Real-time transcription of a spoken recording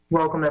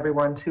Welcome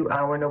everyone to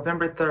our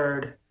November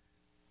 3rd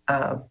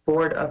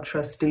Board of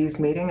Trustees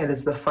meeting. It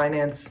is the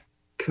Finance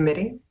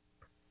Committee,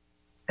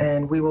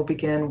 and we will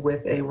begin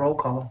with a roll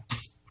call.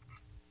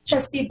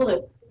 Trustee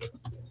Blue.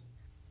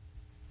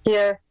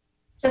 Here.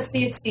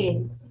 Trustee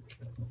Steen.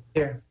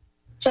 Here.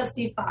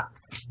 Trustee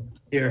Fox.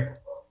 Here.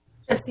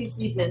 Trustee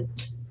Friedman.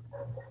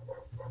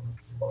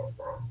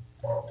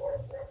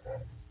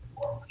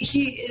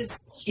 He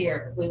is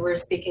here. We were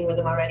speaking with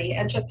him already.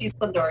 And Trustee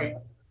Splendoria.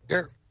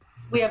 Here.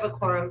 We have a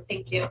quorum.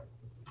 Thank you.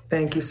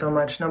 Thank you so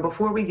much. Now,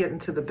 before we get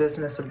into the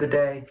business of the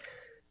day,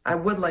 I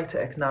would like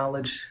to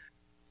acknowledge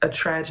a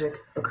tragic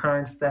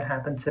occurrence that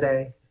happened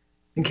today.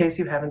 In case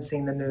you haven't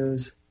seen the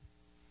news,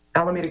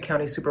 Alameda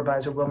County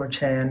Supervisor Wilmer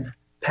Chan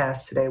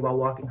passed today while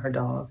walking her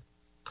dog.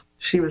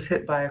 She was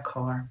hit by a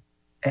car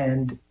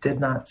and did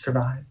not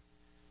survive.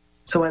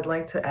 So I'd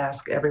like to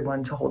ask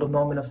everyone to hold a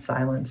moment of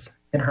silence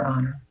in her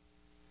honor.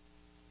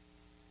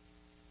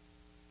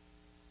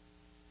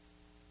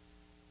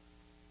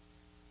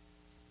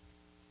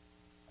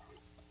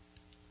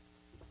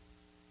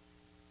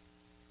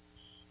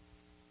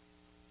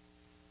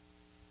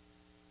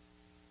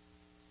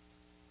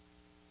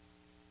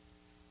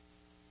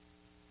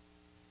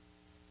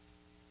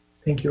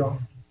 Thank you all.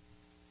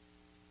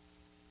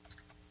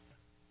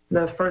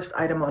 The first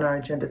item on our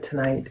agenda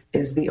tonight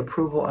is the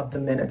approval of the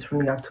minutes from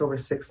the October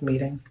 6th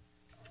meeting.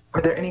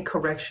 Are there any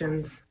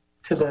corrections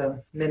to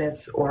the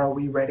minutes, or are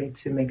we ready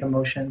to make a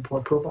motion for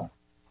approval?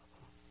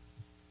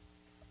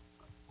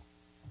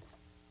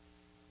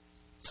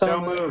 So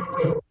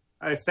moved.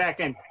 A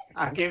second.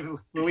 I'll give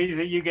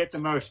Louisa, you get the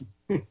motion.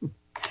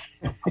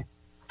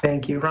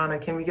 Thank you. Rana,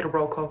 can we get a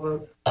roll call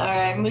vote? All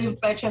right.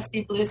 Moved by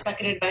Trustee Blue,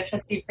 seconded by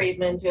Trustee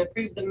Friedman to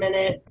approve the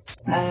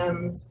minutes.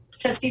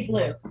 Trustee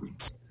Blue.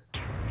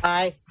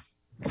 Aye.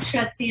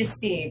 Trustee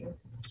Steen.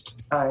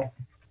 Aye.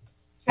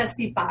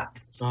 Trustee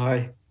Fox.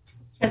 Aye.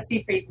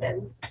 Trustee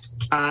Friedman.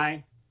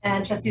 Aye.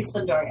 And Trustee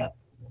Splendoria.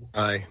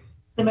 Aye.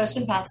 The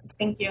motion passes.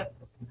 Thank you.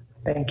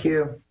 Thank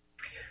you.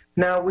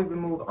 Now we will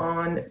move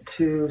on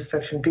to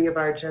section B of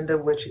our agenda,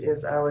 which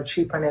is our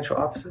Chief Financial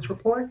Officer's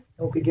report.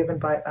 It will be given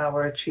by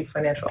our Chief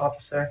Financial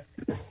Officer,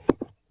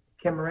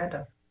 Kim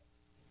Miranda.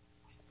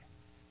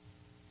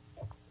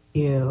 Thank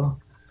you.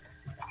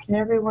 Can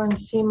everyone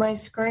see my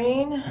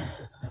screen?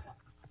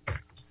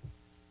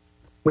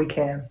 We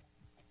can.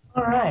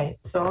 All right,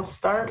 so I'll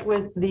start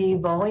with the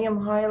volume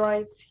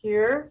highlights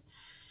here.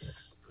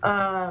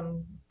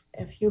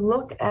 If you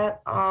look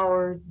at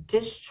our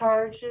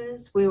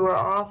discharges, we were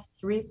off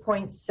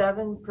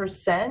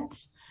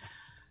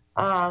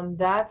 3.7%.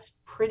 That's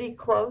pretty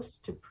close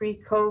to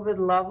pre-COVID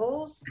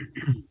levels,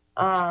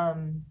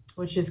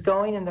 which is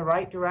going in the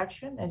right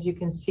direction. As you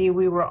can see,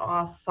 we were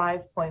off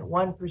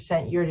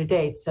 5.1% year to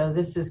date. So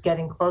this is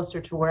getting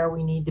closer to where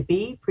we need to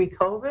be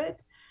pre-COVID.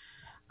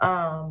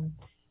 But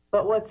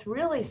what's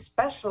really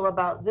special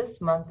about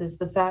this month is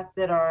the fact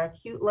that our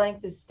acute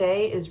length of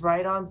stay is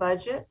right on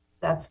budget.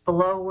 That's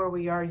below where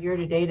we are year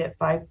to date at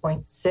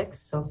 5.6,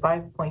 so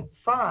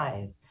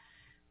 5.5.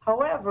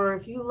 However,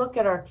 if you look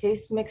at our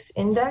case mix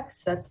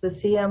index, that's the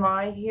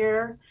CMI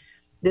here,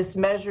 this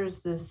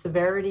measures the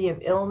severity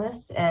of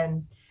illness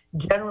and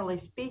generally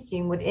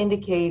speaking would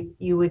indicate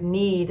you would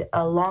need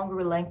a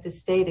longer length of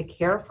stay to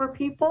care for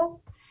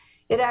people.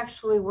 It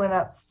actually went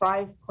up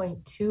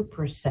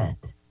 5.2%.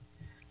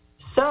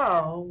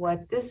 So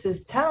what this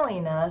is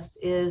telling us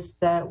is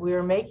that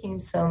we're making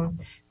some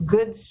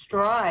good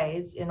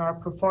strides in our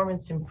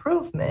performance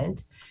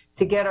improvement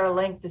to get our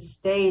length of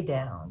stay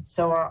down.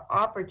 So our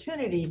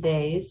opportunity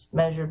days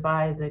measured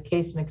by the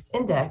case mix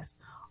index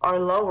are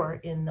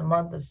lower in the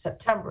month of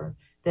September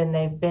than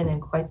they've been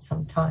in quite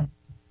some time.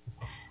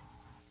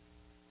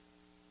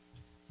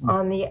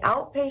 On the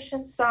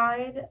outpatient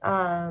side,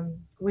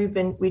 we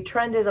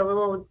trended a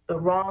little the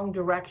wrong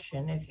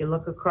direction. If you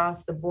look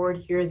across the board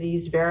here,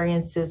 these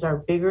variances are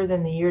bigger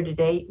than the year to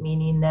date,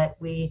 meaning that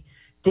we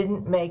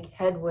didn't make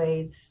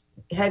headway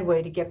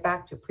to get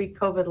back to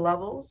pre-COVID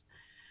levels.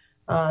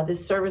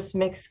 This service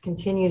mix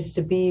continues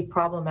to be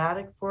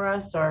problematic for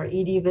us. Our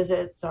ED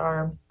visits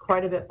are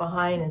quite a bit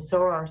behind, and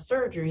so are our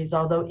surgeries,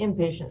 although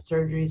inpatient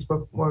surgeries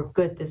were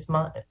good this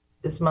month.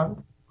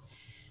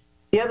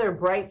 The other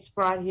bright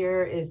spot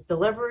here is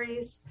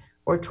deliveries.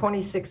 We're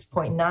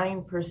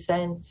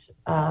 26.9%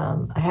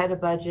 ahead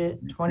of budget,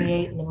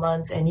 28 in the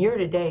month, and year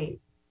to date,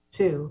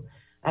 too,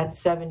 at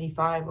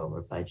 75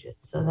 over budget.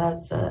 So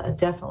that's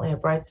definitely a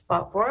bright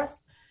spot for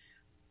us.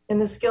 In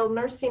the skilled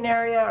nursing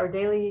area, our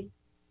daily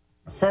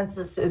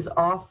census is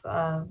off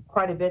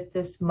quite a bit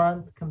this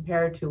month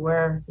compared to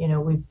where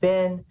we've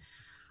been.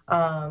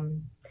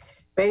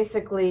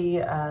 Basically,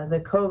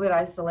 the COVID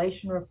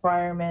isolation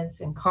requirements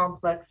and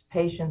complex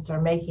patients are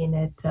making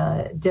it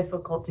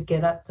difficult to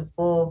get up to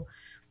full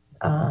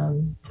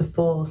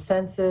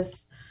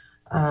census.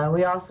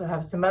 We also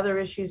have some other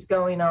issues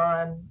going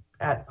on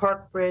at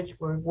Park Bridge.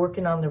 We're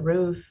working on the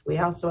roof. We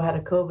also had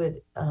a COVID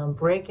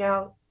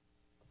breakout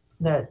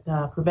that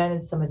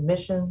prevented some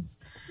admissions.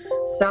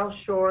 South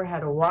Shore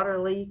had a water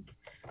leak.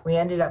 We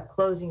ended up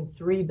closing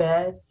 3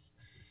 beds.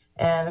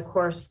 And of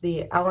course,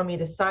 the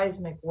Alameda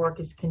seismic work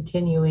is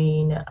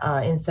continuing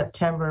in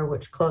September,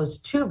 which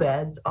closed 2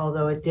 beds,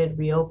 although it did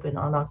reopen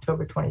on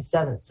October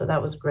 27th. So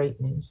that was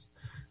great news.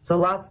 So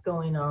lots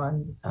going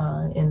on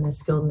in the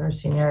skilled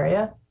nursing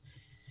area.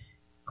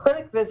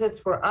 Clinic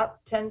visits were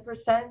up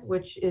 10%,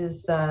 which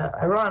is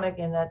ironic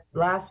in that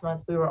last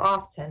month we were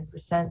off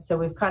 10%. So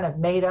we've kind of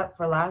made up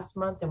for last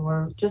month and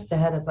we're just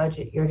ahead of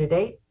budget year to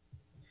date.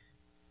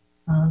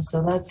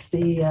 So that's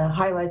the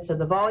highlights of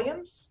the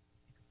volumes.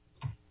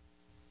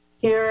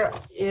 Here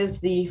is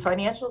the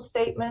financial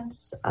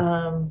statements.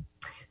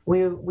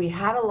 We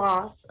had a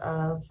loss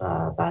of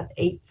about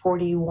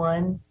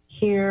 $841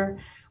 here,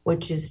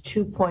 which is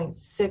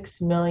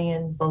 $2.6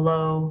 million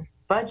below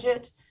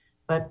budget,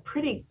 but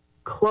pretty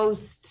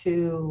close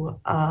to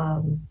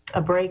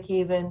a break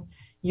even.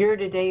 Year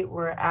to date,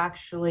 we're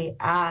actually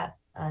at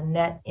a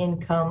net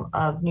income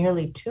of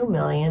nearly $2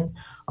 million,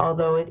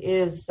 although it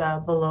is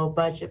below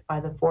budget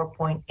by the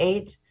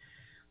 4.8.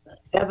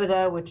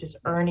 EBITDA, which is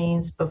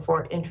earnings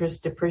before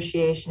interest,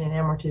 depreciation, and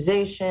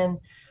amortization,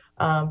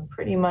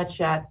 pretty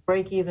much at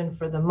break even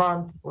for the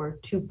month. We're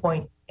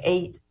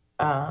 2.8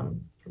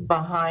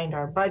 behind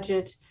our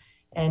budget,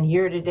 and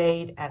year to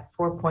date at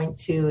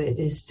 4.2, it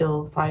is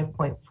still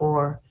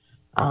 5.4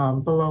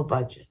 below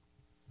budget.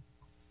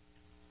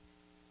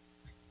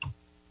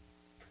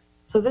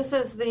 So this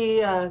is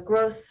the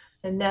gross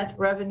and net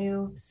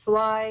revenue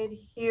slide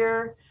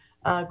here.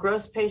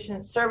 Gross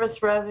patient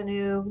service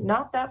revenue,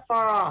 not that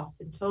far off.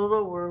 In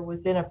total, we're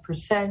within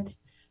 1%,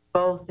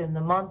 both in the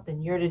month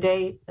and year to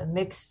date. The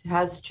mix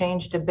has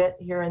changed a bit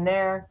here and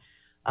there,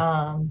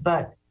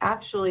 but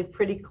actually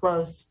pretty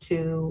close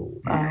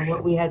to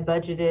what we had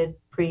budgeted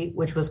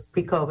which was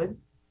pre-COVID.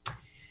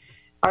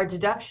 Our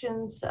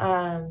deductions,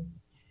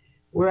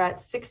 we're at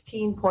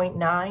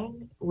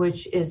 16.9,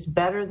 which is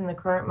better than the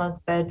current month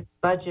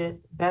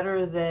budget,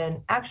 better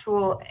than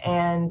actual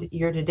and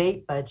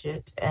year-to-date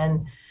budget.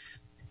 And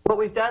what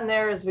we've done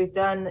there is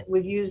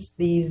we've used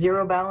the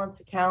zero balance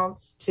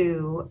accounts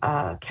to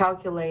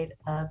calculate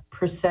a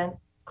percent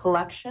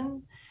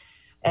collection,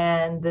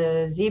 and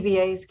the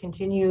ZBAs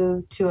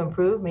continue to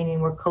improve, meaning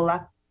we're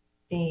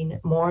collecting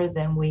more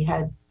than we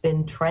had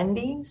been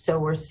trending. So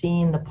we're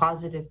seeing the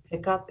positive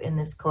pickup in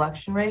this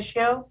collection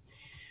ratio.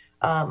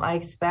 I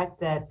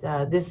expect that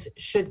this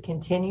should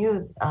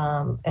continue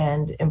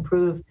and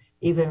improve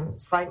even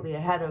slightly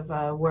ahead of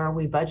where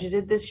we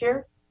budgeted this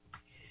year.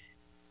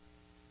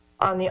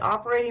 On the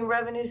operating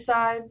revenue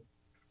side,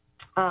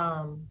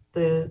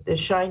 the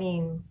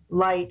shining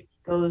light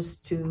goes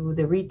to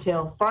the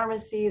retail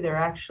pharmacy. They're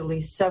actually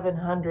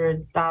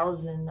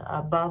 $700,000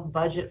 above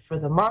budget for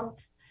the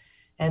month,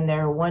 and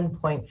they're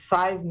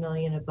 $1.5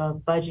 million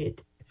above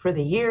budget for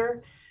the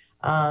year.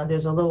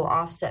 There's a little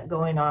offset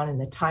going on in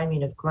the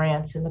timing of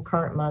grants in the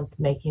current month,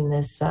 making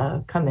this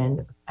come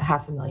in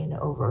 $500,000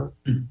 over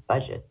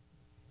budget.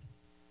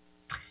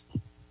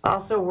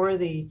 Also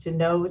worthy to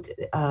note,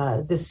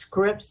 the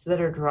scripts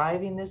that are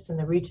driving this in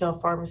the retail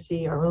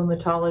pharmacy are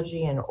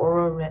rheumatology and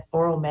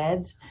oral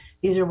meds.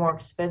 These are more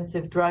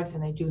expensive drugs,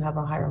 and they do have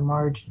a higher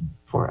margin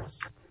for us.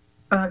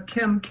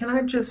 Kim, can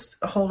I just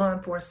hold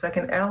on for a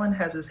second? Alan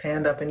has his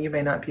hand up, and you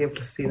may not be able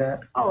to see that.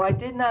 Oh, I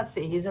did not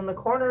see. He's in the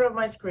corner of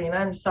my screen.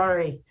 I'm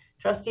sorry.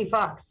 Trustee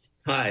Fox.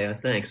 Hi,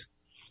 thanks.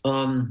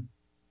 You're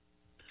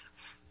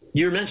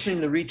mentioning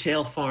the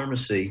retail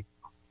pharmacy.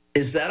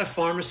 Is that a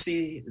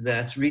pharmacy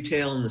that's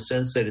retail in the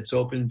sense that it's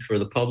open for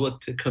the public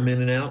to come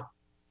in and out?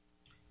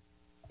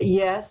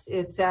 Yes,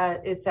 it's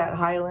at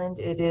Highland.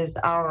 It is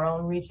our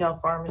own retail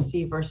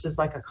pharmacy versus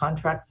like a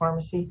contract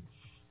pharmacy.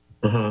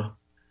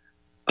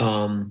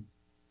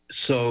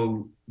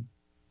 So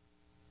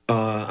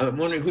I'm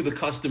wondering who the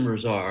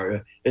customers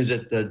are. Is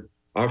it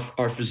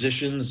our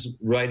physicians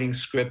writing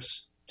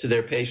scripts to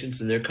their patients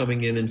and they're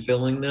coming in and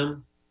filling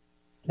them?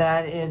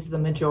 That is the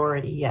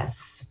majority,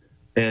 yes.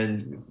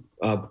 And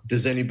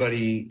does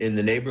anybody in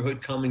the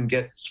neighborhood come and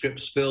get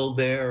scripts filled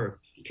there? Or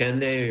can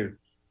they?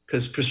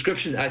 Because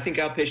I think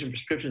outpatient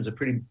prescription is a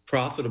pretty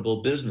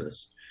profitable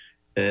business.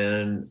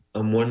 And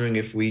I'm wondering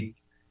if we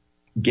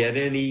get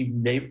any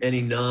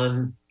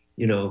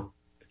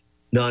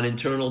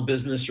non-internal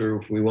business, or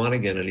if we want to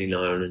get any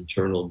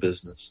non-internal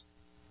business.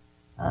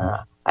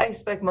 I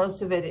expect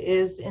most of it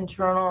is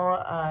internal.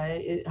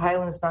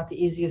 Highland is not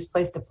the easiest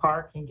place to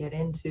park and get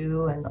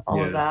into and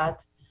all of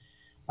that.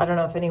 I don't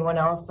know if anyone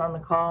else on the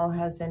call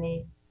has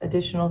any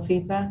additional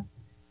feedback.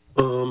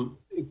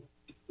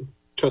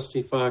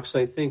 Trustee Fox,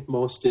 I think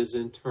most is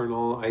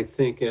internal. I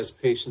think as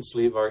patients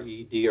leave our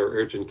ED or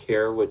urgent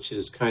care, which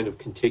is kind of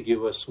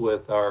contiguous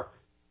with our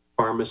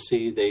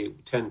pharmacy, they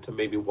tend to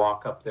maybe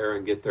walk up there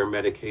and get their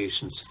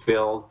medications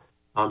filled.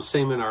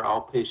 Same in our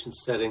outpatient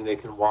setting, they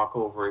can walk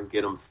over and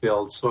get them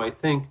filled. So I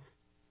think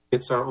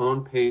it's our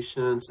own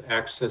patients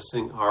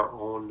accessing our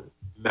own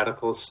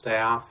medical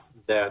staff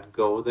that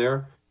go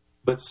there.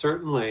 But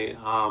certainly,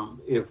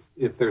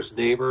 if there's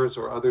neighbors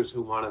or others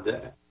who wanted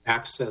to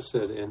access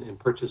it and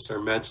purchase their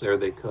meds there,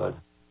 they could.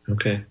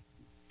 Okay.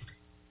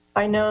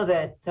 I know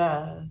that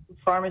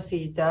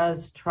pharmacy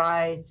does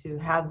try to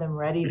have them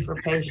ready for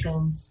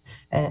patients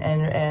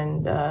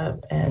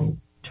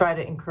and try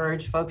to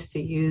encourage folks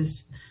to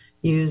use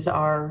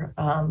our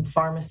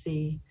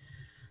pharmacy.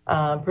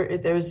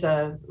 There's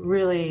a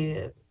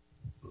really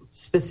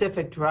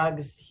specific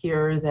drugs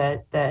here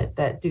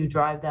that do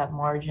drive that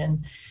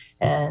margin,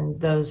 and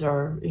those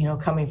are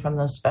coming from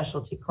those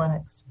specialty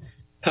clinics.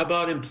 How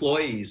about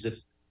employees?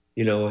 If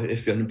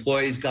an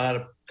employee's got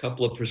a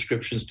couple of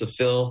prescriptions to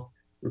fill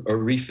or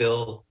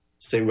refill,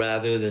 say,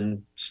 rather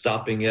than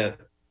stopping at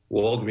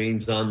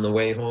Walgreens on the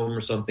way home or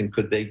something,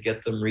 could they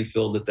get them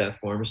refilled at that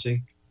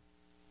pharmacy?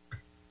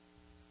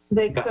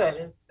 They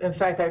could. In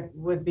fact, it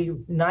would be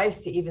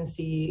nice to even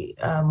see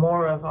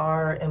more of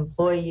our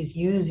employees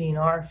using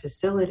our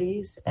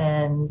facilities,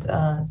 and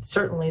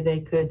certainly they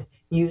could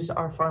use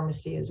our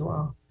pharmacy as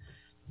well.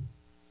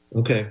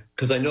 Okay,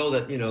 because I know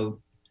that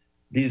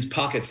these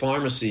pocket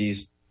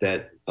pharmacies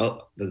that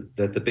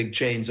the big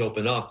chains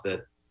open up,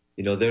 that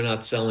they're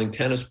not selling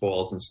tennis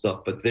balls and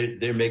stuff, but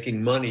they're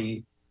making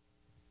money,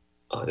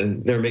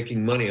 and they're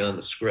making money on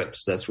the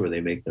scripts. That's where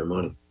they make their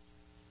money.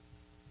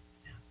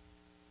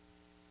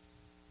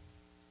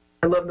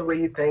 I love the way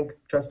you think,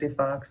 Trustee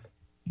Fox,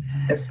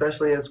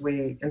 especially as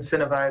we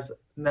incentivize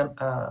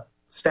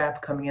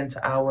staff coming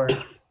into our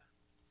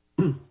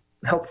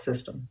health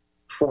system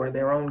for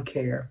their own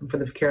care and for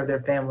the care of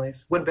their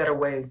families. What better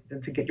way than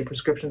to get your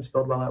prescriptions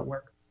filled while at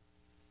work?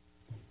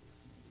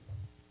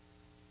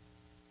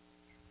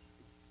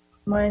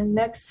 My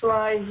next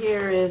slide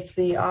here is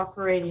the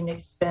operating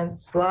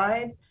expense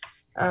slide.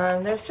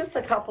 There's just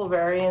a couple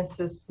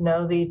variances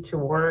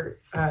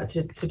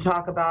to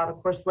talk about.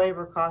 Of course,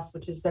 labor costs,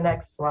 which is the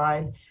next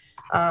slide.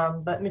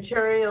 But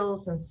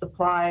materials and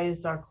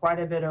supplies are quite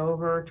a bit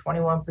over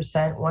 21%,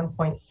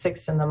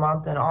 1.6 in the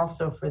month, and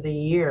also for the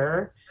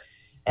year.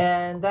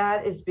 And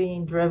that is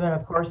being driven,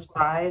 of course,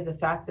 by the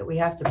fact that we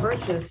have to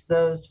purchase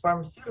those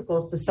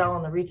pharmaceuticals to sell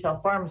in the retail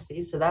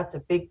pharmacy. So that's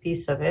a big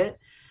piece of it.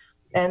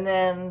 And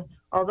then,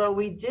 although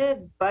we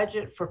did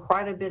budget for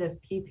quite a bit of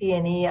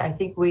PP&E, I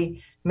think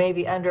we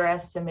maybe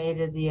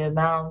underestimated the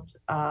amount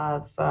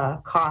of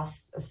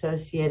costs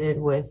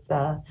associated with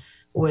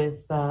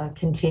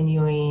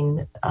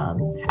continuing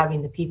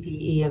having the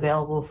PPE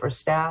available for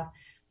staff.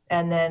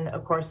 And then,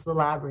 of course, the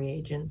lab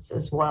reagents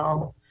as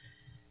well.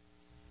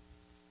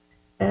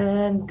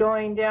 And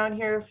going down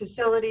here,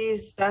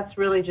 facilities, that's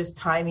really just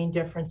timing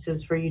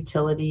differences for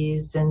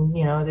utilities. And,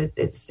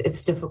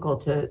 it's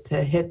difficult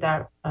to hit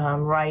that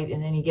right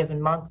in any given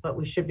month, but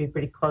we should be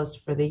pretty close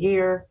for the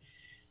year.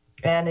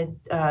 And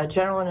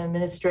general and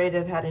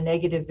administrative had a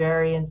negative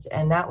variance,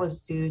 and that was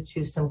due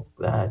to some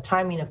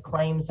timing of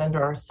claims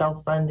under our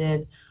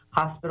self-funded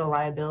hospital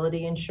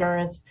liability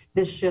insurance.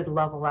 This should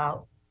level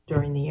out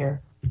during the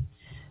year.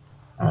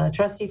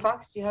 Trustee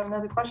Fox, do you have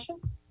another question?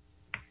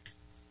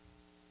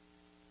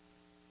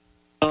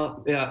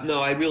 Yeah, no,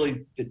 I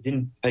really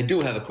didn't. I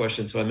do have a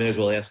question, so I may as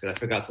well ask it. I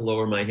forgot to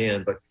lower my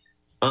hand, but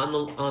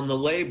on the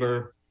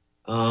labor,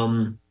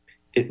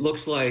 it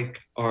looks like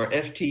our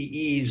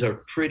FTEs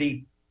are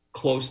pretty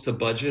close to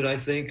budget, I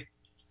think,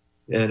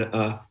 and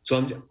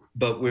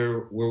but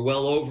we're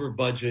well over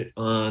budget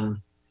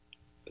on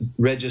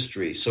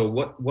registry. So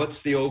what's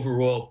the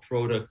overall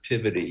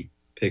productivity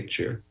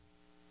picture?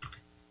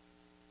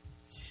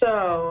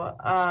 So.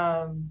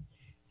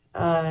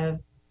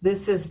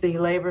 This is the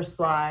labor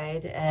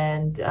slide,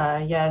 and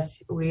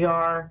yes, we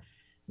are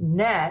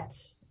net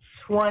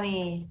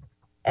 20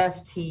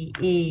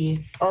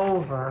 FTE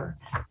over,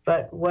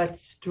 but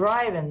what's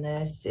driving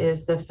this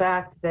is the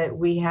fact that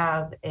we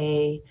have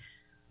a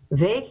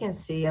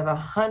vacancy of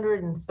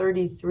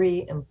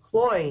 133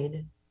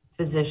 employed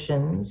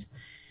physicians,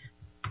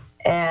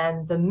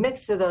 and the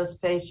mix of those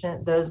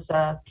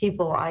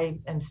people I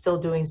am still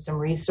doing some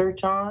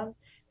research on,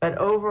 but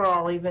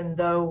overall, even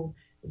though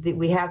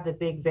we have the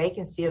big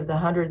vacancy of the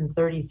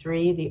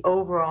 133, the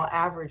overall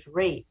average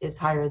rate is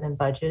higher than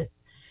budget.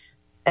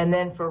 And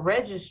then for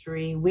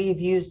registry,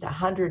 we've used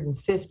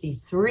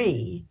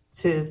 153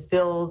 to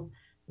fill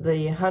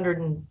the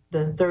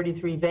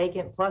 133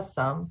 vacant plus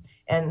some,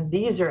 and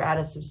these are at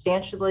a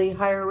substantially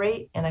higher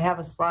rate, and I have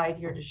a slide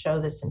here to show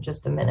this in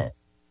just a minute.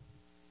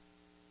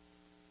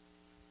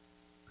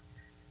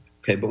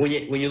 Okay, but when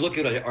you look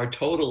at our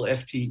total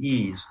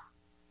FTEs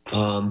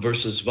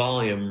versus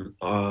volume,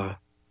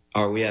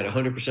 are we at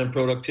 100%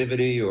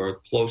 productivity or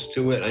close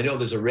to it? I know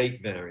there's a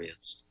rate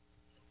variance.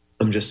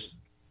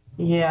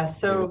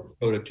 So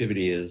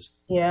productivity is.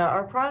 Yeah,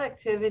 our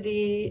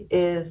productivity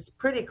is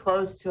pretty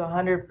close to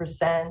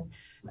 100%.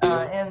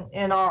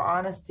 In all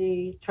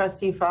honesty,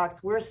 Trustee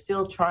Fox, we're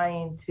still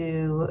trying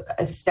to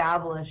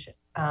establish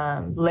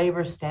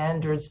labor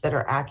standards that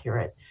are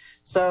accurate.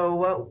 So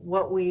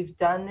what we've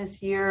done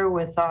this year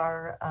with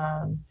our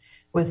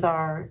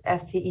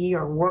FTE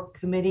or work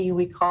committee,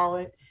 we call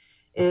it,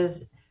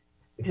 is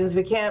because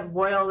we can't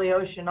boil the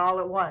ocean all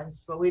at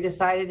once. What we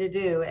decided to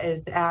do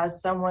is,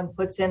 as someone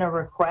puts in a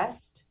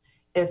request,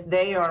 if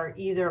they are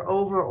either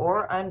over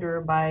or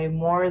under by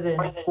more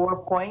than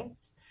 4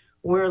 points,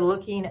 we're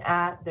looking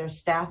at their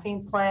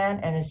staffing plan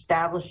and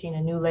establishing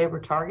a new labor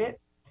target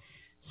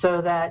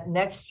so that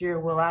next year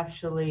we'll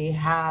actually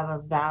have a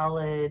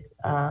valid,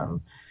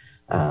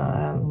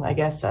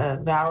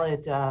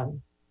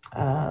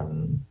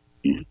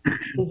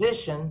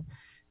 position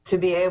to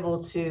be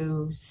able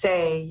to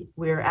say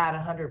we're at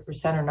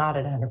 100% or not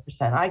at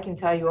 100%. I can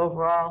tell you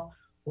overall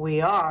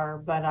we are,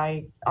 but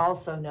I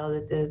also know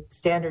that the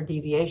standard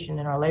deviation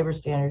in our labor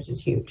standards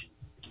is huge.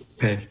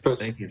 Okay,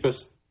 thank you.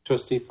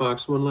 Trustee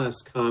Fox, one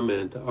last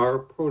comment. Our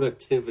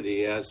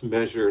productivity, as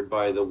measured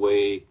by the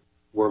way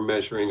we're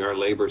measuring our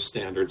labor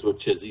standards,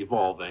 which is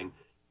evolving,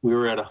 we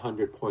were at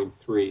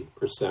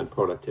 100.3%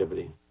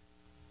 productivity.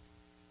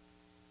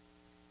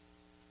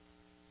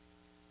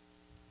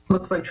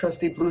 Looks like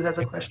Trustee Blue has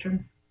a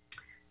question.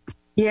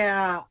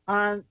 Yeah,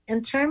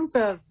 in terms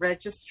of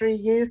registry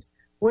use,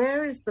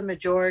 where is the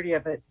majority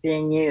of it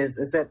being used?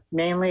 Is it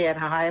mainly at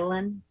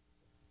Highland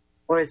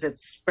or is it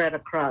spread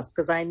across?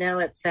 Because I know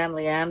at San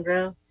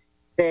Leandro,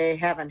 they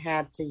haven't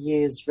had to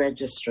use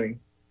registry.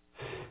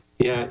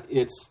 Yeah,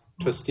 it's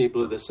Trustee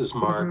Blue, this is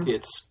Mark. Mm-hmm.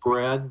 It's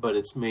spread, but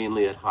it's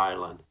mainly at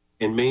Highland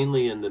and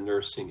mainly in the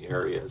nursing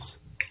areas.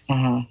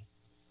 Mm-hmm.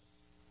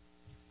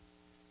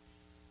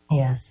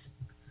 Yes.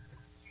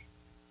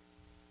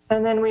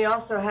 And then we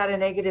also had a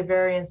negative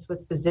variance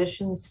with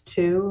physicians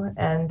too,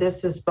 and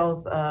this is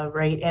both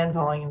rate and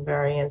volume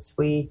variance.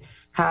 We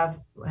have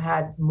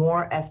had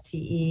more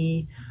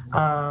FTE,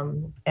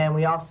 and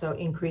we also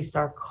increased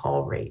our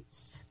call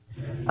rates.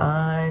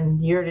 And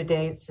year to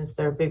date, since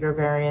they're bigger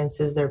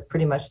variances, they're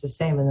pretty much the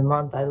same in the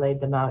month. I laid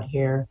them out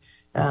here.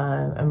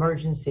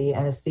 Emergency,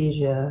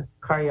 anesthesia,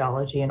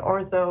 cardiology, and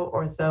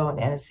ortho and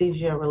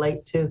anesthesia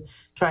relate to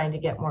trying to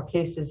get more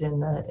cases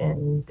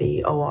in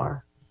the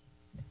OR.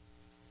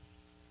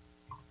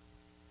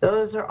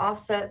 Those are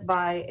offset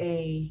by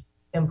a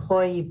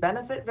employee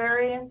benefit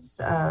variance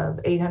of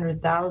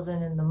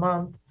 $800,000 in the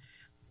month,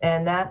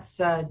 and that's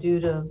due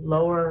to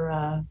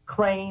lower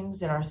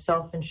claims in our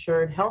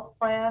self-insured health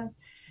plan.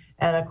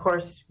 And of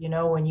course, you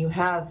know, when you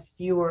have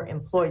fewer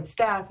employed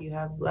staff, you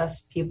have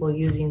less people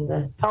using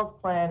the health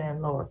plan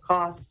and lower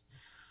costs.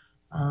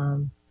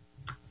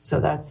 So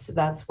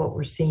that's what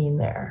we're seeing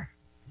there.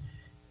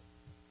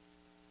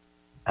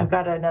 I've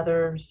got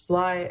another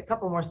slide, a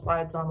couple more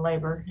slides on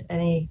labor.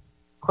 Any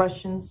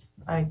questions?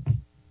 I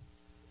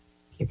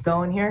keep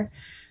going here.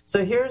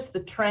 So here's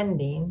the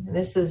trending.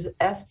 This is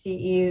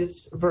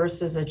FTEs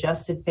versus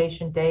adjusted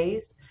patient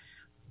days.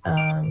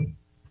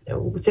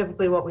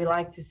 Typically what we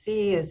like to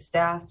see is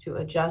staff to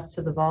adjust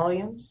to the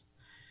volumes.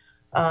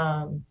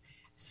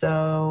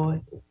 So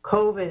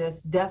COVID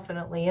has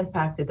definitely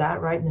impacted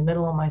that. Right in the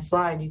middle of my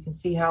slide, you can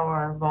see how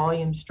our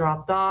volumes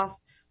dropped off.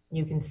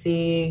 You can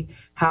see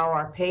how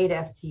our paid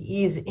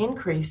FTEs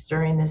increased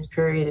during this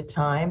period of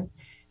time.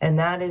 And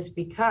that is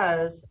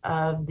because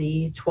of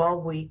the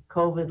 12-week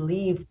COVID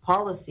leave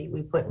policy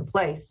we put in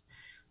place.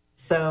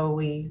 So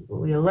we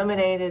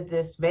eliminated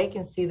this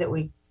vacancy that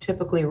we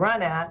typically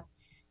run at,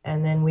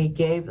 and then we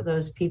gave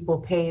those people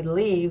paid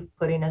leave,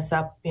 putting us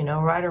up, you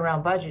know, right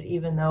around budget,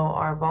 even though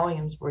our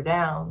volumes were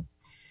down.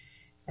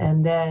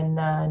 And then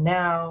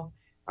now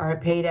our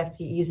paid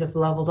FTEs have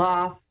leveled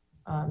off.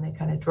 They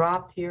kind of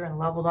dropped here and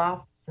leveled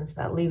off since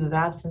that leave of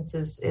absence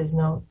is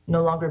no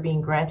longer being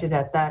granted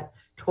at that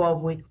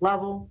 12-week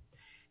level.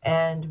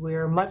 And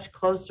we're much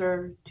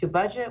closer to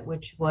budget,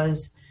 which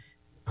was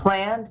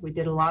planned. We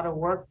did a lot of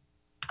work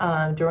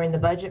during the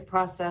budget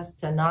process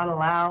to not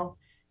allow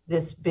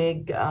this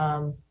big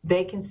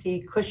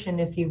vacancy cushion,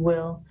 if you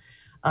will.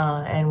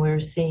 And we're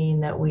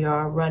seeing that we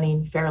are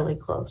running fairly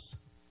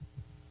close.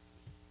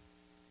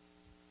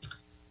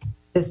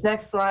 This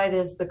next slide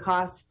is the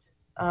cost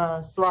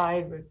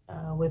slide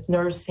with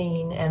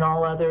nursing and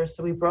all others.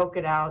 So we broke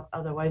it out,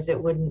 otherwise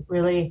it wouldn't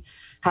really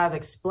have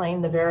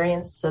explained the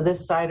variance. So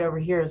this side over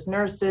here is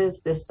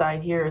nurses, this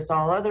side here is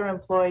all other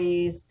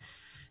employees.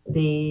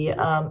 The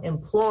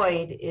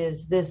employed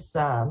is this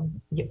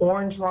the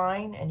orange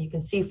line, and you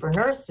can see for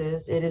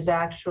nurses it is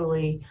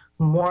actually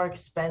more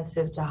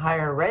expensive to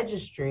hire a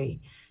registry,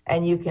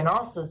 and you can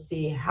also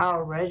see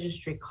how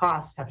registry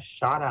costs have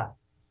shot up.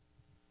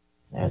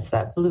 There's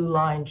that blue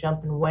line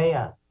jumping way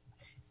up.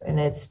 And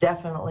it's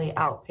definitely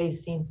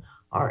outpacing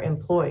our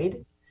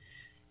employed.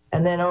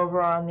 And then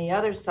over on the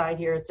other side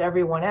here, it's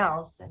everyone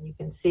else. And you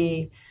can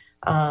see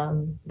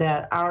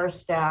that our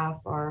staff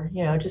are,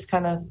 you know, just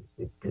kind of,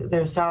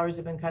 their salaries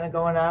have been kind of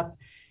going up.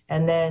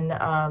 And then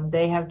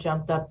they have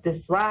jumped up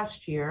this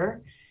last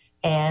year.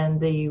 And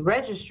the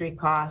registry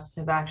costs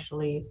have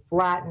actually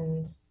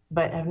flattened,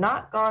 but have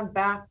not gone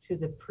back to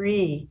the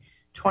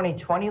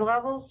pre-2020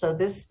 level. So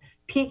this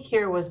peak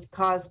here was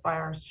caused by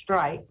our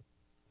strike.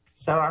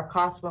 So our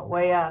costs went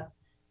way up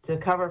to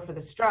cover for the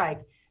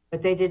strike,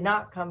 but they did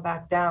not come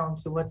back down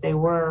to what they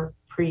were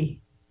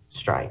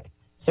pre-strike.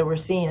 So we're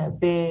seeing a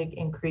big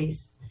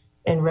increase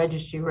in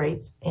registry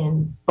rates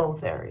in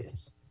both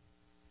areas.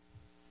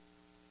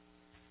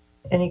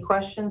 Any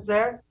questions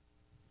there?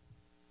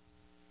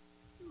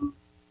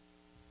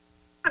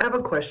 I have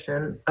a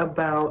question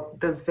about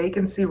the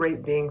vacancy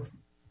rate being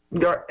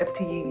our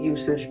FTE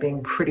usage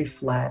being pretty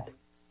flat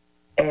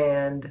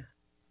and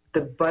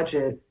the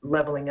budget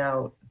leveling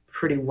out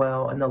pretty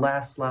well in the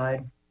last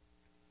slide,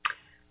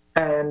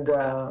 and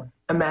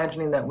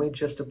imagining that we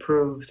just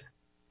approved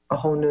a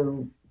whole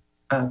new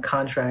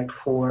contract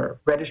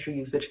for registry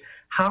usage,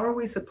 how are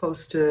we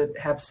supposed to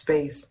have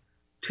space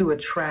to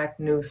attract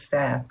new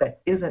staff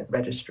that isn't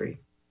registry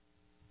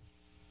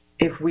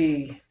if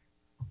we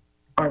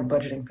aren't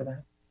budgeting for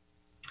that?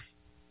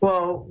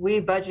 Well, we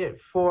budget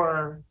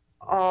for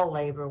all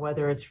labor,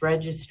 whether it's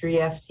registry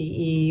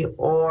FTE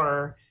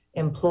or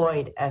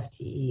employed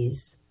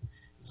FTEs.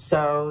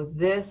 So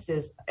this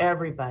is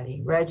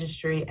everybody,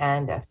 registry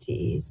and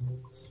FTEs,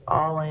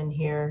 all in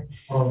here.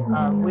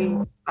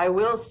 I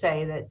will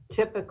say that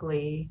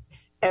typically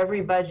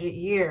every budget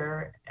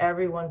year,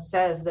 everyone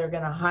says they're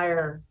going to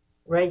hire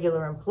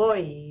regular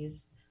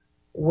employees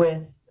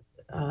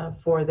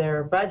for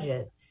their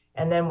budget.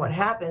 And then what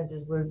happens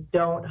is we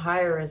don't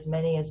hire as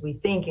many as we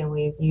think, and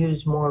we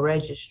use more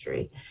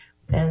registry.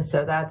 And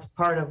so that's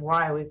part of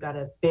why we've got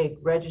a big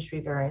registry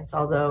variance,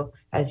 although,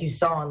 as you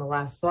saw on the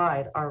last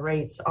slide, our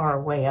rates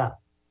are way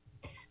up.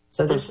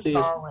 So this is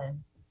all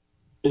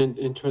in.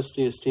 And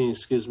Trustee Esteen,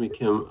 excuse me,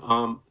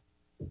 Kim,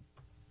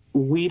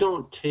 we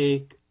don't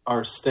take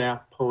our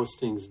staff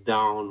postings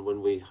down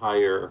when we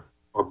hire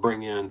or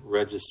bring in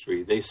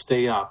registry. They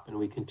stay up and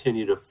we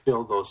continue to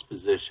fill those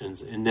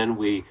positions, and then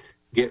we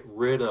get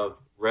rid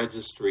of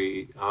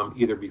registry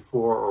either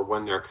before or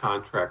when their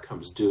contract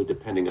comes due,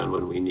 depending on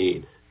what we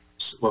need.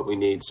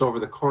 So over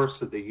the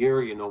course of the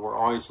year, we're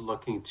always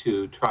looking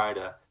to try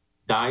to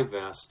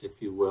divest,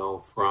 if you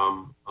will,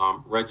 from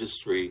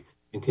registry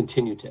and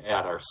continue to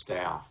add our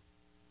staff.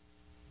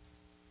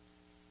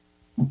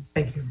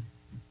 Thank you.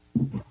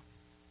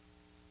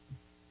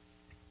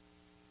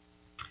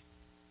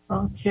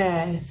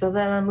 Okay, so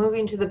then I'm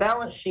moving to the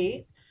balance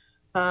sheet.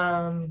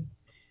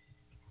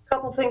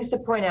 Couple things to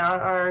point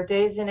out. Our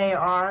days in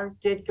AR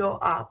did go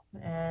up,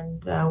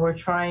 and we're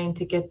trying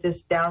to get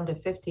this down to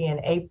 50 in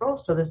April.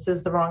 So this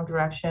is the wrong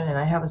direction, and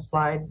I have a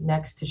slide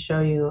next to show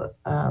you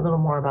a little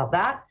more about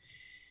that.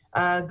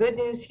 Good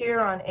news here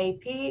on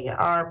AP,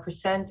 our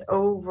percent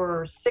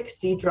over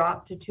 60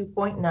 dropped to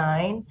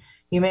 2.9.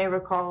 You may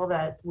recall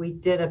that we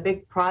did a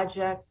big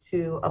project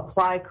to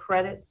apply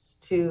credits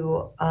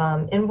to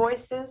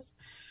invoices.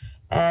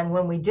 And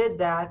when we did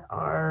that,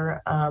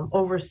 our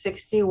over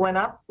 60 went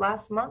up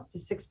last month to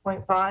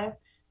 6.5.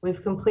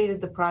 We've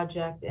completed the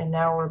project, and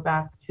now we're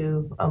back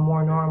to a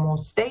more normal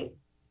state.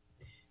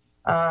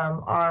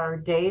 Our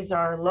days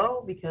are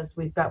low because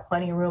we've got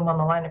plenty of room on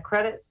the line of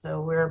credit, so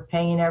we're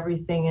paying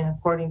everything in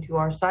according to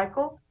our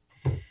cycle.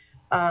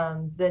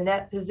 The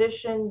net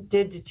position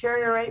did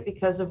deteriorate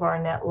because of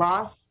our net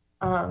loss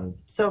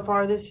so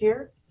far this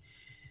year.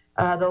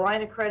 The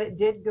line of credit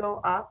did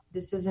go up.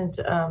 This isn't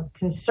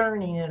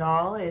concerning at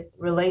all. It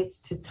relates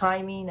to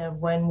timing of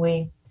when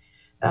we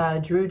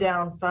drew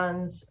down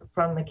funds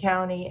from the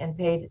county and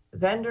paid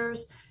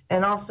vendors.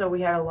 And also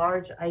we had a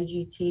large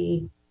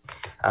IGT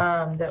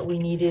that we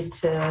needed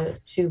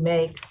to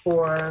make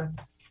for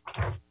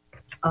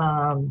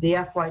the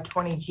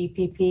FY20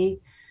 GPP.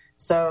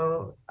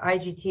 So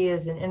IGT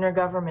is an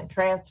intergovernment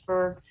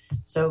transfer.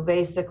 So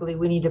basically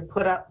we need to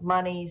put up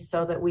money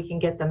so that we can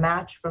get the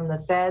match from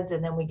the feds,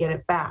 and then we get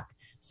it back.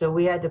 So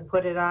we had to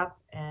put it up,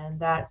 and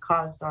that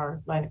caused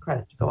our line of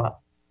credit to go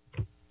up.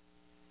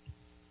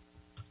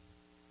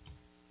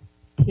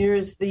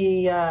 Here's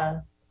the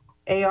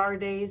AR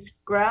days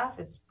graph.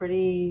 It's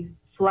pretty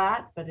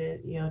flat, but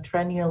it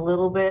trending a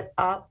little bit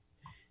up.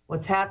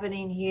 What's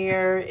happening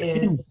here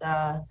is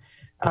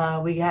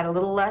we had a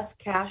little less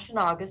cash in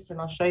August, and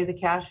I'll show you the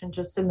cash in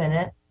just a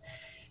minute.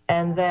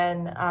 And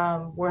then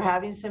we're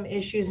having some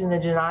issues in the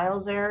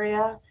denials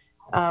area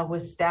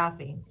with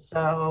staffing.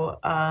 So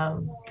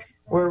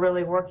we're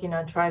really working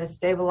on trying to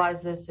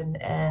stabilize this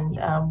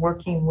and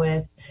working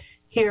with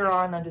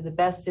Huron under the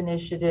BEST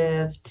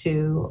initiative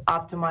to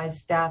optimize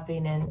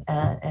staffing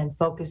and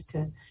focus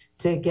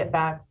to get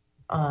back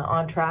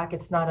on track.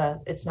 It's not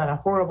a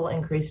horrible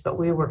increase, but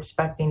we were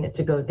expecting it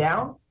to go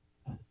down.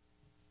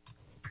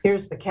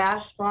 Here's the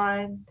cash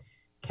slide.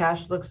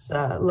 Cash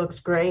looks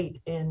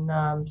great in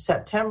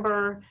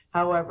September.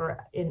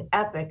 However, in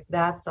Epic,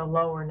 that's a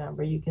lower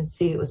number. You can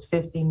see it was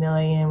 50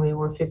 million. We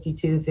were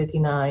 52,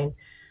 59.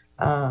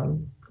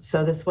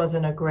 So this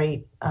wasn't a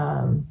great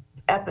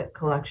Epic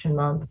collection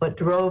month. What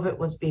drove it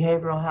was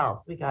behavioral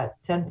health. We got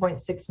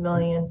 10.6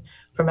 million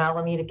from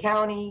Alameda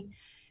County,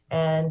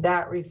 and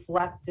that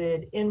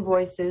reflected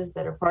invoices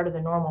that are part of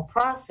the normal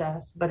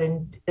process. But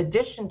in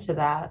addition to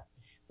that,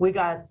 we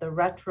got the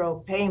retro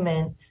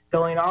payment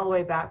going all the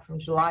way back from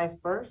July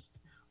 1st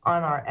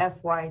on our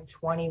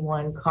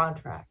FY21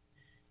 contract.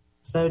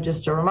 So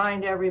just to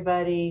remind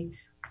everybody,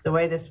 the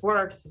way this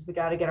works is we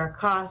got to get our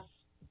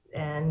costs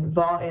and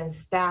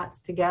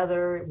stats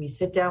together. We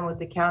sit down with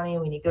the county,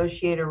 we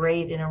negotiate a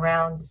rate in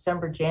around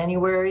December,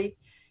 January,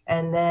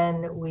 and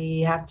then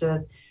we have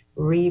to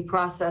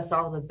reprocess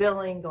all the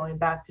billing going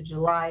back to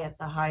July at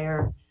the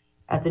higher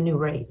at the new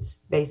rates,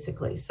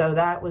 basically. So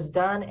that was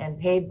done and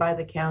paid by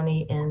the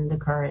county in the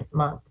current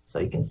month. So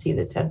you can see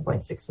the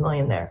 10.6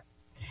 million there.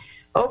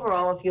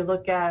 Overall, if you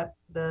look at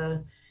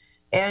the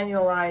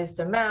annualized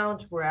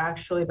amount, we're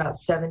actually about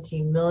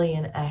 17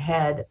 million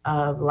ahead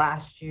of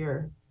last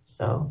year.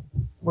 So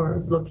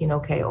we're looking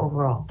okay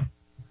overall.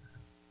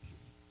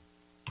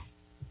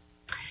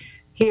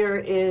 Here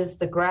is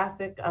the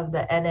graphic of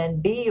the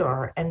NNB,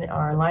 or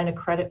our line of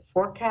credit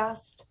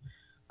forecast.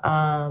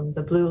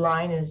 The blue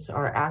line is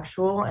our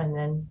actual, and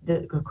then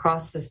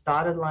across this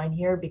dotted line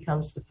here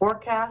becomes the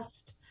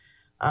forecast.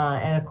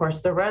 And of course,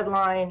 the red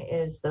line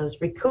is those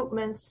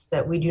recoupments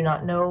that we do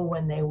not know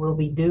when they will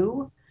be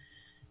due.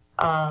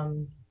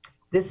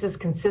 This is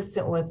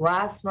consistent with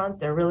last month.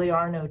 There really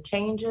are no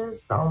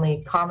changes. The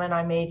only comment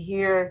I made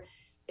here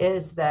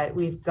is that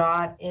we've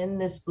got in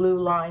this blue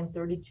line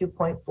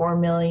 32.4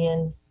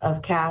 million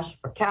of cash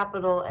for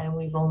capital, and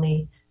we've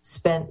only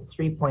spent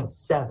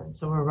 3.7.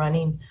 So we're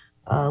running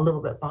a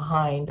little bit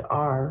behind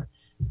our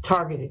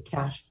targeted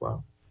cash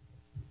flow.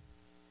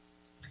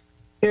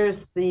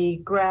 Here's the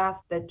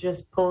graph that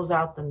just pulls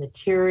out the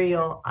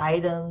material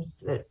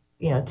items that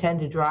tend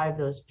to drive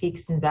those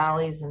peaks and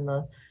valleys in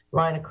the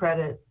line of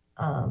credit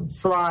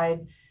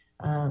slide.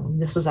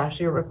 This was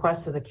actually a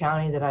request of the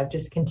county that I've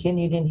just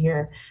continued in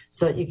here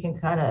so that you can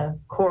kind of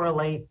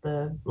correlate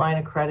the line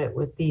of credit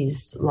with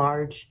these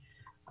large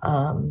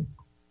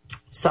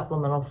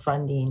supplemental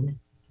funding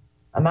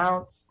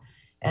amounts.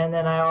 And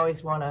then I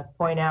always want to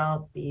point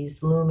out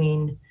these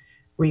looming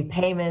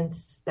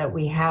repayments that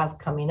we have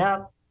coming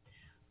up.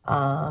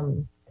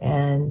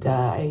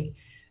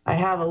 I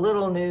have a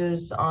little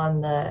news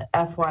on the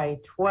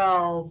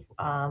FY12.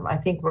 I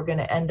think we're going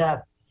to end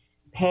up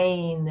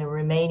paying the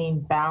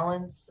remaining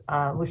balance,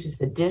 which is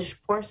the DISH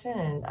portion.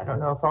 And I don't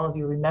know if all of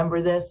you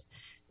remember this.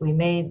 We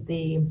made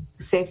the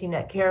safety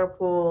net care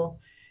pool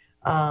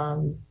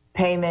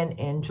payment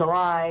in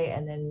July,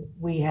 and then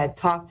we had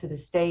talked to the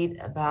state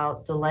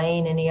about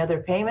delaying any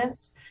other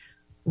payments.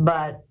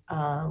 But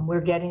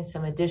we're getting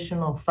some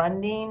additional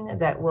funding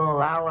that will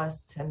allow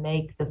us to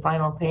make the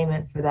final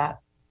payment for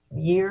that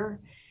year.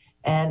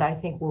 And I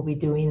think we'll be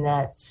doing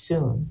that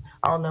soon.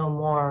 I'll know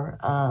more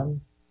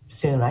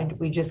soon.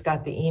 We just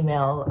got the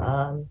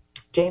email.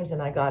 James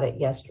and I got it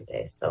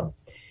yesterday, so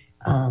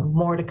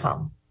more to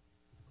come.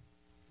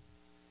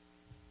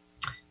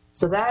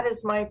 So that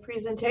is my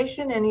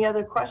presentation. Any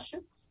other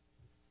questions?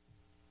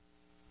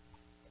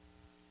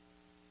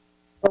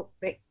 Oh,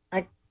 wait,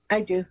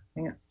 I do.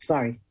 Hang on.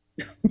 Sorry.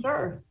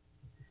 Sure.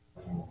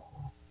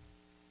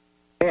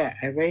 There,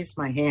 I raised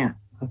my hand.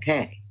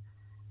 Okay.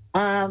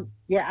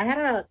 Yeah, I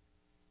had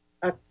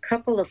a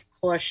couple of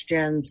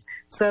questions.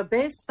 So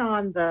based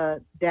on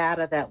the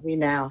data that we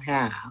now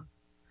have,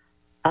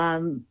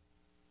 and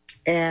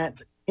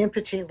in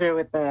particular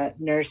with the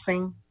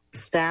nursing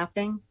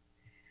staffing,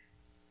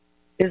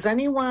 is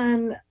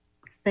anyone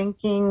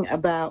thinking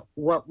about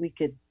what we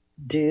could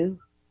do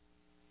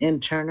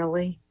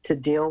internally to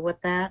deal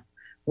with that?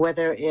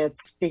 Whether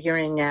it's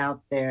figuring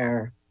out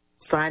their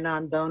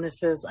sign-on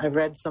bonuses. I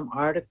read some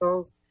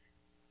articles.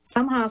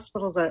 Some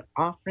hospitals are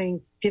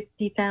offering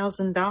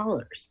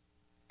 $50,000.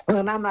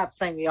 And I'm not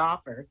saying we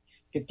offer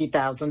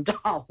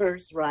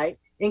 $50,000, right?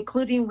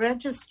 Including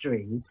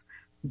registries.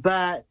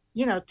 But,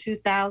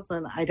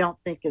 $2,000 I don't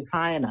think is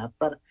high enough,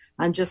 but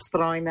I'm just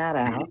throwing that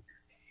out.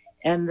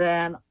 And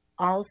then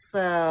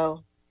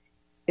also,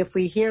 if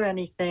we hear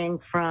anything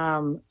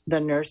from the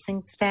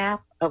nursing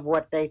staff of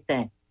what they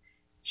think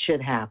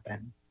should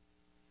happen.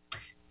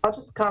 I'll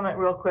just comment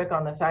real quick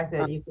on the fact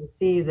that you can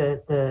see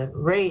that the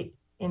rate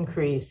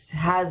increase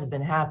has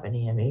been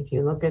happening. I mean, if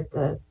you look at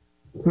the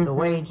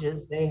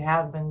wages, they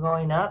have been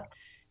going up.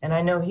 And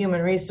I know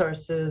Human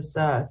Resources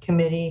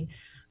Committee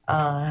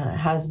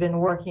has been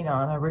working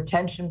on a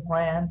retention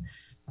plan.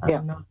 I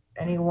don't know if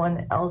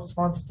anyone else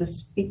wants to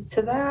speak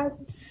to that.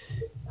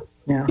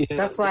 Yeah,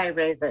 that's why I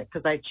raised it,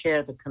 because I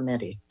chair the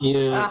committee.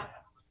 Yeah.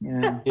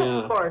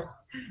 Of course.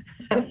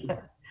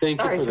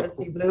 Sorry,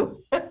 Trustee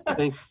Blue.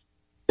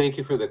 Thank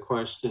you for the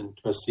question,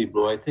 Trustee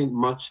Blue. I think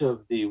much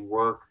of the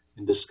work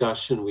and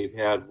discussion we've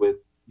had with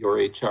your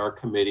HR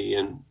committee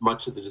and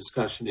much of the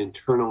discussion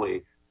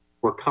internally,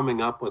 we're coming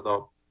up with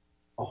a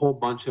whole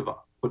bunch of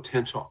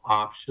potential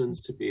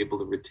options to be able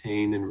to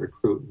retain and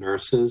recruit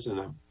nurses. And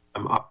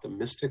I'm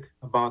optimistic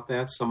about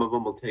that. Some of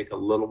them will take a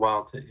little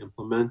while to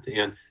implement.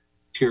 And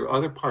to your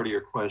other part of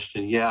your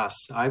question,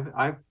 yes,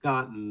 I've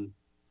gotten,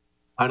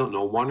 I don't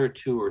know, 1 or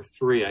 2 or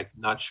 3, I'm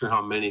not sure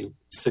how many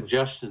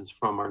suggestions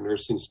from our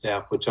nursing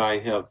staff, which I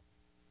have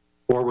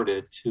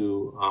forwarded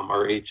to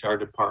our HR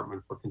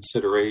department for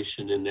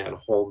consideration in that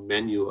whole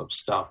menu of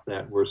stuff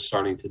that we're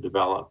starting to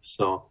develop.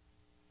 So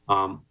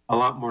a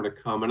lot more to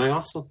come. And I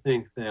also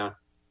think that,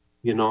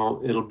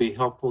 it'll be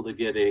helpful to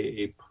get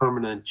a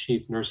permanent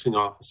chief nursing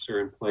officer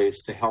in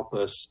place to help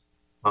us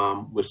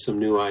with some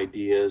new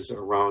ideas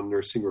around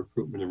nursing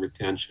recruitment and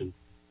retention.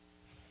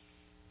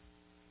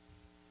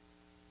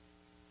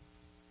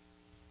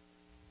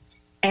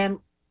 And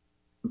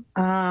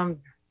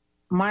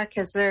Mark,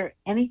 is there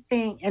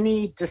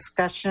any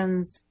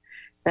discussions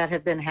that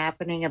have been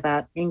happening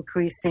about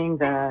increasing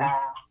the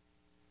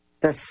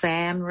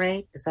SAN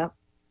rate? Is that,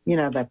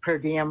 the per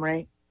diem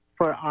rate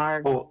for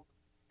our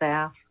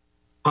staff?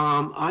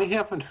 I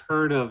haven't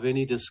heard of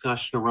any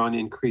discussion around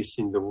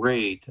increasing the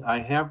rate. I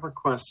have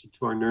requested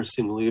to our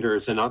nursing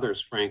leaders and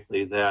others,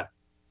 frankly, that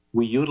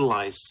we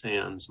utilize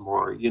SANs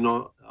more.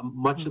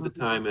 Much of the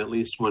time, at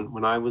least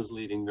when I was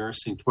leading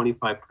nursing,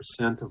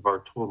 25% of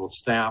our total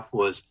staff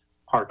was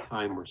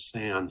part-time or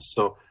SANs.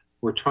 So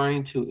we're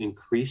trying to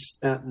increase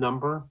that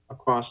number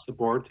across the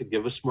board to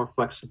give us more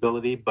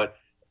flexibility. But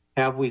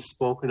have we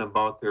spoken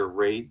about their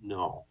rate?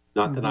 No,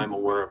 not that I'm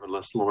aware of,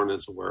 unless Lauren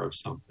is aware of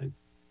something.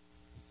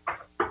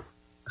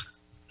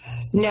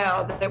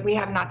 No, that we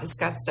have not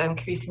discussed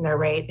increasing their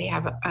rate. They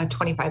have a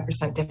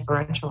 25%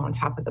 differential on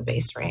top of the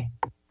base rate.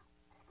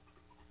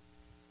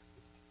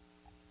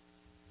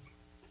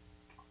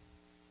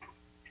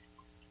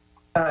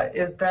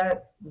 Is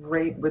that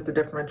rate with the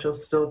differential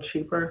still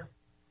cheaper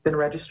than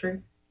registry?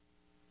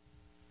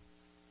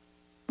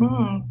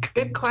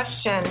 Good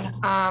question.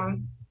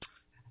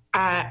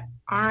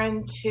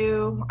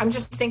 RN2, I'm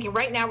just thinking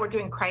right now we're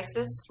doing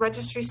crisis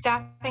registry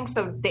staffing.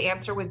 So the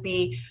answer would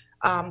be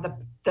the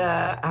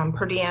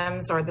per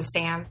diems, or the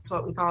SANs,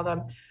 what we call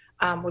them,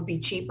 would be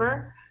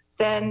cheaper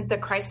than the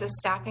crisis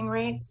staffing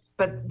rates.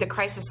 But the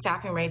crisis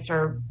staffing rates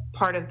are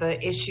part of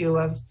the issue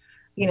of,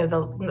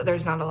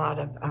 there's not a lot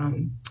of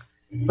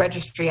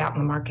registry out in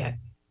the market.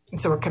 And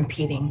so we're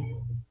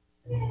competing.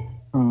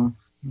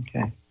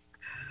 Okay.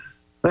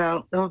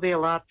 Well, there'll be a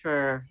lot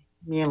for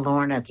me and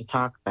Lorna to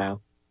talk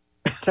about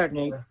at our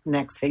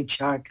next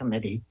HR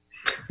committee.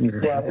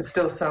 Yeah, it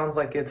still sounds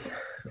like it's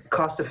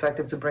cost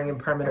effective to bring in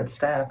permanent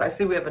staff. I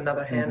see we have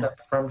another hand up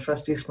from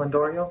Trustee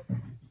Splendorio.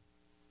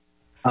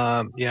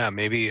 Yeah,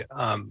 maybe.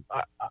 I'm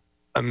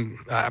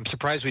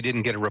surprised we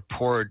didn't get a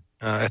report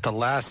at the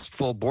last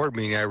full board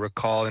meeting. I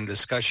recall in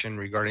discussion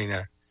regarding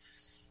a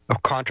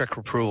contract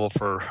approval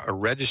for a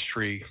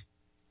registry.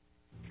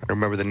 I don't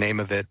remember the name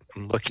of it.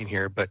 I'm looking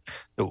here, but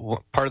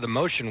part of the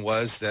motion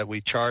was that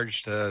we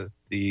charged the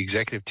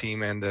executive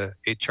team and the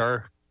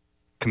HR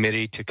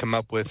committee to come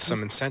up with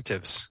some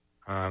incentives.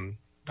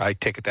 I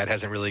take it that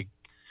hasn't really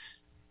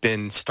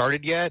been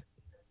started yet,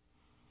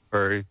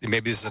 or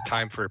maybe this is a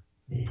time for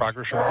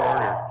progress report,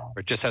 or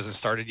it just hasn't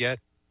started yet.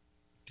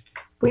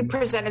 We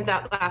presented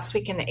that last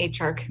week in the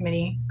HR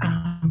committee,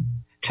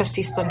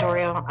 Trustee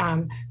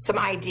Splendorio, some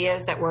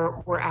ideas that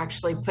we're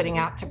actually putting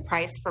out to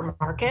price for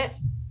market.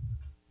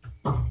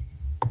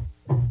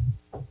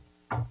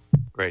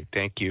 Great,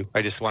 thank you.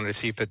 I just wanted to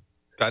see if it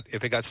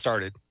got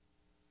started.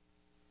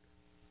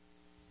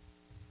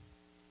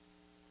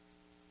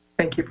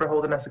 Thank you for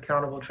holding us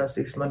accountable,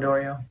 Trustee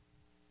Splendorio.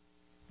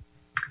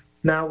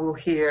 Now we'll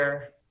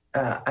hear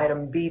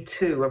item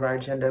B2 of our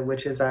agenda,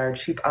 which is our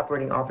Chief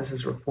Operating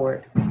Officer's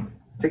report.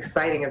 It's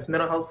exciting. It's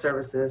mental health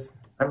services.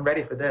 I'm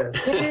ready for this.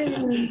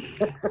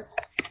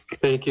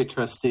 Thank you,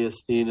 Trustee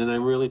Esteen, and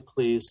I'm really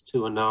pleased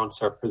to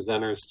announce our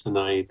presenters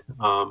tonight.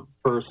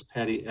 First,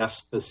 Patty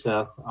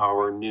Espeseth,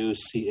 our new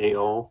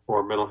CAO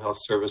for mental health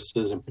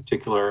services, in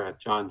particular at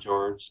John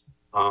George.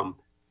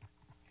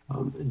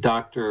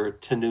 Dr.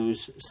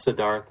 Tanuj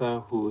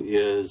Siddhartha, who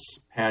is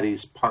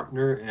Patty's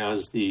partner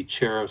as the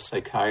chair of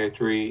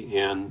psychiatry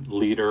and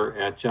leader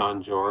at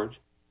John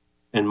George.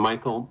 And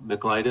Michael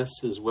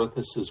Miglitis is with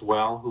us as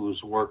well,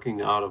 who's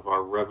working out of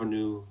our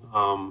revenue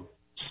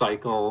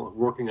cycle,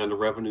 working on the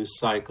revenue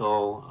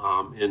cycle,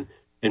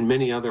 and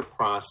many other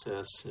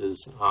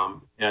processes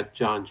at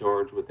John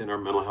George within our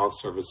mental health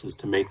services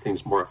to make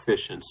things more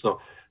efficient.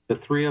 So the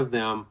three of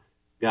them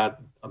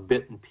got a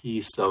bit and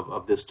piece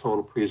of this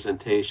total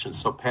presentation.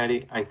 So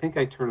Patty, I think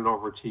I turn it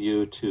over to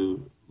you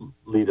to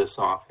lead us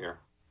off here.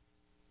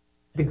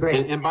 Be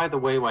great. And by the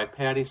way, while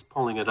Patty's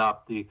pulling it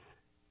up, the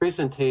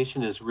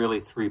presentation is really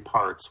three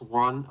parts.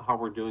 One, how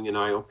we're doing in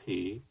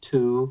IOP.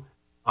 Two,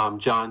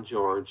 John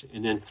George.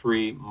 And then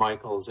three,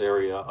 Michael's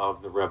area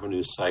of the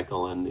revenue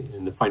cycle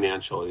and the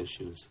financial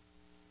issues.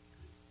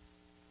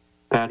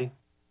 Patty?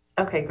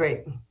 Okay,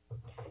 great.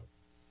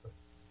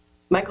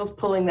 Michael's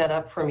pulling that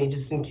up for me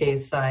just in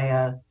case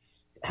I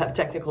have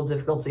technical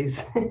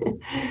difficulties.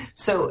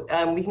 So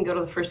we can go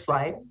to the first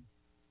slide.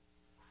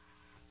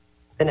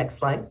 The next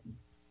slide.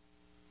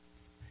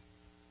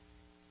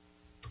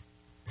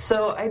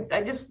 So I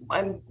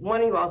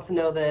want you all to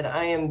know that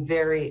I am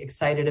very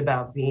excited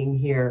about being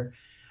here.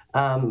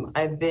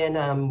 I've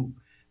been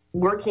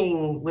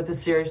working with the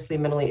seriously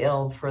mentally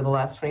ill for the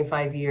last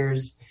 25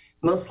 years,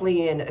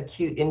 mostly in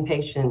acute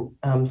inpatient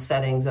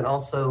settings, and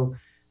also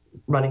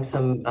running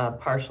some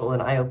partial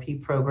and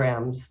IOP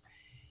programs.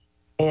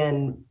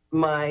 And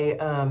my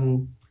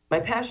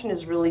passion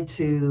is really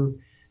to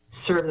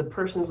serve the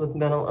persons with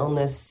mental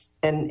illness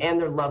and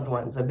their loved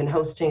ones. I've been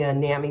hosting a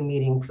NAMI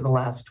meeting for the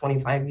last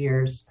 25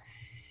 years,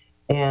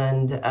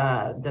 and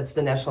that's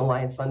the National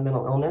Alliance on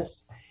Mental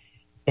Illness.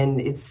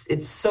 And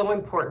it's so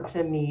important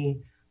to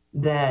me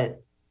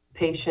that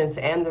patients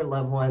and their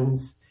loved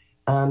ones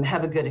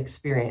have a good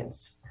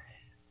experience.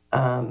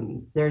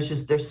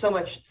 There's so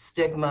much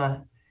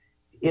stigma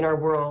in our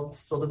world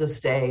still to this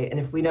day. And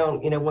if we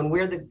don't, when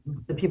we're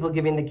the people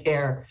giving the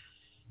care,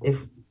 if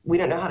we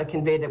don't know how to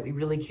convey that we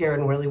really care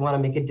and really want to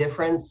make a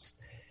difference,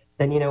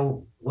 then,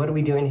 what are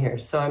we doing here?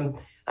 So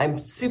I'm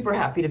super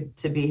happy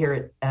to be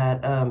here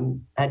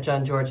at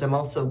John George. I'm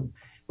also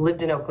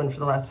lived in Oakland for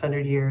the last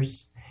 100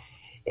 years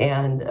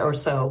or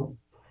so.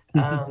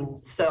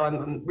 So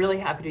I'm really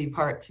happy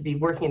to be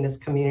working in this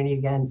community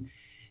again.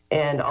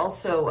 And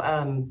also,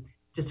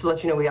 just to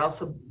let you know, we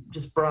also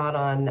just brought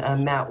on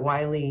Matt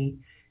Wiley,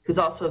 who's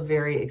also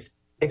very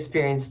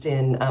experienced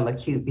in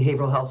acute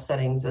behavioral health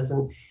settings as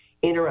an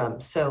interim.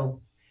 So,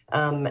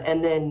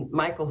 and then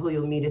Michael, who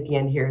you'll meet at the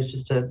end here, is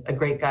just a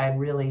great guy and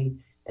really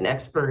an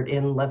expert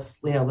in let's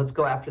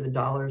go after the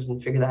dollars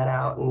and figure that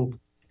out and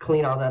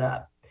clean all that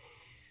up.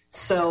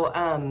 So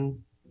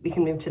we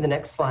can move to the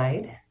next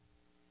slide.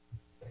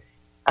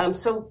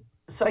 So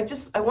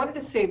I wanted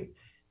to say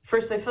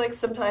first, I feel like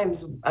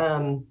sometimes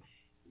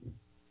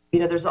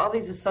there's all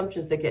these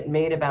assumptions that get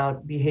made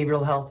about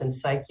behavioral health and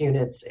psych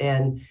units,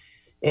 and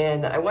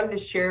I wanted to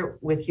share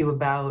with you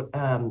about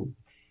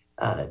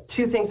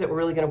two things that we're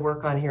really going to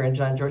work on here in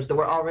John George that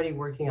we're already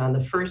working on.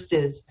 The first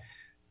is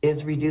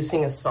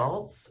reducing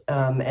assaults,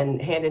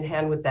 and hand in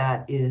hand with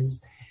that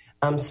is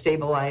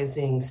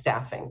stabilizing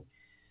staffing.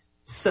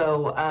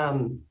 So,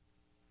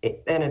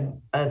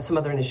 and some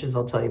other initiatives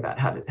I'll tell you about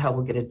how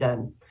we'll get it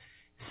done.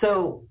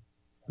 So,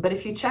 but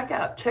if you check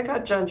out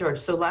John George.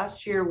 So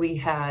last year we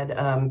had,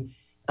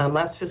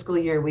 last fiscal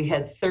year we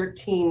had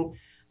 13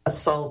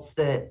 assaults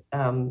that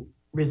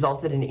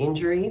resulted in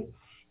injury.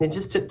 And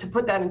just to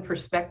put that in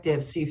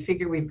perspective, so you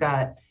figure we've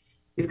got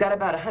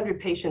about 100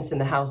 patients in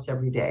the house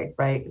every day,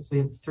 right? So we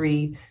have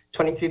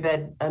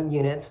 23-bed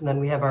units, and then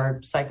we have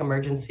our psych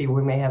emergency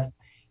where we may have,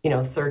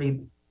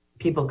 30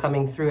 people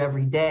coming through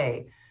every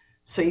day.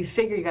 So you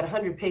figure you got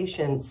 100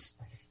 patients.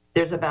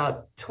 There's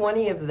about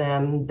 20 of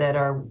them that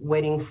are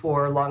waiting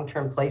for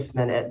long-term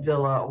placement at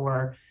Villa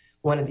or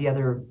one of the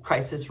other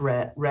crisis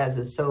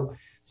reses.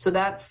 So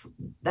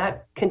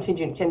that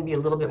contingent can be a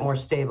little bit more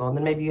stable. And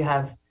then maybe you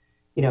have,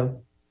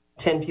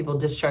 10 people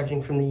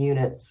discharging from the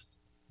units.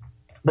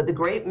 But the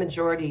great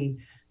majority,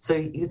 so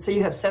you could say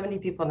you have 70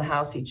 people in the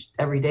house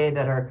every day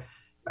that are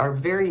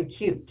very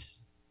acute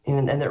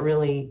and that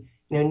really,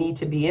 need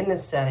to be in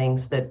this setting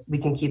so that we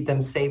can keep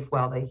them safe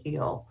while they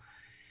heal.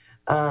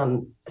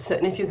 And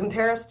if you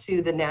compare us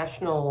to the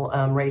national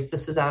rates,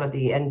 this is out of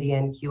the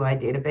NDNQI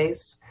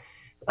database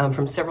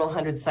from several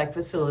hundred psych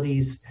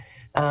facilities.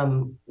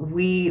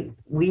 We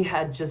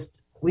had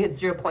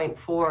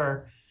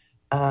 0.4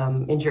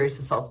 injurious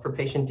assaults per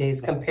patient days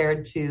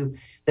compared to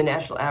the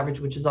national average,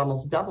 which is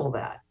almost double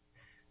that.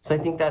 So I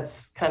think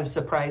that's kind of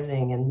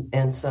surprising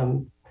and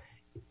some,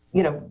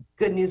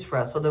 good news for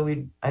us, although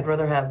I'd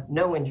rather have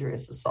no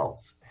injurious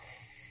assaults.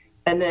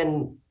 And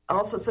then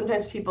also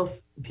sometimes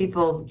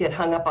people get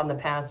hung up on the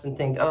past and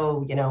think,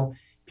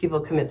 people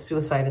commit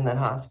suicide in that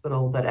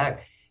hospital. But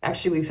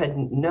actually, we've had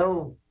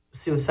no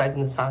suicides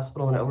in this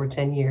hospital in over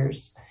 10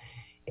 years.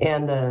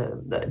 And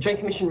the Joint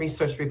Commission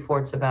resource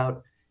reports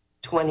about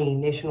 20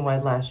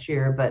 nationwide last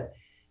year. But,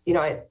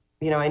 I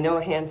know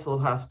a handful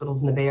of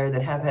hospitals in the Bay Area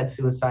that have had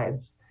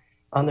suicides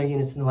on their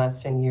units in the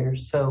last 10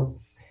 years. So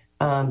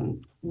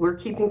we're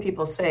keeping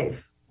people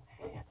safe.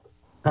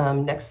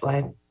 Next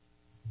slide.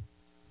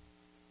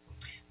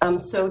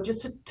 So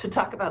just to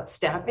talk about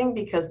staffing,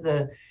 because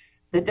the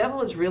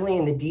devil is really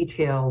in the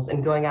details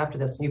and going after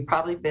this. And you're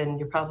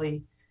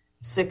probably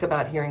sick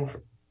about hearing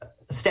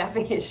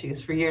staffing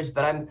issues for years,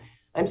 but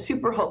I'm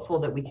super hopeful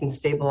that we can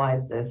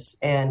stabilize this.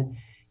 And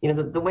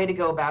the way to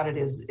go about it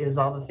is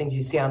all the things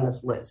you see on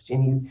this list.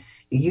 And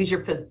you use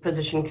your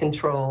position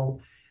control.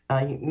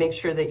 You make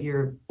sure that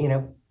you're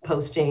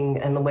posting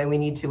and the way we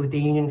need to with the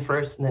union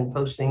first, and then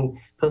posting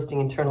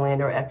internally and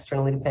or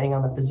externally depending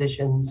on the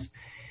positions.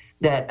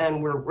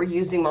 And we're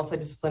using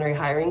multidisciplinary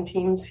hiring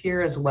teams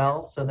here as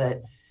well, so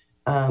that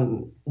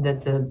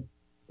that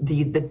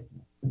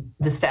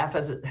the staff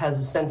has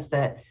a sense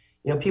that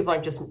people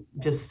aren't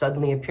just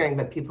suddenly appearing,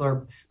 but people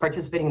are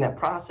participating in that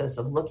process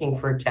of looking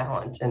for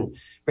talent and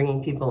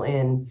bringing people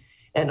in.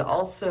 And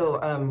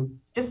also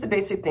just the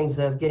basic things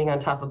of getting on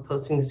top of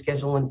posting the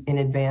schedule in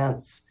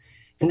advance.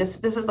 And this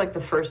is like the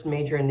first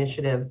major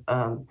initiative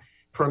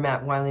for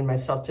Matt Wiley and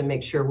myself to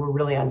make sure we're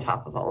really on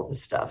top of all of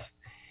this stuff.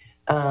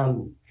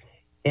 And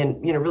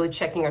really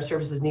checking our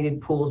services needed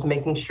pools,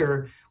 making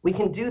sure we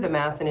can do the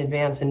math in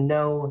advance and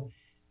know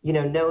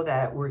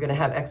that we're going to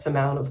have X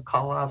amount of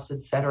call-offs,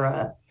 et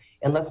cetera.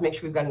 And let's make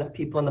sure we've got enough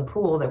people in the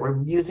pool that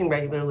we're using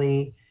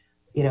regularly,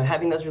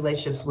 having those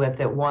relationships with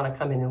that want to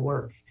come in and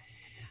work.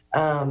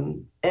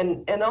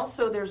 And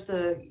also there's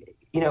the,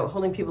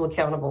 holding people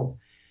accountable,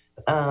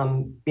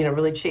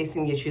 really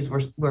chasing the issues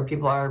where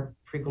people are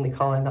frequently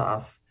calling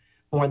off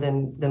more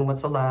than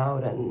what's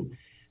allowed, and,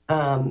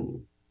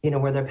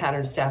 where their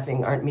pattern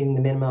staffing aren't meeting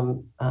the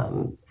minimum,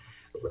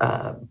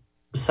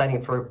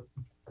 citing for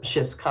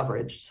shifts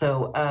coverage.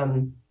 So,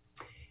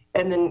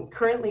 and then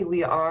currently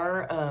we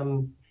are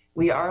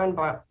We are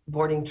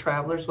onboarding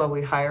travelers while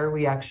we hire.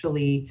 We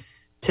actually,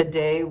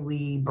 today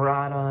we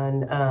brought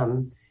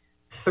on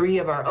 3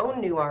 of our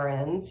own new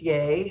RNs,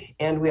 yay,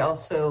 and we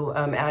also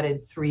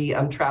added 3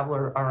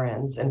 traveler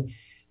RNs,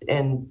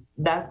 and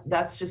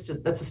that's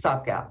a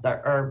stopgap.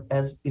 Or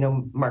as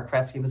Mark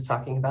Fratsky was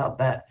talking about,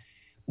 that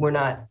we're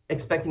not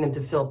expecting them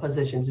to fill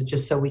positions. It's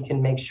just so we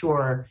can make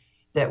sure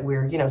that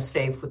we're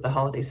safe with the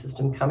holiday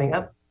system coming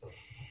up.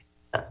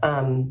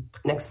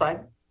 Next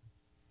slide.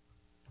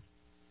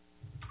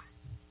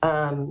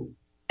 And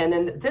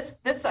then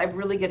this I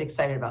really get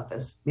excited about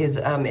this because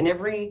in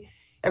every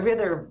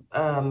other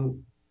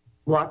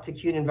blocked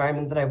acute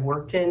environment that I've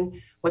worked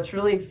in, what's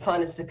really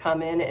fun is to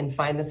come in and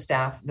find the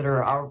staff that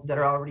are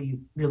already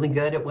really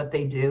good at what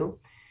they do.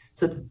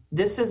 So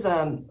this is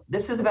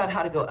about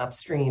how to go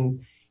upstream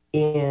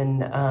in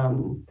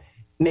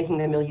making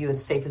the milieu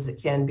as safe as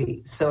it can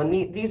be. So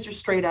these are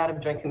straight out of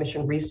Joint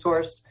Commission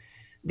resource.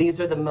 These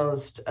are the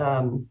most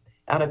out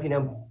of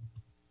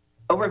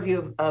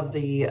overview of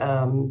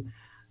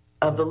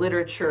the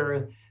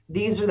literature.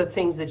 These are the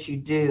things that you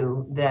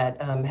do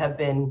that have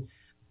been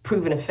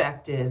proven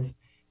effective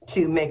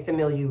to make the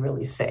milieu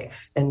really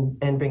safe and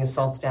bring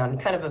assaults down. And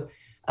kind of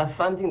a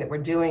fun thing that we're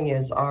doing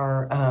is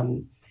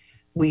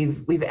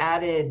we've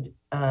added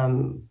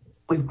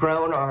we've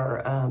grown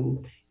our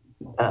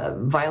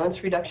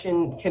violence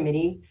reduction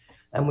committee,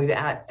 and we've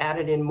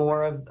added in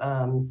more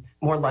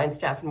line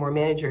staff and more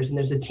managers. And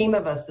there's a team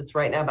of us that's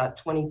right now about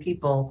 20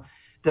 people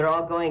that are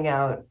all going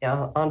out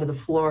onto the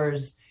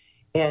floors,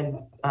 and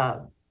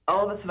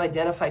all of us have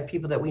identified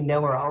people that we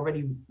know are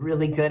already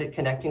really good at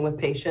connecting with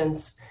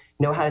patients,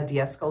 know how to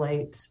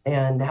de-escalate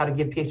and how to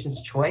give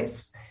patients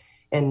choice,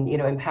 and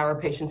empower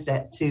patients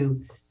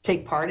to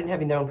take part in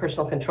having their own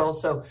personal control.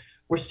 So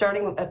we're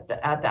starting at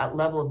that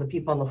level of the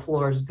people on the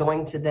floors,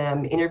 going to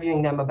them,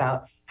 interviewing them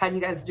about how do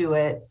you guys do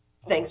it?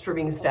 Thanks for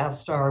being a staff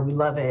star. We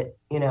love it.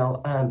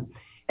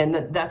 And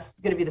that's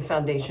going to be the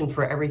foundation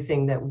for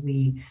everything that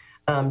we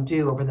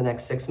do over the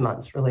next 6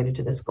 months related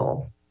to this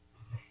goal.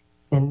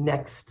 And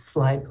next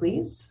slide,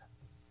 please.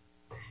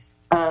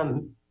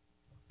 The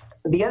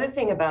other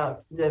thing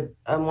about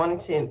wanting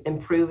to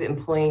improve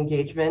employee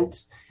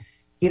engagement,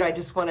 I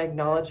just want to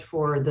acknowledge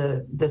for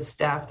the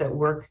staff that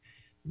work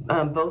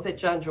both at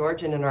John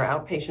George and in our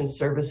outpatient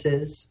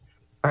services,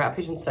 our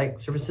outpatient psych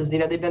services.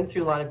 They've been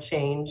through a lot of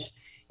change.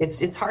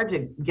 It's hard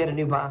to get a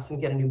new boss and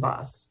get a new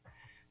boss.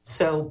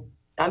 So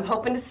I'm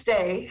hoping to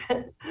stay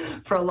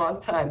for a long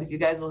time if you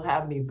guys will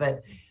have me.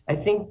 But I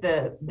think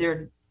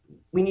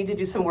we need to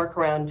do some work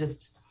around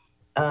just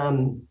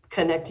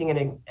connecting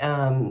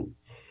and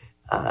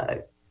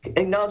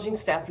acknowledging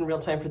staff in real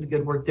time for the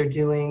good work they're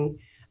doing,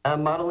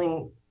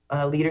 modeling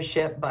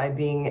leadership by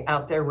being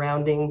out there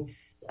rounding,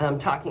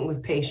 talking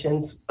with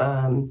patients.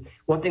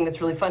 One thing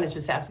that's really fun is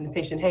just asking the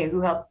patient, hey,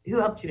 who helped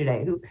you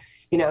today? Who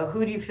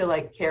do you feel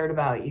like cared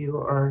about you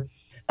or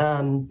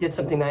did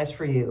something nice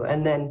for you?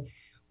 And then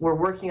we're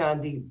working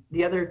on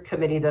the other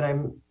committee that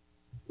I'm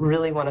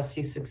really want to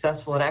see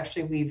successful. And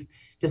actually we've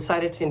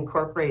decided to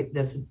incorporate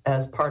this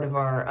as part of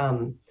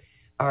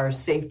our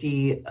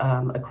safety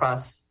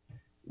across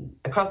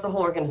the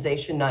whole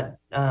organization,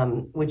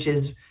 which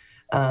is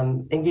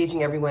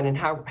engaging everyone in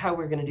how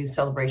we're going to do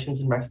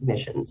celebrations and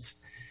recognitions.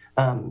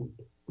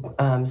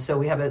 So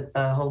we have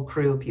a whole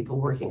crew of people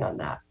working on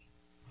that.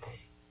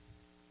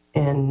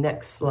 And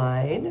next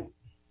slide.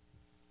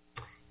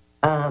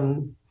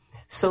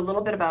 So a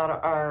little bit about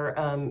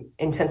our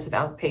intensive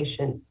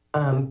outpatient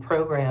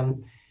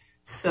program.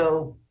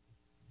 So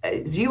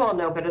as you all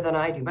know better than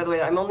I do, by the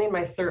way, I'm only in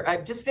my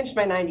I've just finished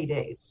my 90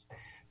 days.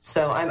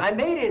 So I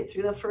made it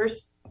through the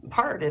first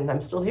part and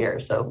I'm still here.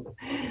 So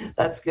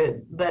that's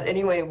good. But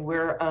anyway,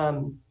 we're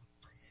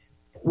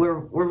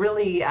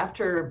really,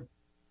 after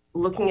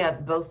looking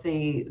at both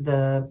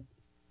the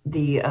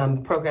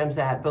programs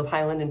at both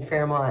Highland and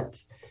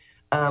Fairmont,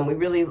 we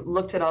really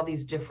looked at all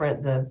these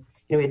different,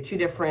 we had 2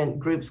 different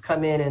groups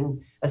come in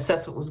and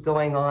assess what was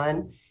going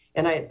on.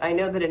 And I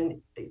know that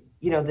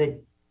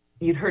that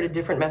you'd heard a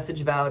different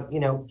message about,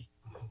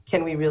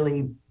 can we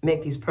really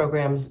make these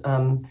programs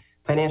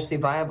financially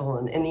viable?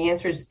 And the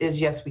answer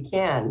is yes, we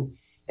can.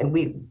 And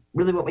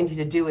what we need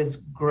to do is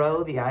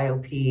grow the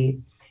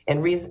IOP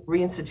and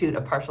reinstitute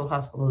a partial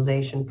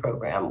hospitalization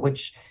program,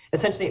 which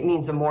essentially it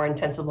means a more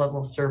intensive level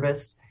of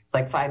service. It's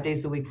like 5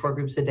 days a week, 4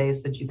 groups a day,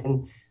 so that you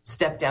can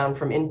step down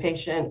from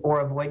inpatient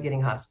or avoid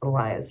getting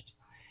hospitalized.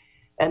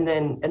 And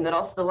then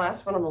also the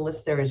last one on the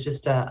list there is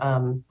just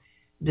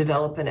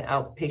develop an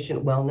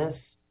outpatient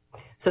wellness.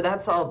 So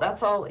that's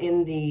all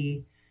in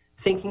the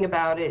thinking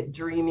about it,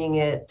 dreaming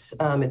it.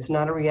 It's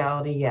not a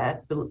reality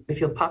yet, but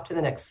if you'll pop to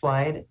the next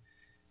slide.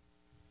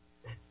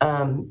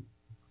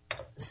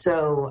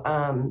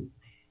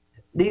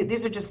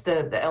 These are just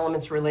the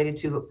elements related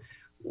to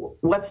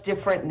what's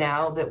different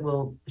now that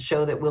will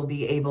show that we'll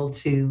be able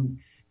to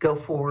go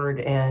forward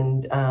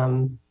and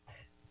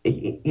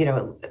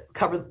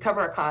cover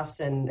our costs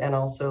and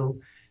also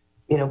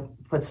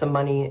put some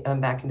money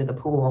back into the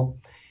pool.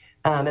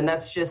 And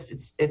that's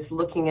just it's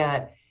looking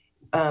at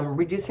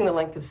reducing the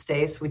length of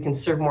stay so we can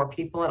serve more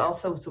people, and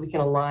also so we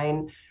can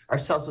align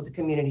ourselves with the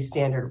community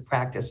standard of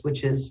practice,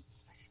 which is,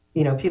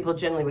 people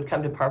generally would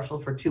come to partial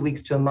for 2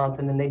 weeks to a month,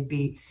 and then they'd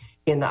be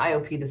in the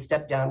IOP, the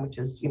step down, which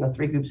is,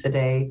 3 groups a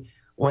day,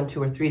 1,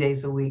 2, or 3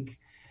 days a week,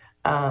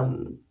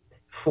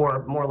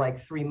 for more like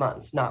 3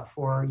 months, not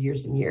for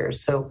years and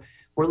years. So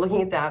we're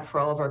looking at that for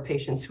all of our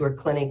patients who are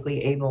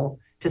clinically able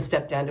to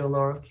step down to a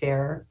lower of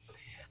care.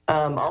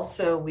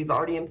 Also, we've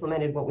already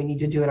implemented what we need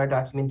to do in our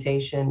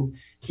documentation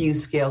to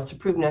use scales to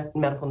prove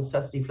medical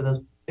necessity for those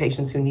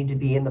patients who need to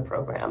be in the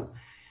program.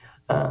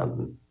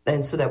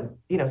 And so that,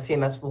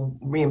 CMS will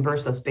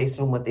reimburse us based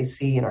on what they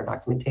see in our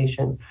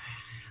documentation.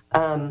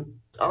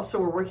 Also,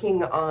 we're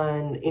working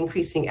on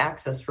increasing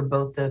access for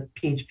both the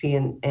PHP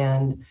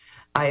and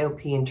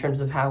IOP in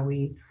terms of how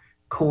we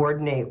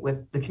coordinate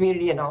with the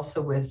community and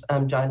also with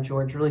John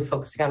George, really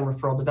focusing on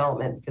referral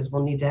development, because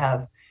we'll need to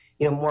have,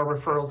 more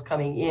referrals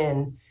coming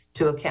in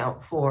to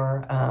account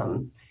for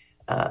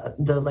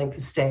the length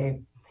of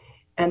stay.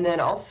 And then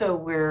also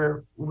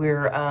we're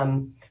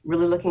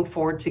really looking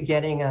forward to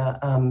getting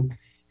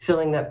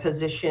filling that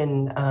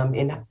position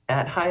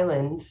at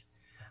Highland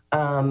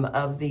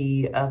of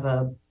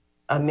a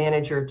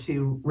manager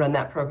to run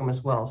that program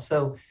as well.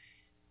 So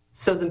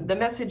the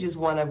message is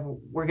one of,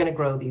 we're going to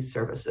grow these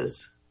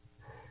services.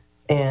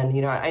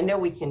 And, I know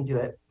we can do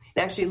it.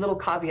 And actually, a little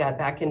caveat,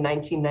 back in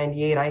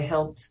 1998, I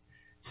helped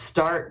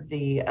start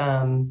the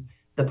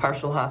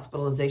partial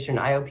hospitalization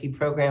IOP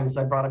programs.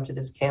 I brought them to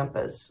this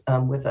campus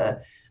with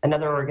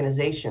another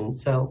organization.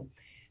 So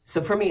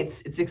for me,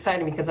 it's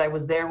exciting because I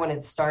was there when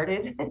it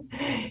started,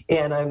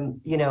 and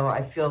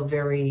I feel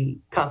very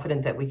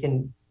confident that we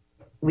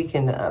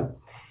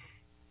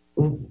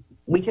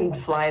can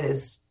fly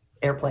this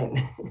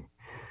airplane.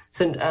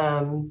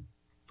 So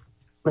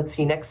let's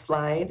see, next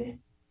slide.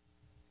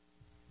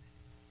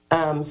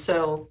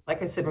 So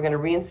like I said, we're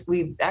going to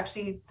we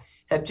actually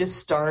have just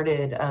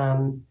started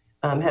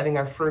having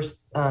our first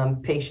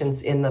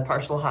patients in the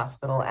partial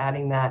hospital,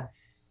 adding that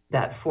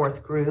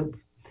fourth group.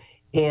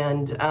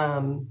 And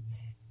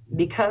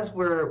because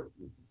we're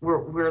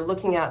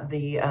looking at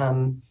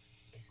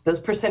those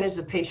percentages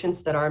of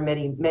patients that are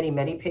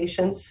Medi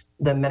patients,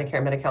 the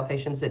Medicare Medi-Cal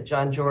patients at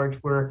John George,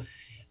 we're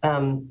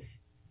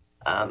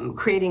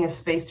creating a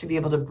space to be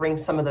able to bring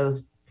some of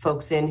those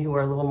folks in who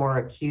are a little more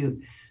acute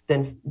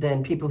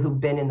than people who've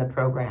been in the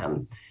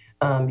program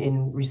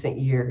in recent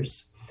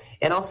years.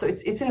 And also,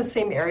 it's in the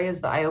same area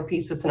as the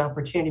IOP, so it's an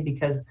opportunity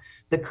because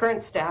the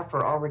current staff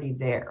are already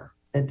there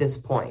at this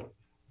point.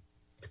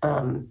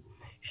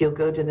 If you'll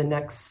go to the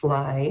next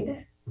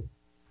slide.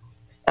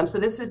 So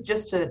this is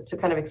just to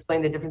kind of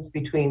explain the difference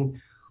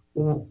between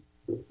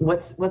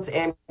what's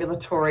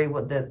ambulatory,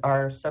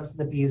 our substance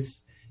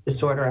abuse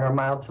disorder and our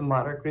mild to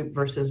moderate group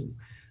versus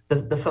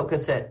the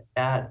focus at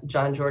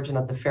John George and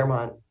at the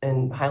Fairmont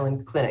and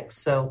Highland clinics.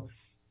 So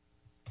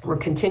we're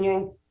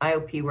continuing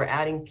IOP, we're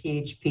adding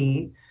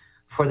PHP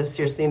for the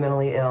seriously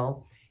mentally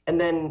ill. And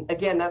then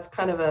again,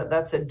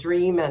 that's a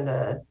dream and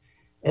a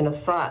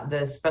thought,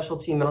 the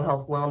specialty mental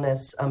health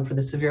wellness for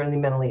the severely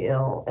mentally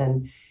ill.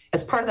 And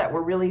as part of that,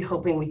 we're really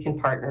hoping we can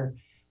partner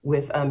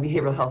with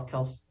behavioral health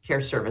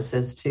care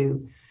services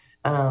to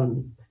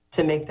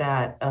make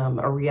that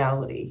a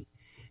reality.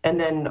 And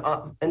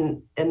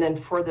then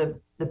for the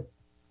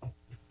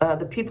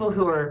people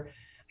who are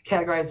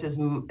categorized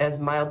as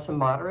mild to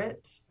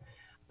moderate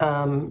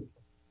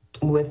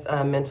with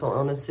mental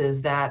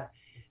illnesses,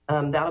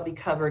 that'll be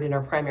covered in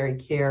our primary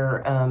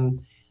care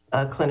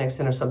clinics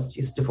and our substance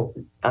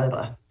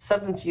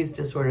use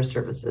disorder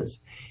services,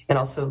 and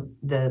also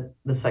the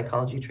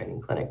psychology training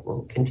clinic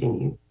will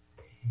continue.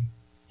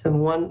 So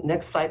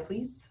next slide,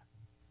 please.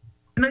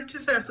 Can I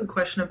just ask a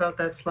question about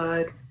that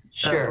slide?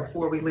 Sure.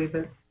 Before we leave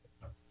it.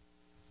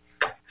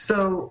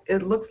 So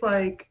it looks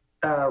like,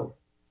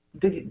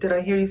 did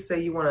I hear you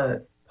say you want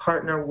to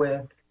partner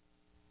with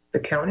the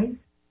county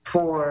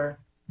for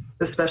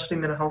the specialty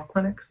mental health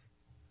clinics?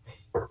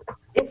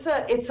 It's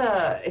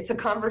a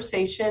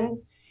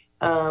conversation,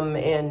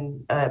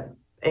 and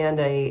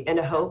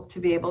a hope to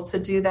be able to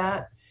do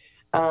that.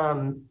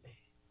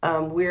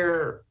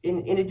 We're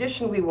in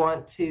addition, we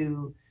want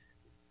to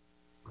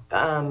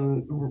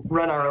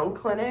run our own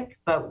clinic,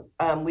 but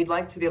we'd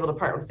like to be able to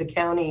partner with the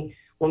county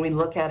when we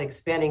look at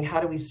expanding. How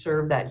do we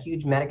serve that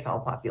huge Medi-Cal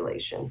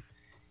population?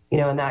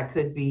 And that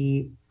could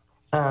be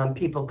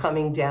people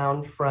coming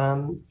down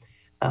from,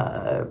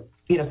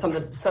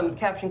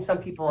 capturing some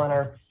people on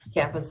our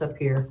campus up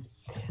here.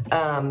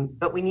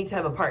 But we need to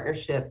have a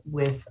partnership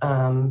with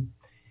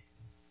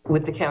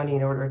the county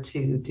in order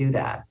to do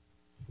that,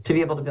 to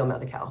be able to build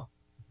Medi-Cal.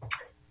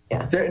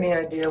 Yeah. Is there any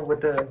idea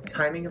what the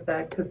timing of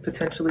that could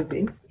potentially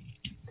be?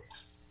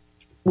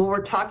 Well,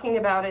 we're talking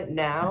about it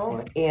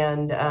now,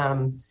 and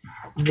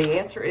the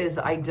answer is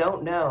I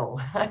don't know.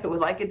 I would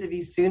like it to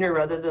be sooner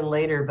rather than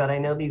later, but I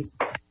know these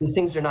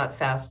things are not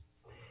fast.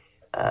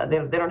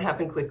 They don't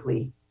happen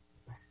quickly.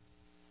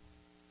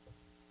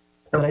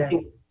 But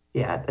Okay.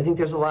 I think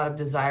there's a lot of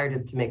desire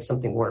to make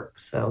something work.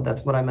 So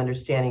that's what I'm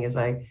understanding as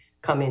I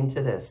come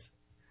into this.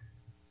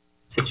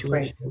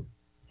 situation.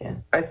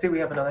 I see we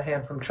have another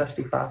hand from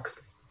Trustee Fox.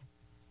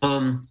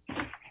 My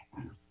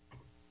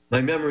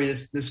memory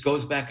this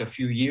goes back a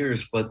few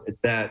years, but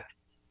that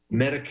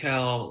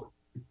Medi-Cal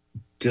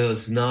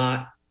does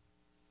not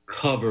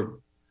cover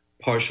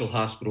partial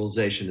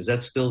hospitalization. Is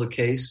that still the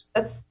case?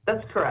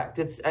 That's correct.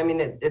 It's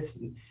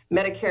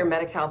Medicare,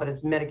 Medi-Cal, but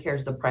it's Medicare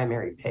is the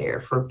primary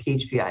payer for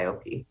PHP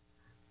IOP.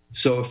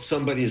 So if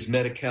somebody is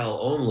Medi-Cal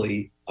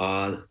only,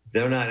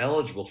 they're not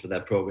eligible for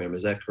that program.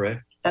 Is that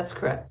correct? That's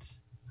correct.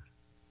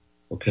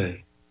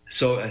 Okay.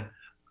 So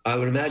I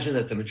would imagine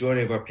that the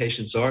majority of our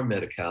patients are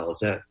Medi-Cal. Is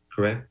that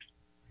correct?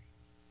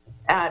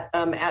 At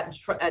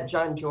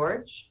John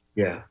George.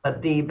 Yeah.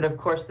 But of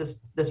course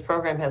this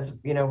program has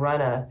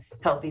run a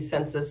healthy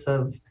census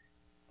of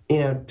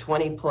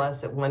 20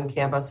 plus at one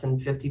campus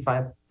and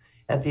 55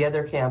 at the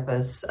other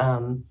campus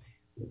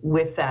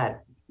with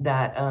that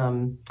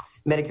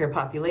Medicare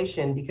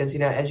population, because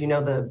as you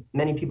know,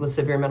 many people with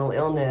severe mental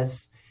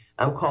illness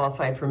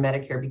qualified for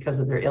Medicare because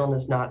of their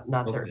illness, not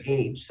their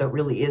age. So it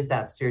really is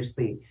that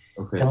seriously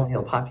mentally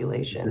ill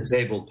population.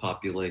 Disabled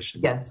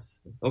population. Yes.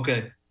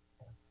 Okay.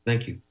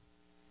 Thank you.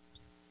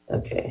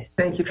 Okay.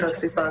 Thank you,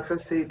 Trustee Fox. I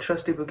see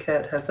Trustee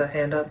Bouquet has a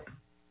hand up.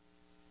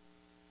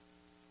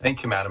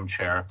 Thank you, Madam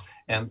Chair.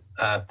 And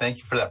thank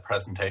you for that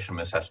presentation,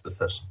 Ms.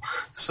 Espesis.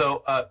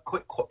 So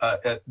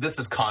this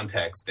is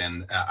context,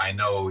 and I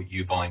know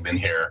you've only been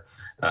here,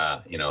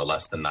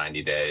 less than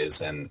 90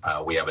 days, and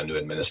we have a new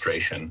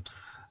administration.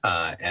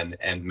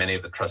 And many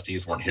of the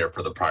trustees weren't here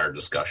for the prior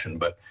discussion,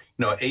 but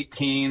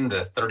 18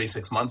 to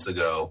 36 months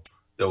ago,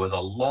 there was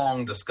a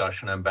long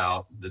discussion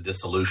about the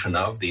dissolution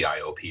of the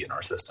IOP in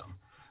our system.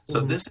 So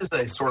this is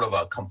a sort of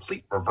a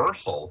complete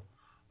reversal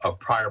of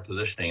prior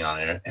positioning on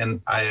it,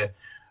 and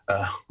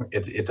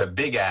it's a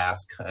big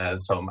ask.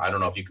 So I don't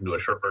know if you can do a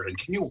short version.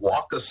 Can you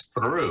walk us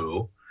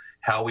through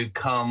how we've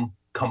come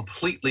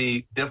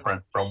completely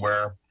different from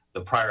where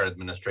the prior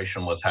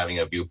administration was having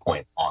a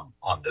viewpoint on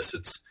this?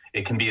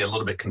 It can be a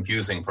little bit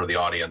confusing for the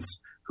audience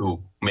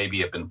who maybe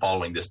have been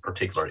following this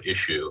particular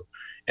issue.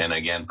 And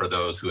again, for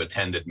those who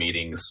attended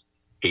meetings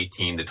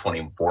 18 to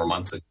 24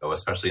 months ago,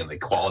 especially in the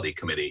Quality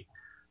Committee,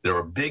 there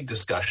were big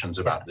discussions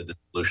about the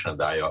dissolution of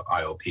the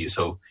IOP.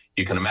 So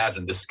you can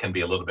imagine this can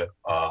be a little bit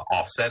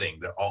offsetting.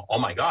 Oh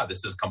my God,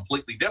 this is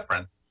completely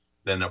different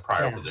than a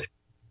prior position.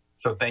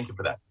 So thank you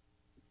for that.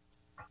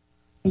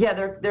 Yeah,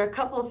 there are a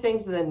couple of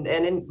things,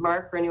 and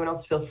Mark or anyone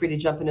else feel free to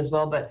jump in as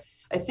well. But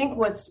I think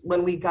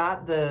when we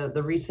got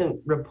the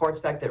recent reports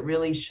back that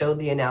really showed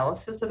the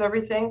analysis of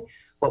everything,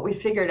 what we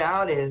figured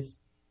out is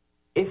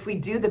if we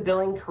do the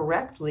billing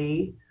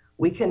correctly,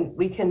 we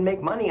can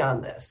make money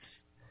on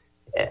this.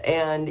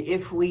 And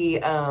if we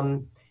do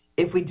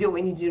what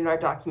we need to do in our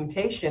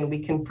documentation, we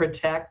can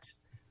protect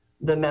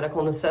the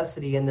medical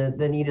necessity and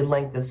the needed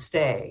length of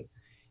stay.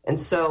 And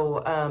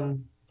so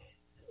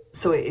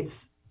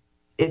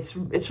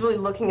it's really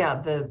looking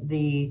at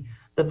the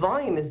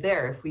volume is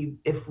there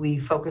if we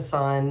focus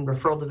on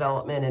referral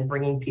development and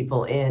bringing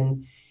people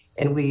in,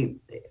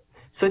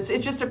 so it's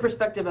just a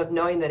perspective of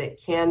knowing that it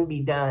can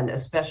be done,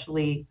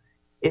 especially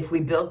if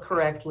we build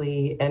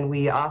correctly and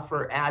we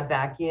add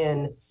back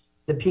in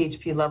the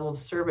PHP level of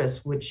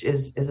service, which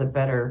is a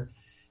better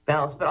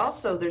balance. But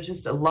also there's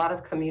just a lot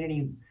of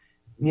community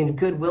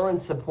goodwill and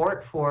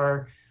support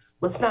for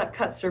let's not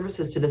cut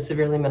services to the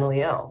severely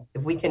mentally ill.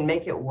 If we can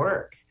make it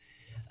work,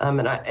 and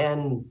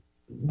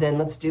then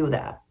let's do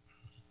that.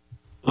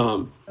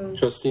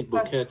 Trustee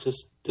Bouquet,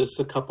 just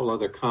a couple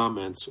other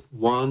comments.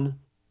 One,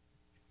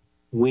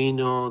 we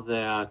know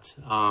that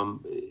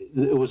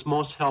it was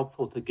most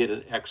helpful to get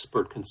an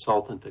expert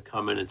consultant to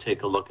come in and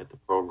take a look at the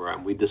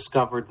program. We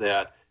discovered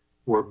that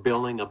we're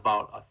billing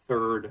about a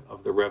third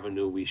of the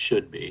revenue we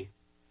should be,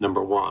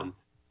 number one.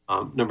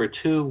 Number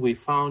two, we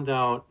found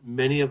out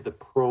many of the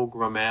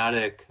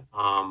programmatic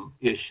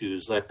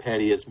issues that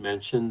Patty has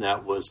mentioned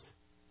that was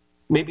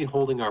maybe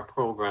holding our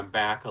program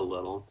back a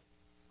little.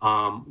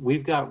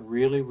 We've got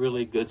really,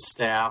 really good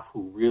staff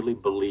who really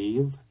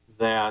believe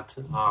that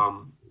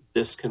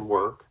this can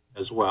work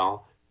as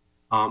well.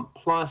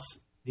 Plus,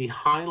 the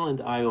Highland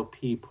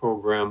IOP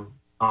program,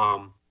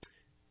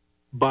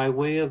 by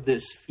way of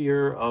this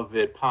fear of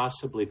it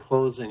possibly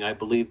closing, I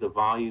believe the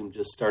volume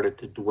just started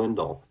to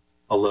dwindle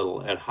a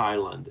little at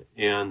Highland.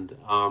 And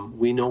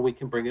we know we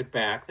can bring it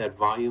back. That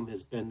volume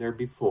has been there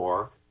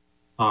before.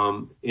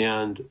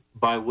 And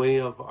by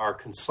way of our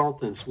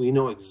consultants, we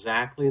know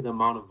exactly the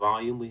amount of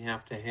volume we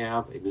have to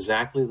have,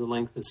 exactly the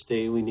length of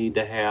stay we need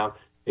to have,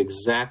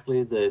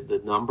 exactly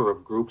the number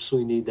of groups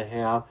we need to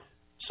have.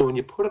 So when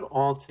you put it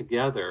all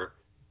together,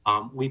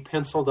 we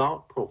penciled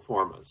out pro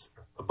formas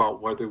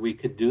about whether we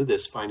could do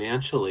this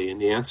financially,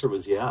 and the answer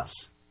was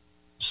yes.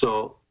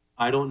 So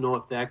I don't know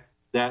if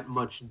that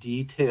much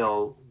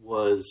detail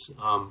was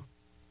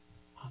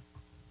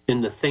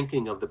in the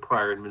thinking of the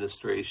prior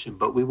administration,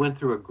 but we went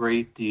through a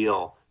great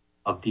deal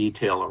of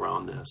detail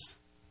around this.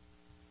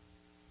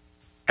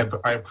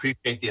 I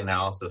appreciate the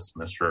analysis,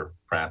 Mr.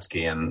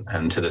 Fratsky,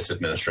 and to this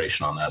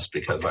administration on this,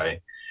 because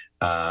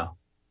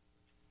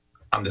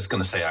I'm just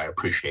going to say I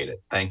appreciate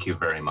it. Thank you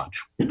very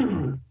much.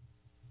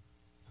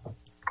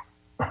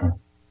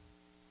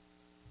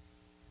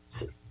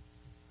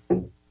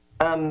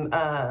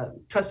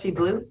 Trustee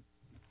Blue?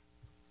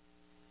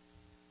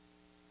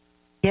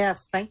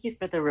 Yes, thank you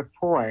for the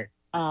report.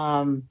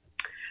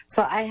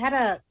 So I had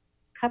a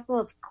couple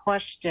of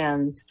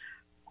questions.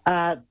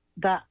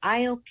 The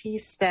IOP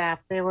staff,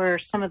 they were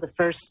some of the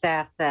first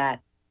staff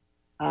that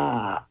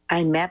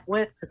I met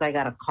with because I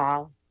got a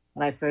call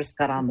when I first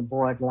got on the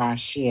board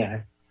last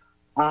year.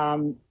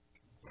 And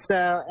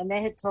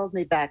they had told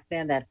me back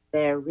then that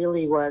there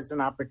really was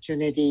an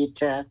opportunity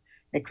to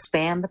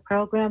expand the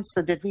program.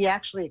 So did we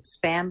actually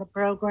expand the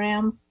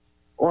program,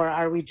 or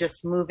are we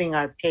just moving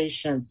our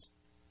patients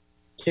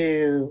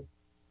to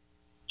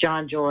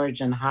John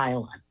George and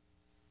Highland,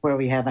 where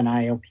we have an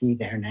IOP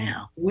there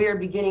now? We're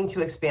beginning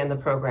to expand the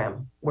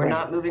program. We're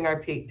not moving our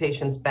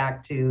patients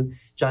back to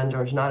John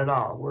George, not at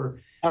all.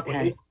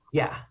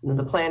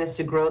 The plan is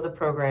to grow the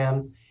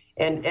program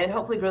and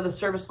hopefully grow the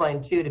service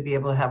line too, to be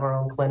able to have our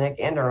own clinic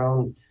and our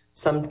own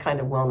some kind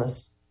of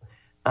wellness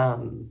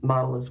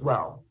model as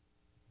well.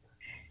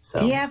 So,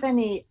 do you have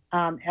any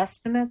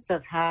estimates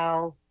of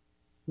how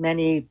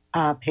many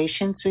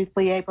patients we'd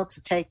be able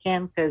to take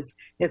in? Because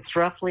it's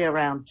roughly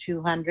around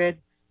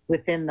 200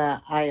 within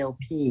the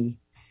IOP.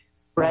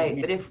 Right,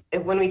 but if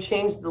when we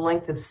change the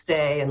length of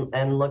stay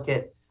and look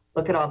at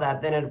all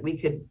that, then we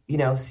could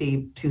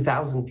see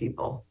 2,000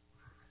 people.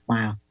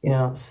 Wow.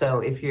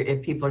 So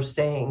if people are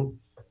staying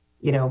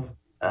 3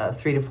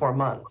 to 4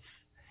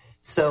 months,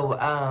 so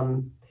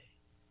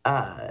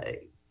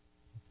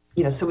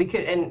so we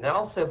could, and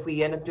also if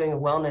we end up doing a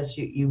wellness,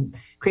 you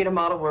create a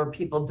model where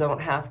people don't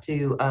have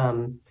to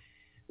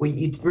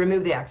you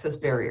remove the access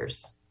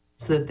barriers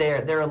so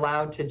that they're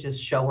allowed to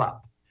just show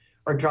up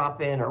or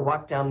drop in or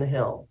walk down the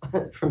hill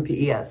from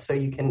PES. So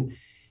you can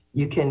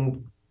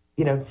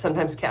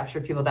sometimes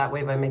capture people that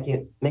way by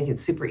making it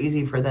super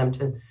easy for them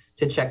to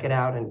check it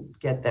out and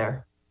get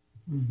there.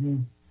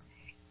 Mm-hmm.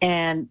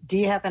 And do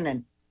you have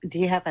an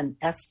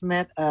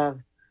estimate of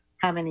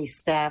how many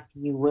staff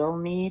you will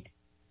need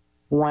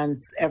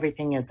once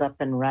everything is up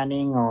and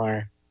running,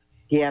 or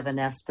do you have an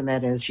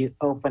estimate as you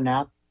open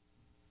up?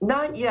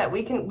 Not yet.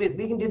 We can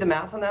do the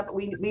math on that, but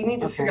we need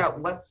to figure out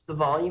what's the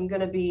volume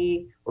going to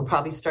be. We'll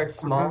probably start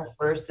small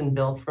first and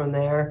build from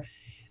there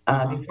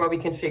before we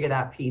can figure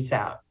that piece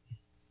out.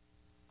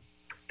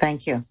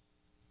 Thank you.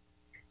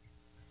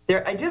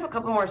 I do have a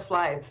couple more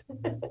slides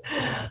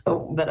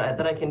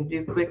that I can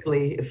do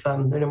quickly if there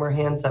are no more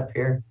hands up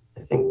here.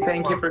 I think.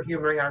 Thank you for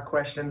humoring our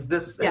questions.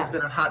 This has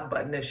been a hot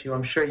button issue.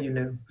 I'm sure you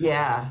knew.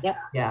 Yeah.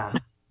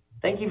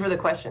 Thank you for the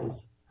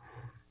questions.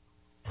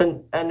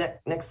 So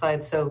next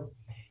slide. So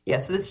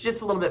this is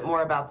just a little bit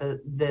more about and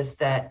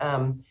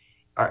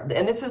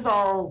this is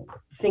all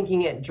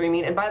thinking it,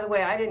 dreaming. And by the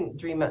way, I didn't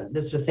dream of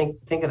this or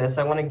think of this.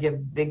 I want to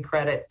give big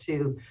credit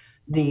to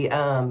the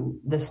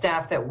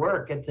staff that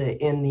work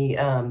in the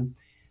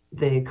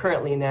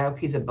currently now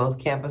IOPs at both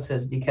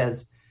campuses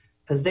because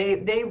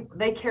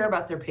they care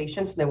about their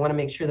patients and they want to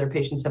make sure their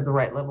patients have the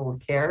right level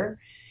of care.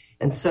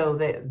 And so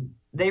they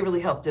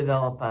really help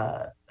develop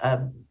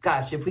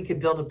if we could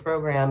build a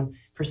program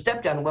for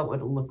step down, what would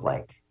it look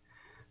like?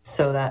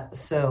 So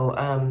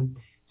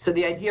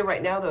the idea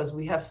right now though is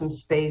we have some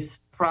space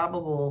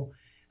probable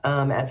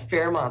at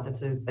Fairmont.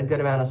 That's a good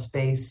amount of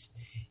space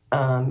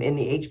in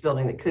the H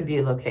building that could be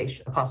a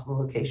possible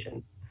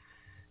location.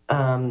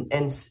 And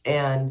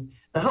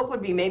the hope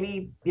would be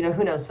maybe,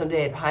 who knows,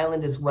 someday at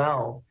Highland as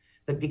well.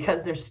 But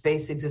because there's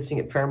space existing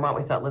at Fairmont,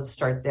 we thought, let's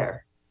start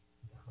there.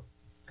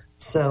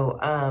 So,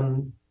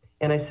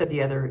 and I said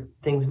the other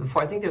things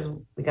before. I think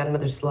we got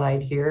another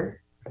slide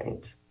here,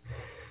 right?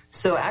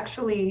 So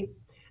actually,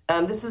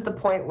 this is the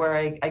point where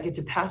I get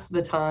to pass the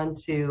baton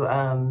to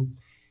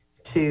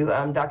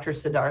Dr.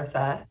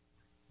 Siddhartha,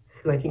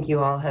 who I think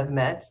you all have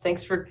met.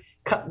 Thanks for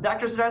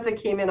Dr. Siddhartha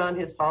came in on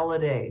his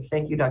holiday.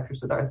 Thank you, Dr.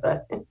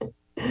 Siddhartha.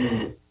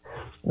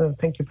 No,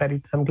 thank you,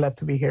 Patty. I'm glad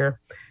to be here.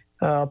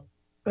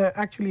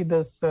 Actually,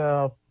 this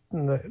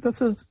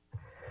is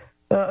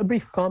a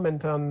brief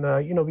comment on,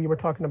 we were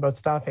talking about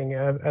staffing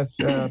as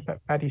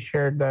Patty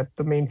shared that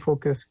the main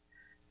focus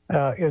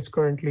is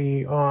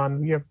currently on,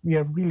 we are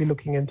really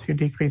looking into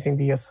decreasing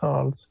the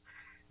assaults.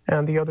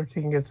 And the other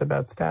thing is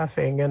about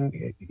staffing.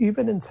 And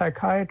even in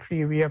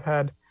psychiatry, we have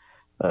had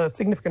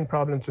significant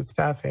problems with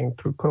staffing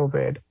through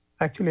COVID.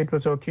 Actually, it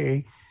was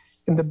okay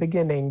in the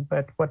beginning,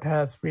 but what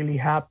has really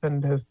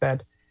happened is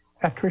that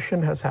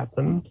attrition has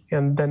happened,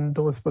 and then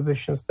those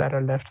positions that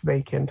are left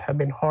vacant have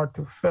been hard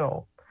to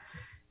fill.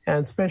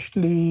 And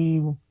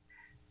especially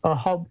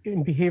how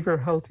in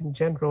behavioral health in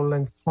general,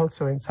 and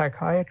also in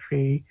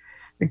psychiatry,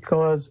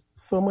 because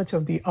so much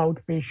of the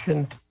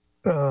outpatient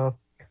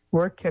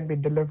work can be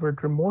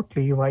delivered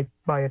remotely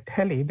via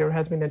tele. There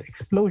has been an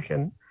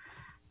explosion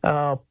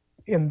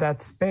in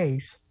that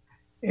space.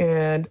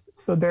 And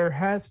so there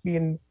has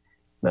been,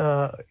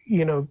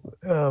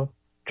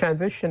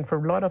 transition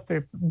for a lot of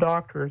the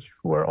doctors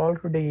who are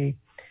already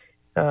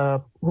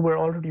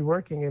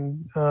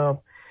working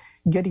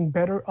getting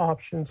better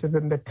options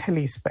within the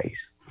tele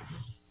space.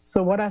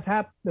 So what has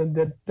happened,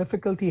 the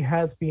difficulty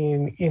has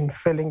been in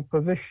filling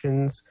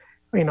positions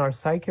in our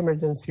psych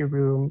emergency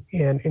room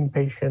and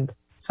inpatient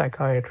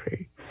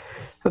psychiatry.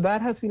 So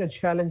that has been a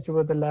challenge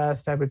over the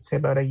last, I would say,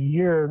 about a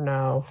year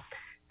now.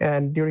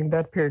 And during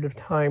that period of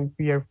time,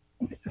 we are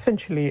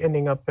essentially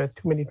ending up at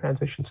too many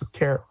transitions of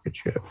care,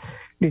 which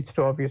leads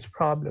to obvious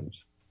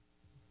problems.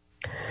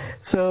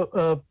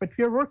 So, but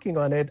we are working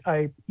on it.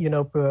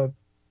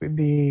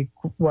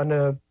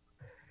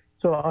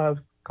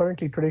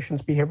 Currently,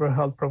 Traditions Behavioral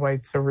Health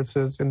provides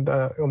services in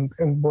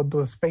both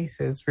those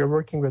spaces. We're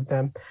working with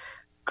them.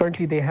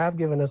 Currently, they have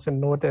given us a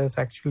notice,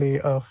 actually,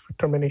 of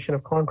termination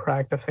of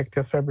contract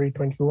effective February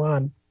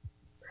 21.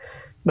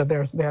 But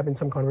there have been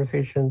some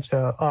conversations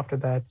after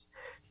that,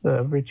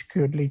 which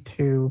could lead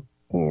to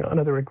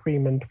another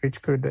agreement,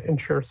 which could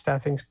ensure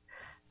staffing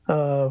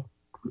on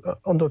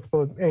those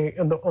both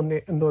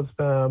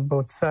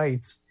both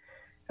sides.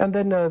 And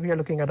then we are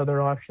looking at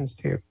other options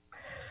too.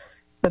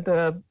 But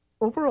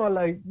overall,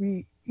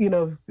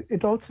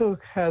 it also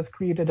has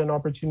created an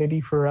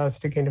opportunity for us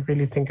to kind of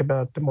really think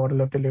about the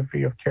model of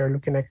delivery of care,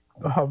 looking at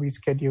how we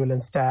schedule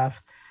and staff.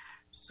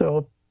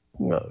 So,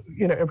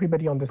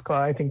 everybody on this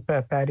call, I think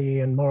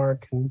Patty and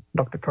Mark and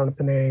Dr.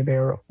 Tornapane,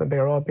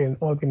 they're all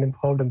been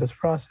involved in this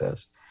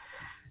process.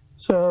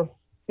 So,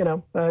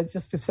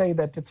 just to say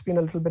that it's been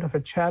a little bit of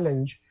a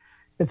challenge.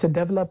 It's a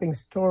developing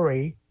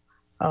story,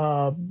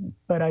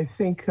 but I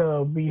think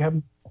we have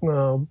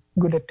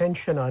good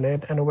attention on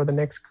it, and over the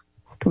next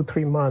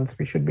 2-3 months,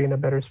 we should be in a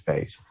better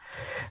space.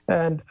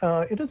 And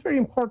it is very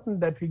important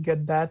that we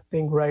get that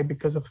thing right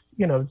because of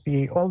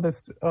all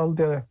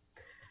the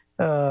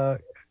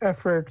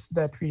efforts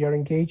that we are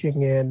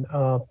engaging in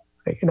a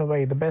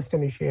way, the BEST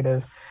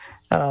initiative,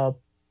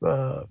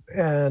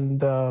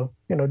 and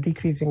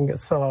decreasing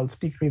assaults,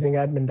 decreasing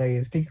admin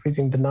days,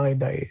 decreasing denied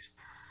days.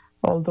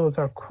 All those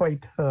are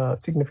quite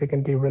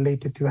significantly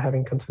related to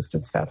having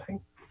consistent staffing.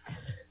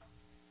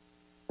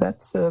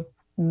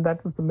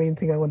 That was the main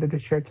thing I wanted to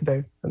share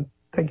today. And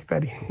thank you,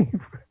 Patty.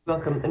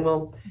 Welcome. And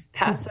we'll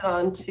pass it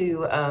on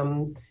to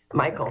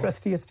Michael.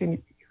 Trustee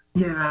Esteen.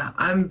 Yeah,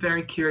 I'm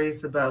very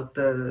curious about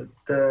the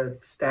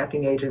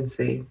staffing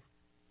agency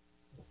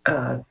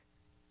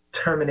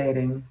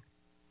terminating.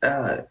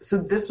 So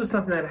this was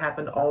something that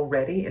happened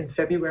already in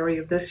February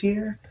of this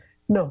year?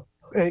 No.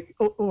 The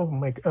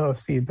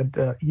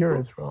year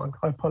is wrong.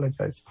 I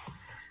apologize.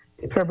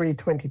 February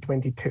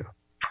 2022.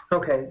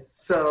 Okay,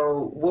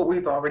 so what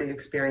we've already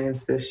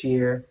experienced this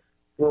year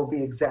will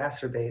be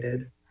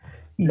exacerbated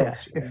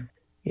next year.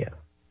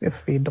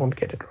 If we don't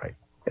get it right.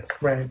 Yes.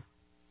 Right.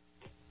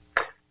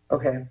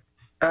 Okay.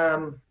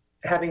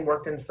 Having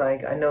worked in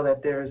psych, I know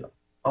that there's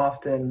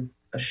often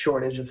a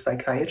shortage of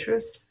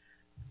psychiatrists,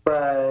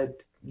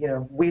 but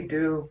we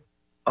do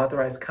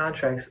authorize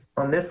contracts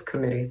on this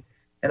committee,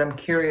 and I'm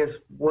curious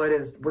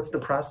what's the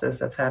process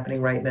that's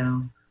happening right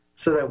now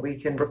so that we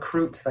can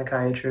recruit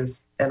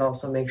psychiatrists and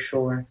also make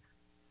sure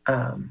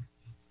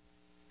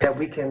that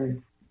we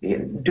can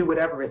do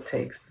whatever it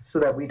takes so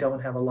that we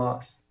don't have a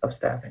loss of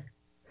staffing.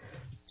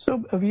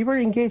 So we were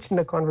engaged in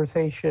a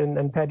conversation,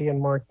 and Patty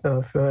and Mark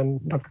and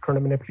Dr.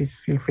 Tornapane, please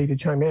feel free to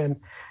chime in.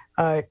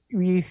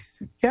 We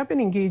have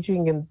been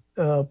engaging in,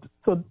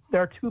 so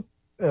there are two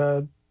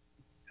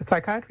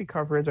psychiatry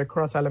coverage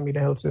across Alameda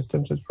Health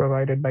Systems is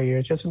provided by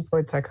AHS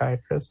employed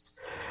psychiatrists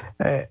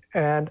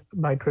and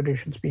by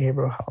Traditions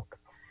Behavioral Health.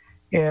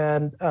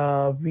 And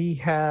we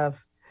have,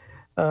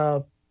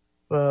 so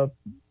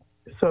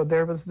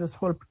there was this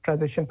whole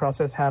transition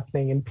process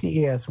happening in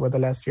PES over the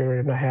last year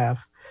and a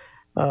half,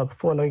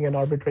 following an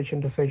arbitration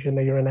decision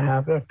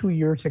 2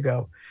 years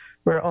ago,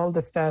 where all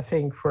the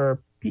staffing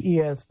for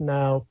PES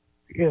now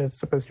is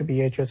supposed to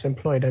be AHS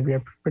employed, and we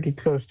are pretty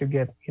close to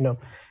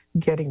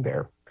getting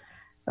there.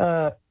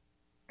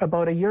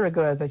 About a year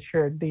ago, as I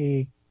shared,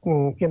 the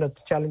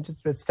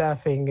challenges with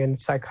staffing and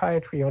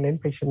psychiatry on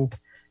inpatient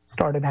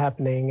started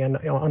happening and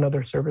on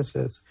other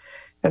services.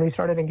 And we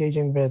started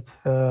engaging with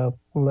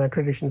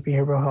Traditions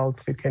Behavioral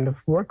Health to kind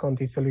of work on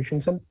these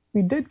solutions. And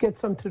we did get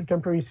some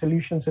temporary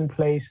solutions in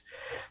place,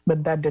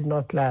 but that did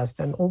not last.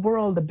 And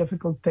overall, the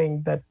difficult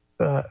thing that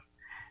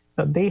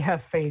they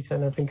have faced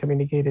and has been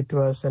communicated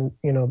to us, and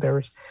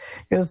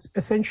is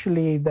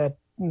essentially that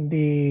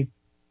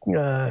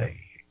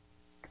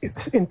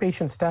it's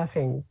inpatient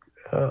staffing.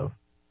 There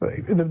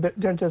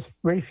are just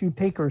very few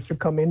takers to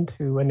come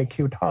into an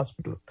acute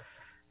hospital,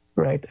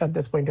 right, at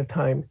this point of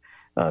time.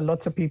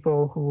 Lots of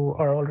people who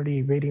are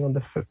already waiting on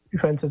the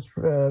fences,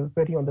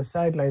 waiting on the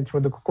sidelines for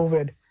the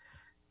COVID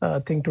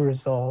thing to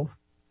resolve.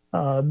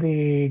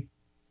 There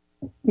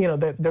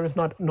is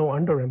no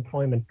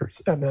underemployment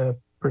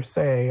per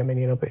se. I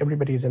mean,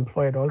 everybody is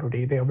employed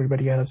already.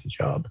 Everybody has a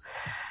job.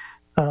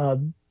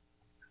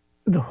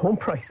 The home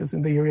prices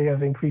in the area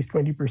have increased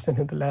 20%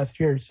 in the last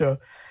year. So,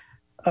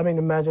 I mean,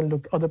 imagine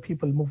other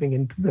people moving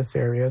into this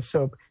area.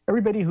 So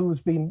everybody who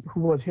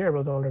was here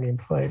was already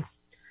employed.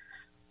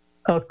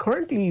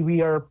 Currently,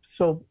 we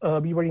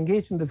were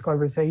engaged in these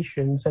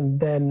conversations, and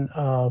then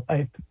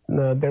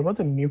there was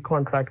a new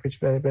contract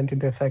which went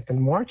into effect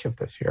in March of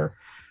this year,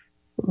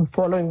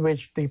 following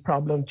which the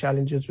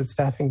challenges with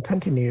staffing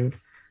continued.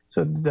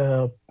 So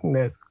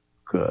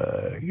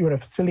you were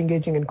still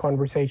engaging in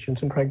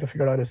conversations and trying to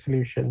figure out a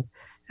solution.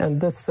 And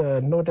this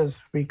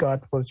notice we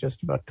got was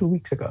just about 2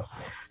 weeks ago.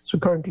 So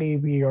currently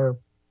we are,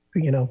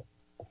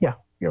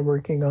 we're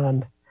working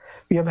on.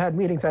 We have had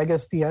meetings. I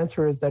guess the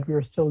answer is that we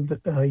are still,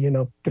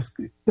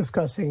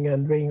 discussing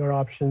and weighing our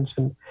options,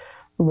 and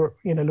we're,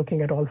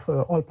 looking at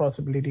all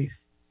possibilities.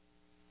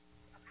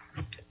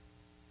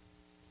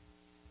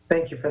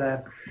 Thank you for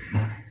that.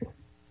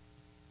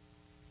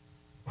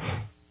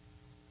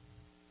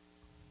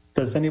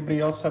 Does anybody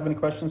else have any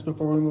questions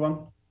before we move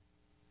on?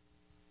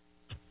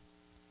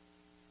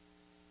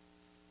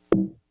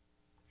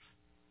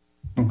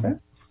 Okay.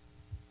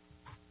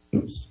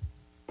 Oops.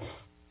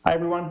 Hi,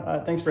 everyone.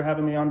 Thanks for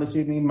having me on this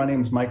evening. My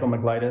name is Michael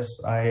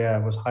McLitus. I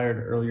was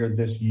hired earlier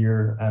this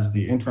year as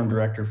the interim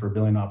director for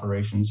billing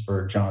operations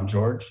for John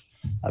George.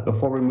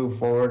 Before we move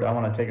forward, I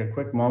want to take a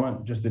quick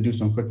moment just to do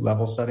some quick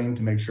level setting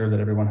to make sure that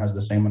everyone has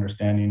the same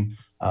understanding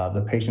of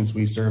the patients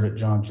we serve at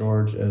John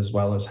George, as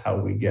well as how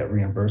we get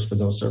reimbursed for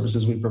those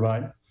services we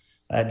provide.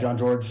 At John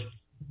George,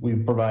 we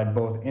provide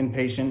both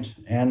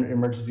inpatient and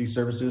emergency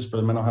services for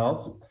the mental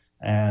health.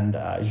 And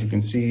as you can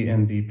see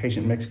in the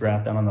patient mix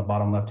graph down on the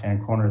bottom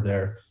left-hand corner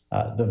there,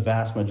 the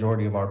vast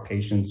majority of our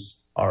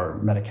patients are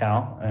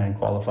Medi-Cal and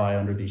qualify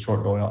under the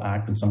Short Doyle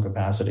Act in some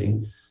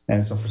capacity.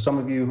 And so for some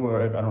of you who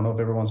are, I don't know if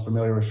everyone's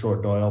familiar with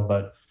Short Doyle,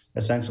 but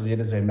essentially it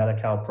is a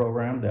Medi-Cal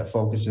program that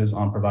focuses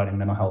on providing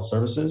mental health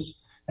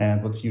services.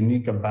 And what's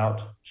unique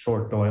about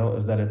Short Doyle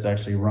is that it's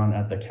actually run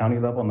at the county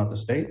level, not the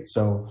state.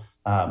 So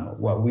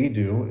what we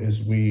do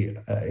is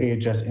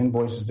AHS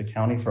invoices the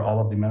county for all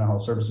of the mental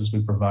health services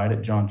we provide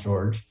at John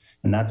George.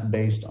 And that's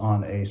based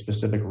on a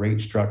specific rate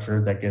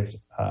structure that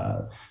gets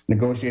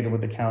negotiated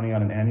with the county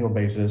on an annual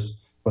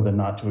basis with a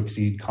not to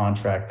exceed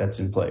contract that's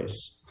in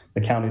place.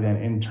 The county then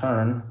in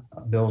turn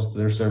bills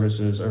their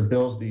services, or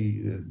bills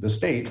the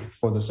state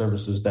for the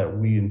services that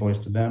we invoice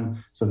to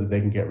them so that they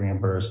can get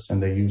reimbursed,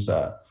 and they use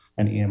an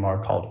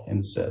EMR called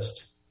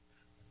Insist.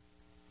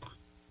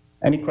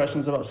 Any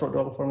questions about Short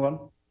Doyle before we move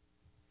on?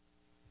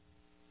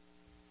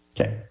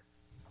 Okay.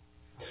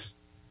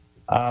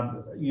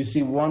 You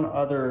see one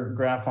other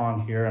graph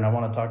on here, and I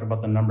want to talk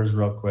about the numbers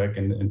real quick,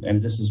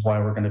 and this is why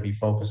we're going to be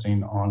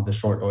focusing on the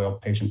Short Doyle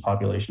patient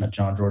population at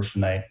John George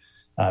tonight.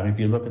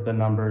 If you look at the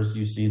numbers,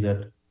 you see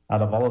that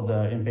out of all of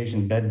the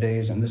inpatient bed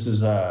days, and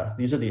these are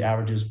the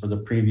averages for the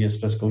previous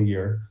fiscal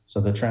year. So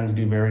the trends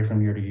do vary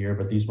from year to year,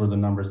 but these were the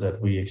numbers that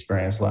we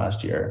experienced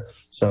last year.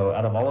 So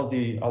out of all of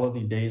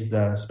the days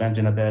that spent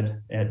in a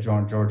bed at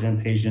John George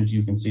inpatient,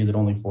 you can see that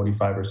only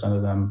 45%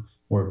 of them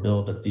were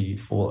billed at the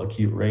full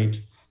acute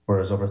rate,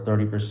 whereas over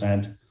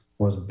 30%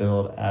 was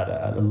billed at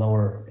a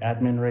lower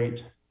admin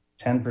rate.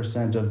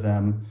 10% of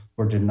them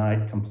were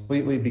denied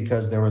completely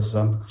because there was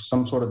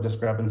some sort of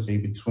discrepancy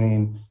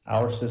between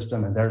our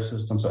system and their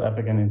system. So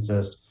Epic and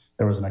Insist,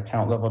 there was an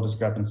account level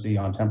discrepancy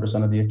on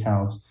 10% of the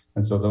accounts.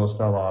 And so those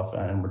fell off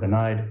and were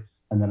denied.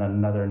 And then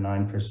another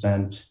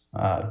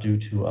 9% due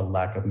to a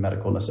lack of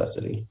medical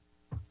necessity.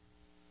 I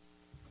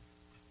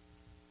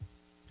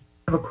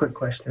have a quick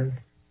question.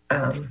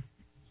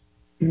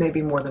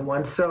 Maybe more than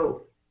one.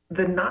 So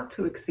the not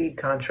to exceed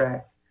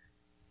contract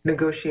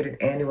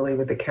negotiated annually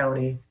with the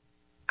county,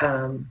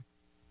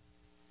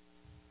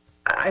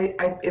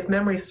 if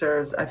memory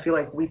serves, I feel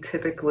like we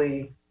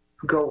typically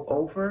go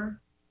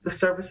over the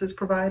services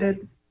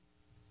provided,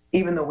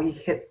 even though we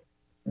hit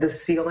the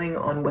ceiling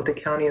on what the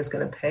county is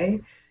going to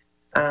pay.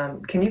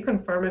 Can you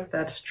confirm if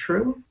that's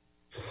true?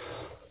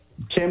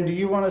 Kim, do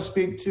you want to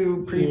speak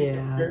to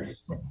previous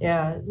years?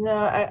 Yeah, no,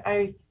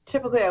 I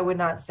typically I would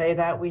not say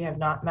that. We have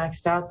not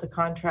maxed out the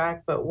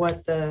contract, but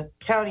what the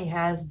county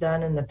has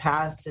done in the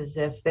past is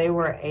if they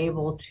were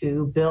able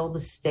to bill the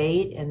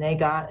state and they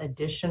got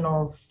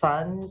additional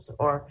funds,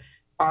 or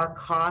our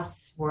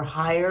costs were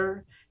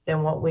higher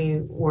than what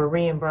we were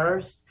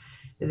reimbursed,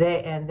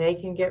 they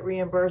can get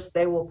reimbursed,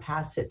 they will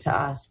pass it to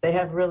us. They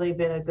have really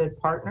been a good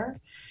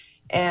partner.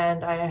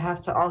 And I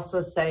have to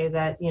also say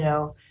that,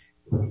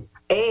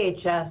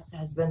 AHS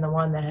has been the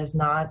one that has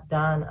not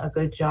done a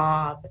good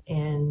job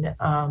in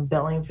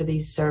billing for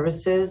these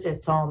services.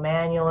 It's all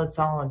manual, it's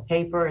all on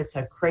paper, it's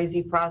a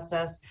crazy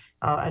process.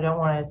 I don't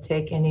want to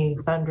take any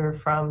thunder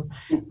from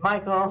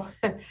Michael,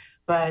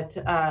 but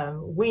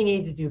we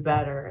need to do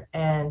better,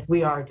 and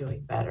we are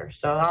doing better.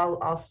 So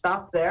I'll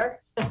stop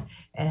there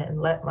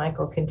and let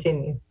Michael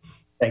continue.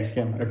 Thanks,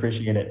 Kim. I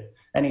appreciate it.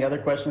 Any other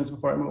questions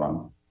before I move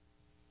on?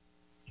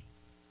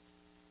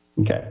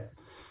 Okay.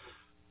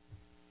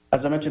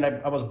 As I mentioned,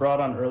 I was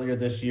brought on earlier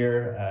this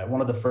year. One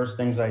of the first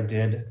things I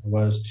did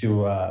was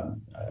to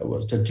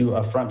do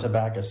a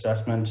front-to-back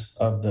assessment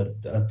of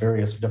the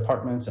various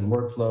departments and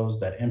workflows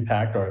that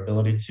impact our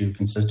ability to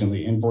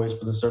consistently invoice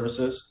for the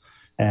services.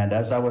 And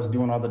as I was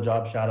doing all the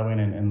job shadowing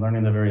and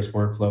learning the various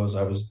workflows,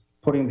 I was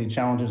putting the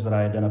challenges that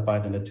I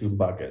identified into two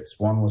buckets.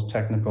 One was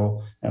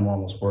technical and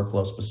one was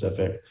workflow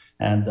specific.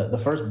 And the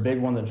first big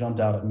one that jumped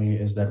out at me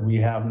is that we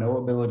have no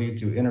ability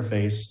to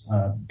interface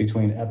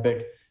between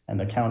Epic and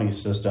the county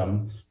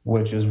system,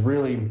 which is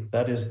really,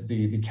 that is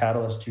the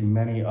catalyst to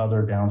many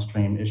other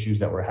downstream issues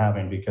that we're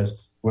having,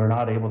 because we're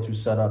not able to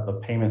set up a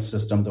payment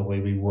system the way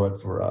we would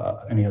for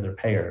any other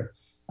payer.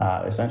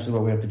 Essentially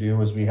what we have to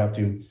do is we have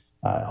to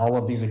all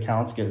of these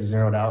accounts get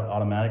zeroed out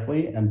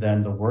automatically, and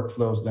then the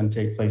workflows then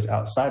take place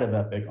outside of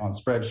Epic on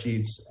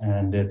spreadsheets,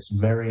 and it's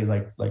very,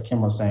 like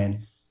Kim was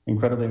saying,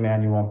 incredibly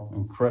manual,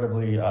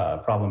 incredibly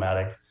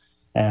problematic.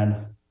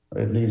 And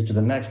it leads to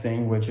the next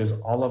thing, which is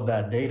all of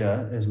that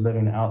data is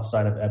living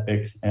outside of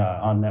Epic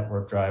on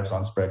network drives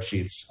on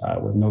spreadsheets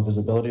with no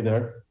visibility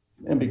there.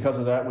 And because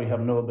of that, we have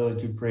no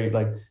ability to create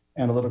like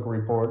analytical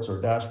reports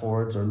or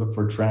dashboards or look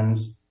for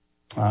trends.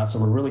 So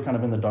we're really kind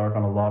of in the dark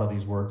on a lot of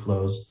these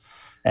workflows.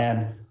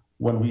 And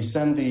when we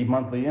send the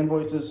monthly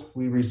invoices,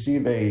 we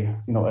receive a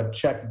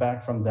check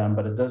back from them,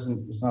 but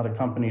it's not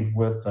accompanied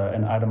with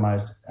an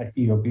itemized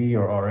EOB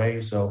or RA.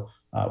 So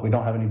we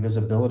don't have any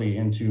visibility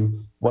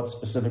into what's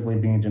specifically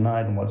being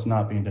denied and what's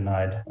not being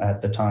denied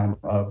at the time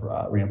of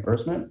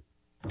reimbursement.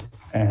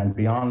 And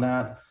beyond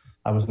that,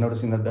 I was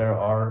noticing that there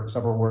are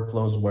several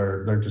workflows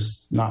where they're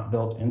just not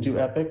built into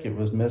Epic. It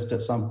was missed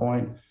at some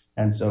point.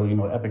 And so,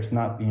 Epic's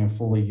not being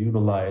fully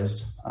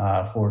utilized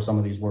for some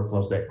of these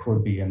workflows that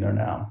could be in there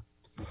now.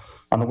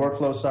 On the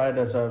workflow side,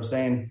 as I was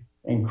saying,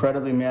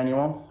 incredibly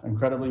manual,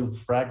 incredibly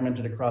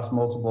fragmented across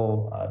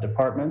multiple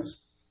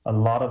departments. A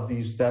lot of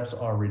these steps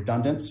are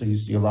redundant, so you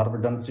see a lot of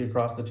redundancy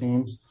across the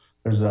teams.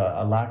 There's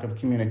a lack of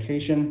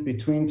communication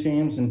between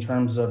teams in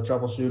terms of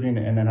troubleshooting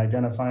and then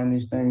identifying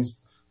these things.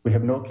 We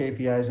have no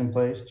KPIs in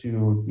place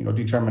to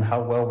determine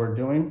how well we're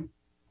doing.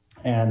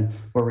 And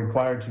we're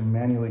required to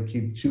manually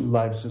keep 2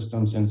 live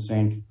systems in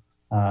sync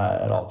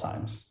at all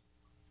times.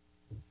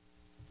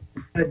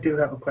 I do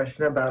have a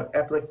question about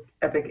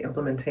Epic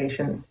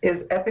implementation.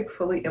 Is Epic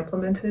fully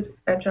implemented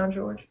at John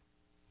George?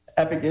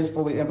 Epic is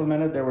fully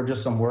implemented. There were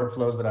just some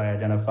workflows that I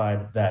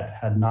identified that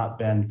had not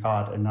been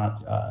caught and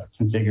not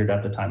configured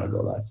at the time of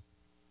go live.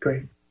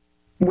 Great.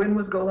 When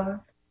was go live?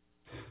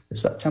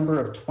 It's September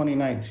of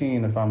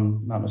 2019, if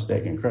I'm not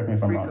mistaken. Correct me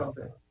if I'm wrong.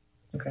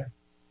 Okay.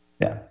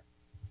 Yeah.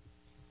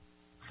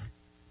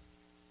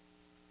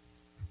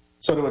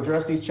 So to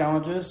address these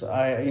challenges,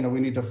 we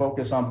need to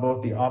focus on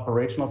both the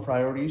operational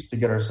priorities to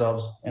get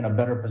ourselves in a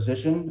better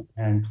position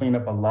and clean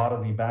up a lot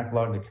of the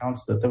backlogged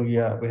accounts that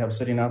we have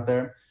sitting out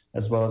there,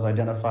 as well as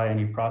identify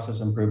any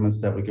process improvements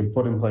that we can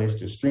put in place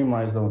to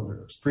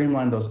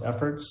streamline those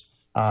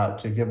efforts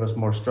to give us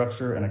more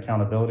structure and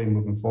accountability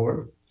moving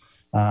forward.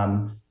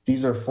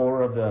 These are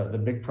 4 of the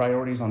big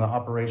priorities on the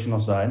operational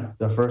side.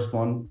 The first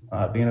one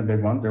being a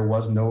big one, there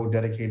was no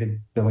dedicated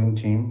billing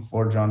team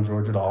for John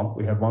George at all.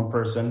 We had one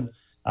person.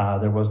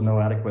 There was no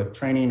adequate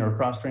training or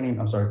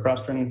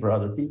cross-training for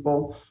other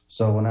people.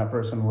 So when that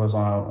person was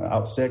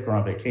out sick or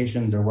on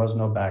vacation, there was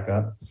no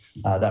backup.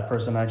 That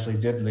person actually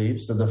did leave.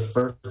 So the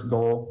first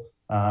goal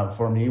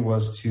for me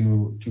was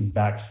to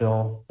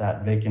backfill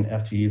that vacant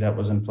FTE that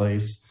was in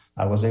place.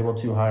 I was able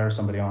to hire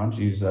somebody on.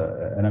 She's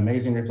an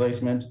amazing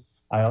replacement.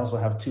 I also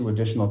have 2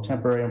 additional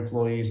temporary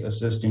employees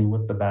assisting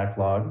with the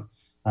backlog.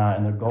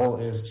 And the goal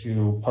is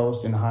to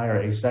post and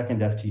hire a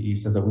second FTE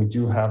so that we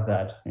do have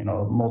that,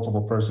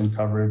 multiple person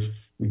coverage.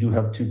 We do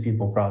have 2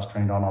 people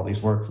cross-trained on all these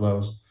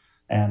workflows.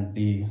 And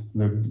the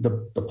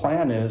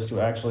plan is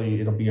to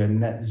it'll be a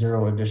net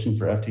 0 addition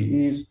for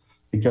FTEs,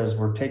 because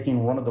we're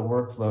taking one of the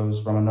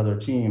workflows from another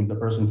team. The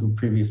person who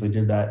previously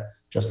did that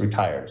just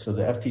retired. So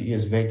the FTE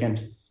is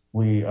vacant.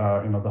 We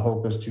the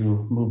hope is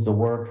to move the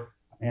work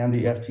and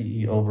the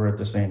FTE over at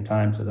the same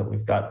time so that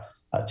we've got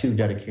 2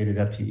 dedicated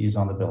FTEs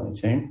on the billing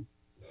team.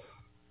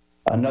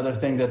 Another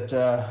thing that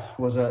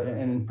was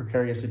in a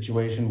precarious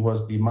situation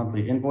was the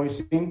monthly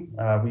invoicing.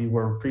 We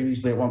were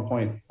previously at one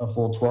point a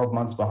full 12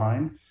 months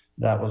behind.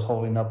 That was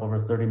holding up over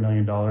 $30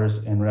 million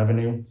in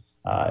revenue.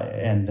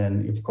 And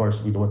then, of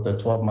course, with the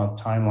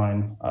 12-month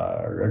timeline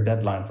or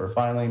deadline for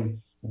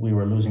filing, we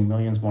were losing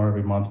millions more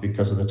every month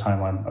because of the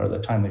timeline or the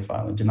timely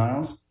filing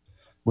denials.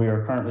 We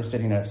are currently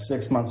sitting at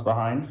 6 months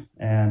behind,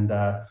 and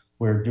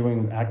we're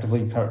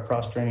actively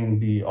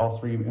cross-training all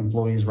 3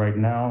 employees right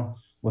now,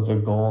 with a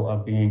goal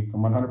of being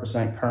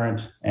 100%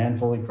 current and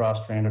fully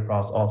cross-trained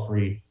across all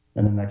 3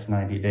 in the next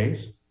 90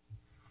 days.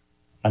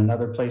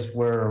 Another place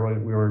where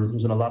we were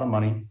losing a lot of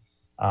money,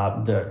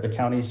 the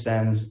county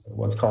sends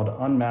what's called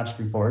unmatched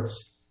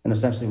reports. And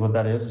essentially what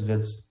that is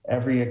it's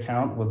every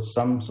account with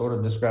some sort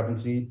of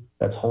discrepancy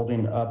that's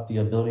holding up the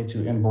ability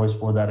to invoice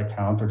for that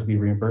account or to be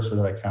reimbursed for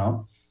that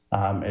account.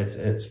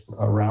 It's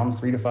around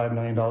 $3 to $5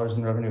 million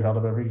in revenue held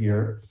up every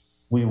year.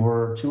 We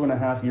were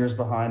 2.5 years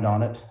behind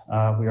on it.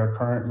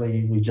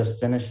 We just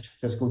finished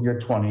fiscal year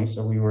 20,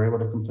 so we were able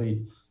to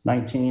complete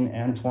 19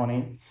 and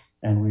 20,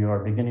 and we are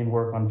beginning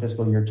work on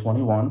fiscal year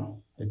 21.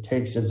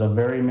 It's a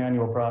very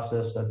manual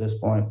process at this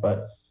point,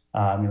 but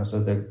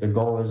so the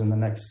goal is in the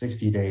next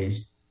 60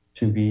 days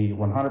to be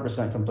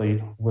 100%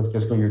 complete with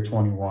fiscal year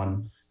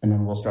 21 And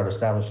then we'll start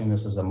establishing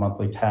this as a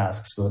monthly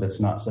task so that it's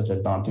not such a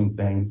daunting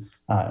thing,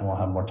 and we'll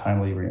have more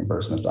timely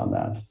reimbursement on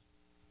that.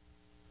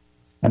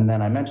 And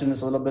then I mentioned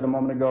this a little bit a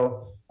moment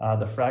ago,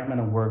 the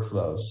fragmented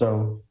workflows.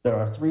 So there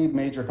are three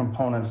major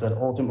components that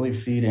ultimately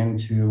feed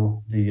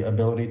into the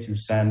ability to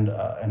send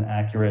an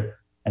accurate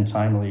and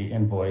timely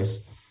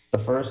invoice. The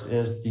first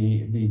is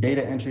the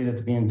data entry that's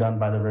being done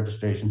by the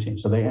registration team.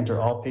 So they enter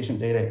all patient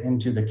data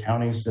into the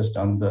county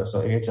system.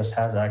 So AHS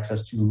has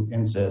access to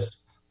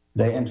INSYST.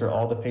 They enter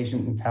all the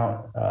patient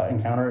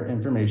encounter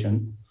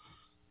information.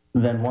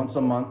 Then once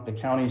a month, the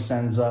county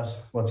sends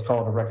us what's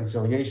called a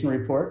reconciliation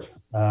report.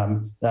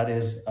 That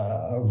is,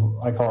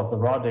 I call it the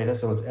raw data.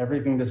 So it's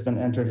everything that's been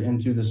entered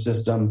into the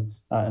system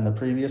in the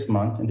previous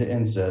month into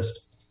INSYST.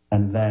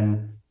 And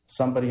then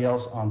somebody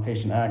else on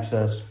patient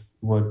access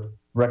would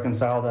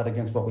reconcile that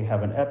against what we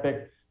have in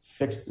Epic,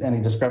 fix any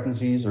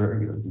discrepancies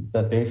or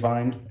that they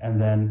find, and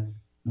then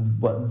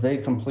what they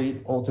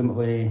complete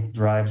ultimately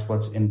drives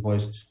what's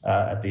invoiced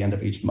at the end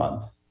of each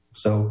month.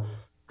 So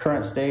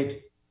current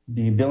state,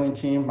 the billing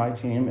team, my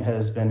team,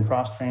 has been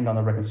cross-trained on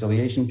the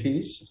reconciliation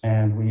piece,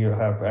 and we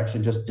have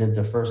actually just did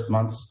the first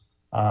month's.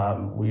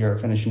 We are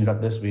finishing it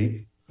up this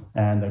week,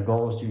 and the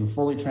goal is to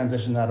fully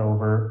transition that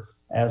over,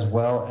 as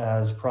well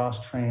as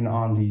cross-train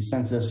on the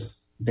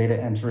census data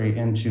entry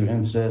into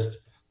INSYST,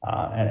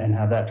 and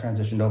have that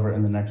transitioned over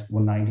in the next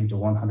 90 to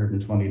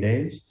 120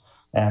 days.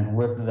 And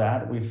with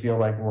that, we feel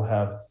like we'll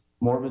have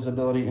more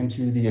visibility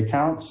into the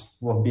accounts.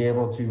 We'll be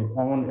able to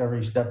own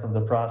every step of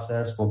the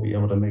process. We'll be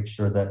able to make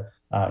sure that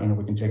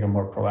we can take a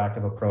more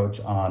proactive approach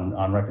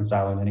on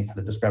reconciling any kind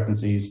of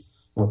discrepancies,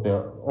 with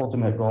the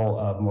ultimate goal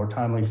of more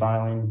timely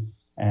filing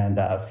and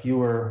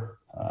fewer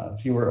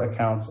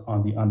accounts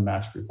on the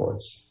unmatched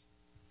reports.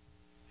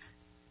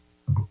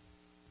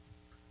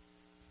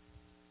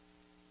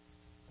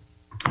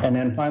 And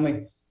then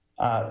finally,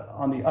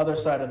 on the other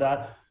side of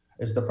that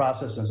is the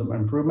process and some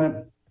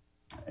improvement.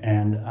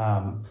 And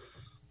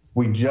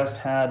we just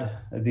had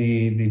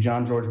the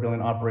John George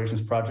Billing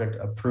Operations Project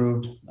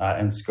approved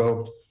and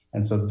scoped.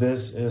 And so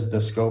this is the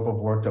scope of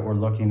work that we're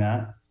looking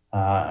at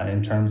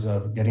in terms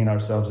of getting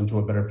ourselves into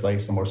a better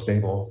place, a more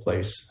stable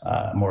place,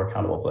 a more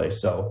accountable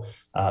place. So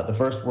the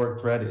first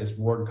work thread is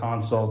ward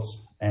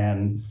consults.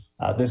 And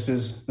this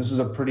is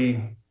a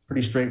pretty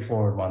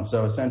straightforward one.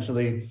 So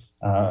essentially,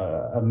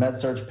 a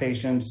med-surg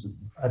patient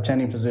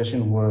attending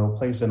physician will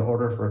place an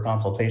order for a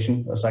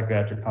consultation, a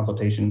psychiatric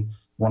consultation.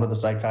 One of the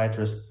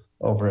psychiatrists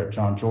over at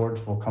John George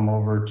will come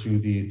over to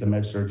the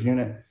med-surg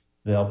unit.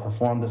 They'll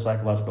perform the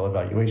psychological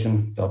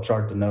evaluation. They'll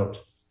chart the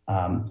note.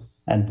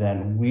 And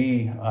then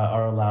we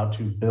are allowed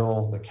to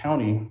bill the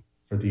county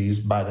for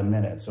these by the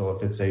minute. So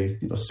if it's a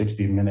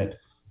 60-minute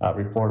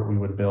report, we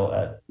would bill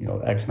at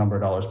X number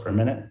of dollars per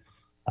minute.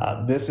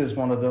 This is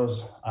one of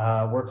those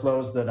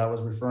workflows that I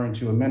was referring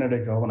to a minute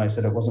ago when I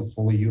said it wasn't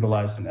fully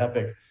utilized in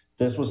Epic.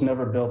 This was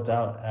never built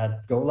out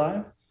at Go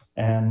Live,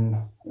 and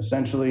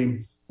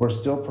essentially we're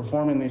still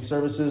performing these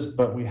services,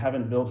 but we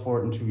haven't billed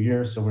for it in 2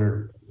 years, so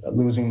we're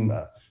losing.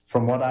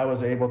 From what I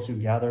was able to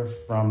gather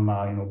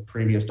from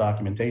previous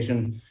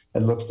documentation,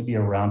 it looks to be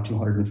around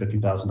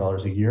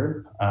 $250,000 a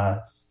year.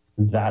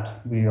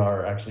 That we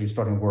are actually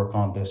starting work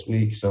on this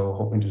week, so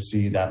hoping to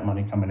see that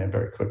money coming in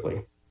very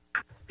quickly.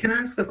 Can I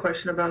ask a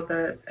question about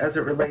that as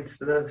it relates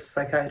to the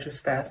psychiatrist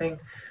staffing?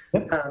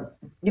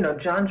 Yep.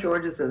 John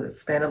George is a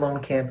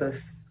standalone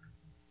campus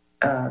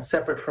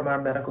separate from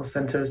our medical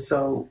centers.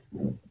 So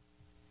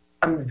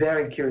I'm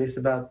very curious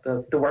about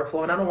the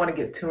workflow, and I don't want to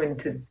get too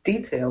into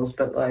details,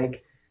 but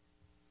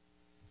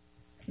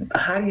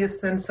how do you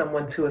send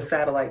someone to a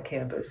satellite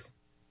campus?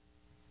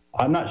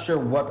 I'm not sure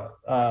what,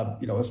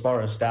 as far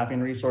as staffing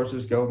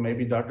resources go,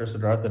 maybe Dr.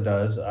 Siddhartha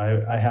does.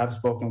 I have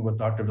spoken with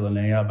Dr.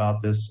 Villanea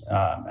about this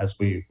as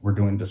we were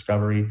doing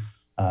discovery.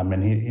 And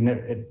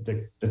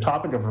the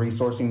topic of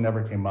resourcing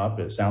never came up.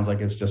 It sounds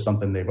like it's just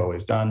something they've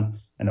always done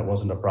and it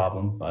wasn't a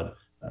problem. But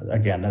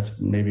again, that's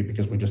maybe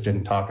because we just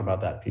didn't talk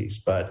about that piece.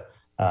 But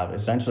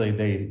essentially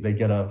they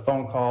get a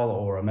phone call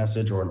or a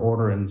message or an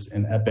order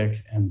in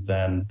Epic, and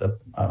then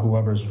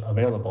whoever's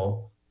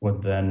available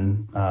would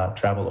then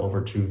travel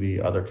over to the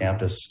other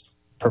campus,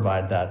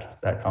 provide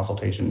that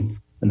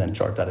consultation, and then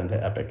chart that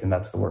into Epic. And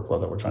that's the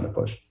workflow that we're trying to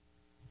push.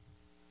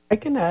 I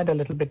can add a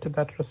little bit to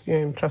that, Trustee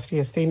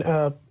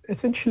Esteen.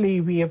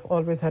 Essentially, we have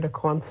always had a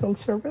consult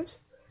service,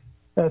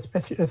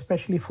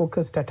 especially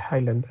focused at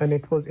Highland, and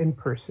it was in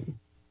person.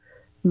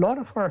 A lot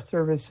of our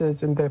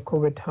services in the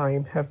COVID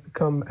time have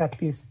become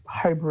at least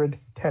hybrid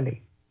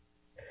tele.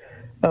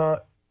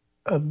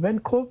 When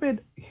COVID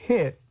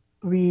hit,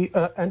 we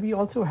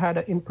also had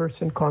an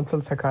in-person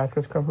consult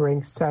psychiatrist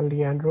covering San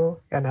Leandro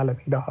and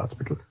Alameda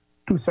Hospital,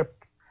 two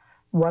separate,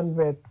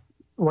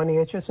 one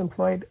AHS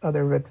employed,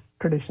 other with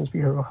Traditions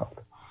Behavioral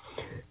Health.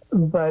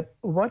 But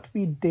what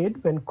we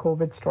did when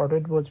COVID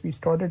started was we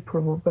started,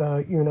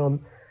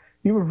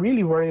 we were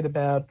really worried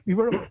about, we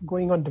were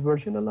going on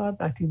diversion a lot.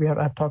 I think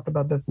I've talked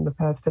about this in the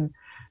past. And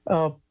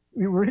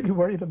we were really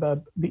worried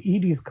about the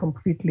EDs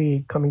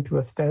completely coming to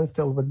a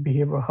standstill with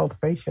behavioral health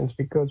patients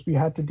because we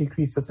had to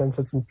decrease the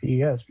census in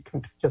PES. We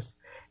couldn't just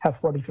have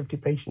 40, 50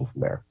 patients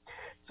in there.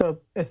 So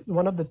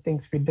one of the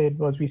things we did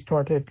was we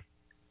started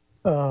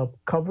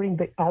covering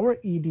our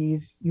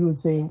EDs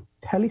using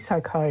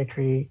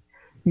telepsychiatry,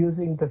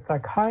 using the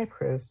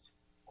psychiatrists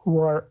who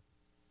are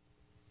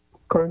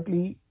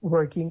currently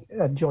working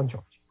at John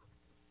George,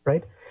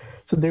 right?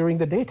 So during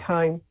the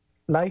daytime,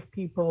 live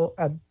people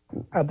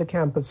at the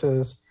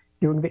campuses,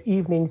 during the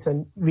evenings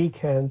and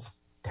weekends,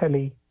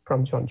 tele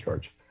from John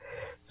George.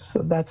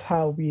 So that's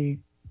how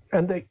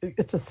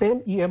it's the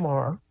same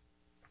EMR.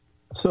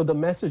 So the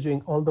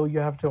messaging, although you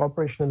have to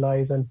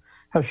operationalize and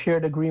have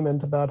shared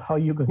agreement about how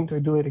you're going to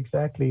do it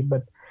exactly,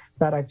 but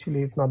that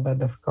actually is not that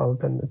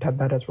difficult, and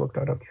that has worked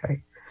out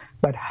okay.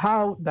 But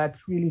how that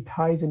really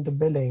ties into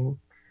billing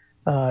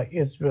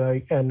is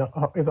and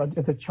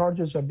if the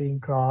charges are being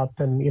dropped,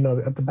 and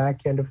at the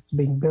back end if it's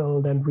being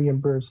billed and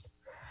reimbursed,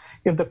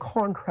 if the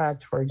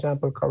contracts, for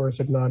example, covers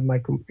it not,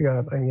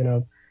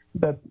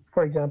 that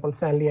for example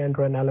San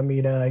Leandro and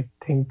Alameda, I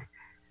think,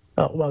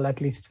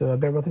 at least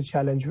there was a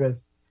challenge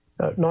with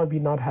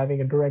not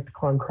having a direct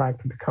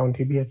contract with the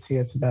county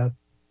BHCS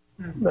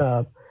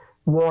about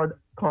ward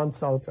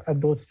consults at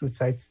those two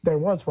sites. There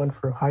was one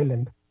for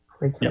Highland,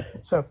 for example.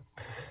 Yep. So,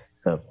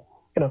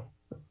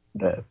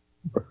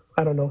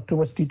 I don't know too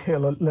much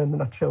detail in a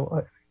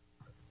nutshell.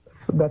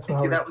 That's Thank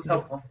how you. That was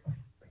helpful.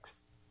 Thanks.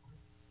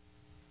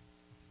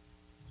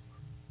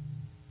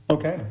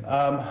 Okay.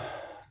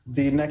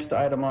 The next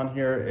item on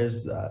here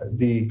is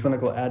the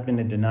clinical admin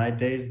and denied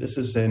days. This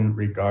is in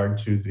regard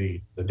to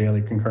the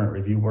daily concurrent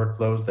review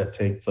workflows that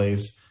take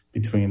place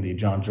between the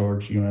John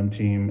George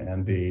team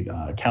and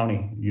the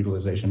county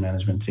utilization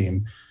management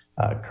team.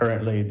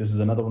 Currently, this is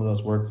another one of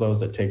those workflows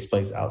that takes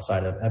place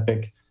outside of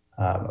Epic.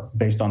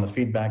 Based on the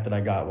feedback that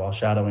I got while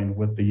shadowing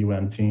with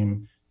the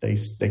team,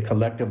 they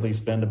collectively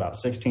spend about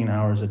 16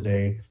 hours a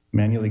day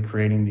manually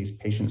creating these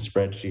patient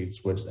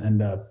spreadsheets, which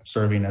end up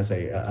serving as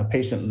a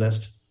patient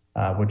list,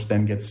 which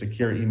then gets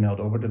secure emailed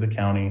over to the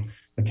county.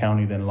 The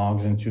county then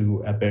logs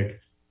into Epic,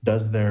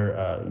 does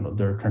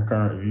their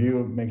concurrent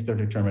review, makes their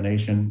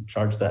determination,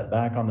 charts that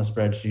back on the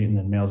spreadsheet, and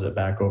then mails it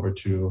back over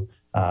to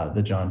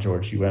the John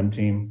George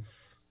team.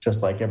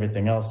 Just like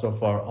everything else so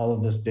far, all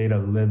of this data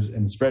lives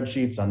in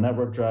spreadsheets on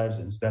network drives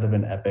instead of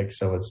in Epic,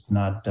 so it's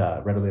not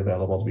readily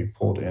available to be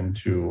pulled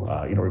into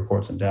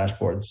reports and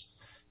dashboards.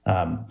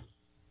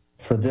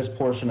 For this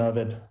portion of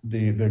it,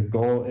 the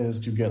goal is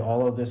to get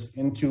all of this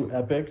into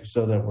Epic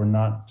so that we're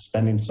not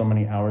spending so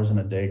many hours in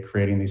a day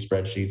creating these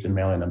spreadsheets and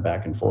mailing them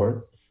back and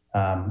forth.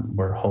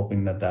 We're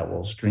hoping that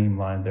will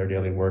streamline their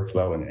daily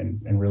workflow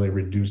and really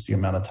reduce the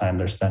amount of time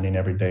they're spending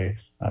every day,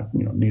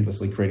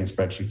 needlessly creating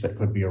spreadsheets that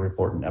could be a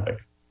report in Epic.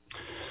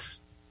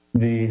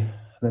 The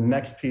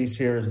next piece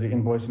here is the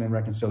invoicing and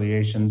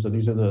reconciliation. So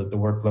these are the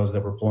workflows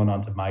that we're pulling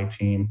onto my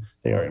team.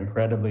 They are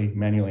incredibly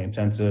manually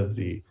intensive.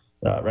 The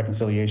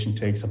reconciliation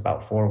takes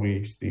about 4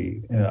 weeks.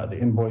 The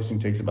invoicing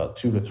takes about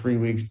 2 to 3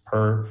 weeks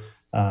per.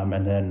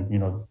 And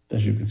then,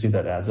 as you can see,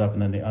 that adds up.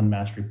 And then the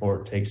unmatched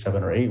report takes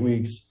 7 or 8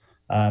 weeks.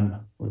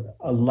 A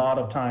lot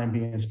of time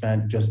being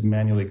spent just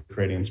manually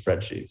creating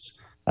spreadsheets.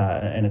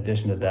 In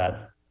addition to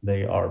that,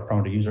 they are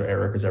prone to user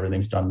error because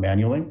everything's done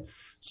manually.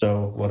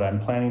 So what I'm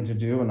planning to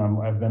do, and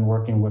I've been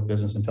working with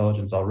business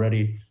intelligence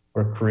already,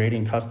 we're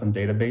creating custom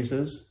database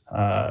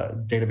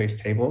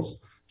tables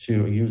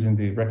to using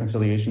the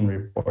reconciliation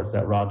reports,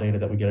 that raw data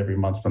that we get every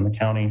month from the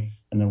county,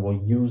 and then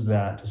we'll use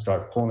that to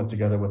start pulling it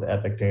together with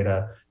Epic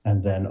data,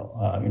 and then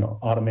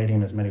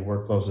automating as many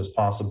workflows as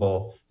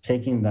possible,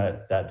 taking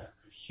that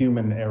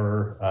human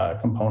error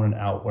component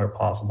out where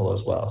possible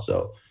as well.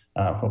 So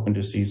hoping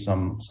to see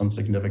some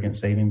significant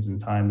savings in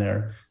time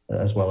there,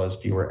 as well as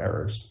fewer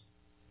errors.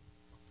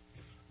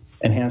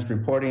 Enhanced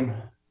reporting.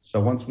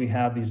 So once we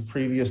have these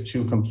previous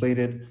two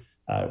completed,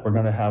 we're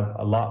going to have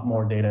a lot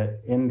more data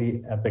in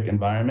the Epic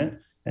environment.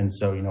 And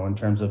so, in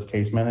terms of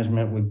case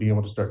management, we'd be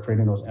able to start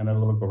creating those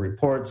analytical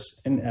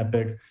reports in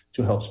Epic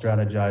to help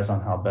strategize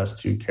on how best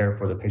to care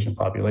for the patient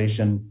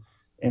population.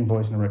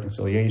 Invoicing and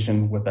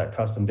reconciliation with that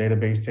custom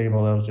database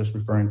table I was just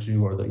referring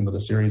to, or the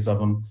series of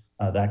them,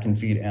 that can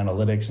feed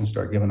analytics and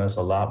start giving us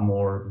a lot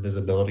more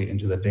visibility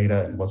into the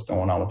data and what's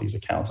going on with these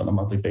accounts on a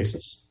monthly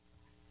basis.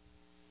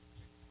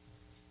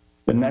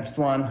 The next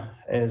one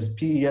is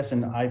PES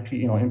and IP,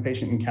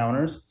 inpatient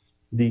encounters.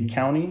 The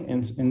county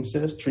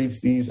INSIST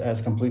treats these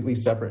as completely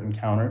separate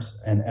encounters,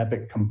 and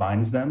Epic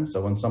combines them.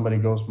 So when somebody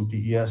goes from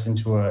PES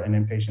into an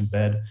inpatient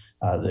bed,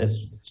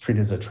 it's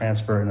treated as a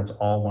transfer and it's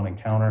all one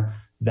encounter.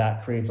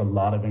 That creates a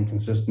lot of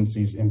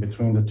inconsistencies in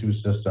between the two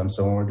systems.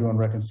 So when we're doing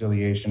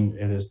reconciliation,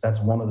 that's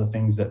one of the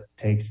things that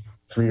takes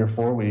 3 or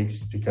 4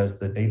 weeks because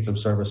the dates of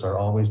service are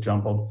always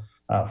jumbled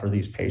for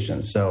these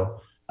patients. So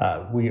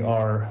we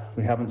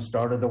haven't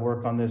started the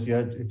work on this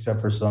yet, except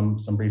for some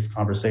brief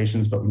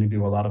conversations, but we need to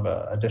do a lot of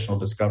additional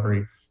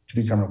discovery to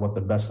determine what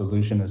the best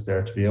solution is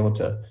there to be able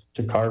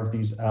to carve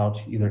these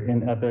out either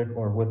in Epic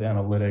or with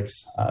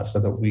analytics so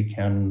that we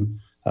can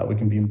we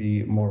can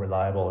be more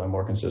reliable and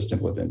more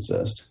consistent with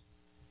INSYST.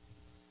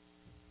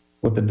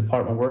 With the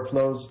department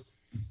workflows,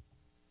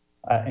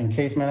 in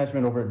case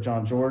management over at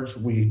John George,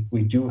 we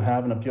do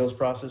have an appeals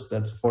process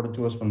that's afforded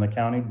to us from the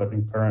county, but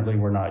currently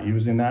we're not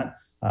using that.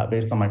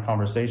 Based on my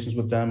conversations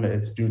with them,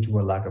 it's due to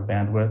a lack of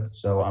bandwidth.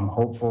 So I'm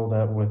hopeful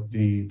that with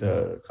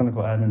the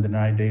clinical admin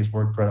denied days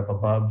worked right up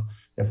above,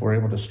 if we're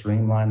able to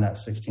streamline that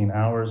 16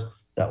 hours,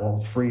 that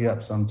will free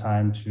up some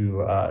time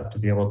to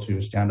be able to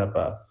stand up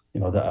a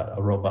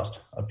robust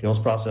appeals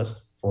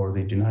process for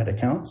the denied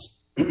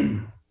accounts.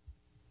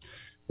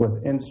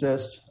 With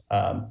INSYST,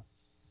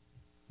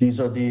 these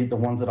are the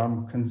ones that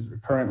I'm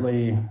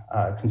currently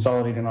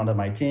consolidating onto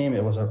my team.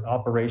 It was an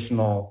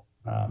operational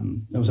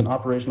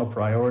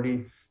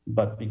priority,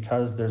 but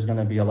because there's going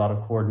to be a lot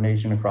of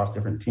coordination across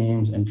different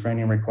teams and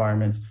training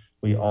requirements,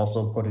 we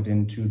also put it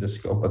into the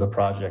scope of the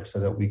project so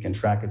that we can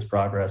track its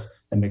progress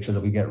and make sure that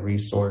we get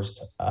resourced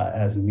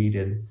as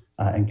needed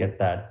and get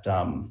that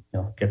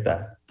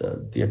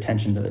the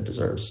attention that it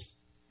deserves.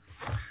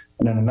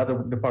 And then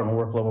another department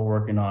workflow we're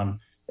working on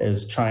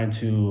is trying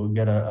to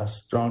get a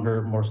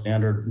stronger, more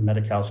standard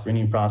Medi-Cal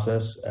screening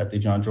process at the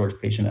John George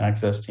Patient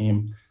Access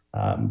Team.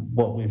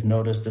 What we've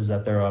noticed is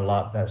that there are a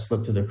lot that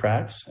slip through the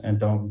cracks and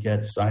don't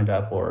get signed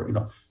up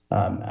or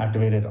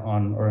activated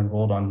on or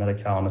enrolled on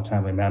Medi-Cal in a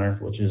timely manner,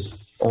 which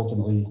is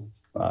ultimately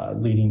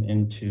leading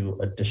into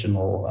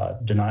additional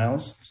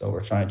denials. So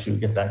we're trying to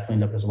get that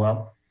cleaned up as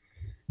well.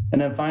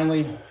 And then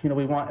finally,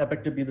 we want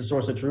Epic to be the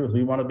source of truth.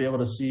 We want to be able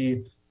to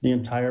see the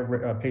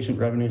entire patient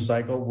revenue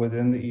cycle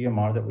within the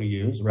EMR that we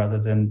use rather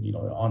than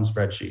on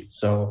spreadsheets.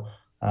 So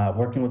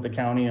working with the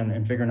county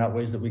and figuring out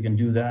ways that we can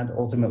do that.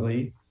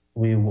 Ultimately,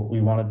 we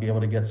want to be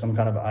able to get some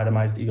kind of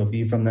itemized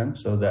EOB from them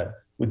so that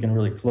we can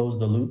really close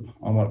the loop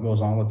on what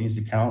goes on with these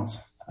accounts.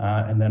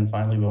 And then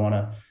finally, we want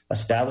to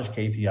establish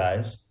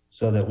KPIs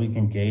so that we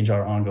can gauge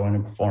our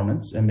ongoing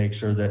performance and make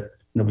sure that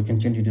we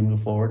continue to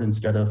move forward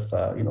instead of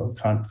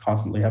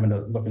constantly having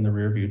to look in the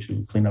rear view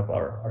to clean up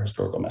our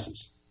historical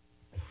messes.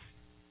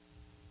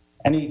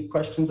 Any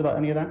questions about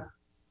any of that?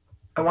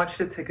 I want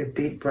you to take a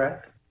deep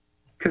breath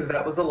because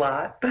that was a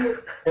lot.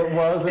 It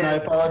was, and I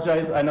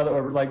apologize. I know that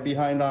we're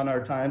behind on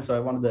our time, so I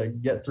wanted to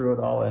get through it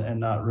all and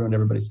not ruin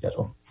everybody's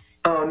schedule.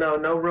 Oh,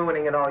 no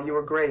ruining at all. You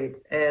were great.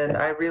 And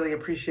I really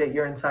appreciate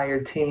your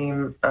entire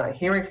team.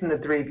 Hearing from the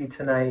three of you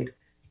tonight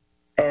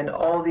and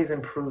all these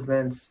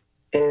improvements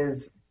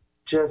is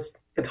just,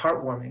 it's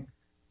heartwarming.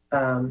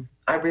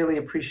 I really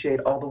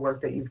appreciate all the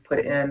work that you've put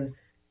in.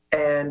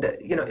 And,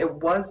 it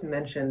was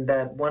mentioned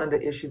that one of the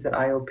issues at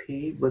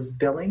IOP was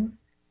billing.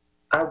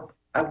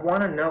 I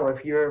want to know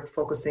if you're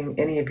focusing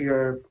any of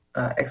your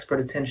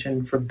expert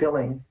attention for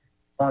billing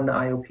on the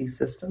IOP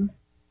system.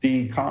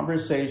 The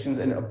conversations,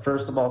 and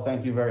first of all,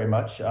 thank you very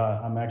much.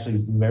 I'm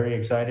actually very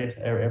excited.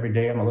 Every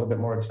day I'm a little bit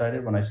more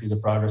excited when I see the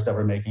progress that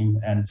we're making.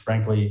 And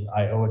frankly,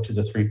 I owe it to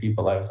the three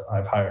people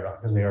I've hired on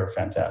because they are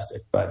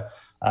fantastic. But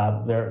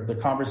the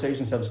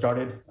conversations have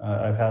started.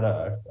 I've had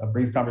a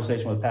brief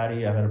conversation with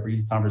Patty. I've had a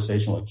brief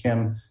conversation with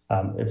Kim.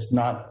 It's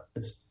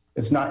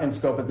not in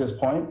scope at this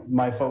point.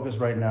 My focus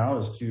right now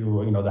is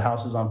to, the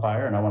house is on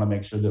fire, and I want to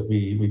make sure that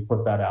we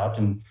put that out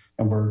and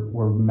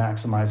we're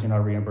maximizing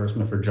our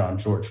reimbursement for John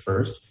George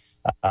first.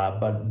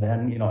 But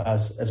then,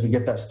 as we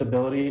get that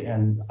stability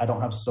and I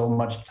don't have so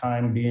much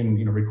time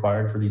being,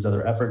 required for these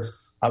other efforts,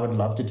 I would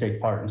love to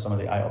take part in some of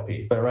the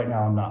IOP. But right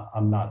now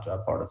I'm not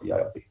part of the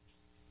IOP.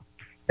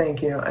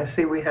 Thank you. I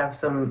see we have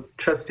some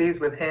trustees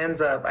with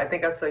hands up. I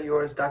think I saw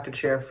yours, Dr.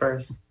 Chair,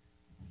 first.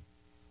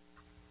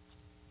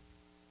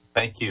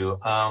 Thank you.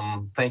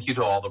 Thank you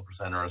to all the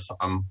presenters.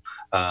 I'm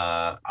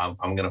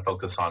going to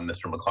focus on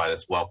Mr.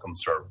 Michaelides. Welcome,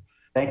 sir.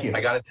 Thank you.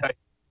 I got to tell you,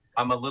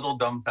 I'm a little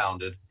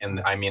dumbfounded,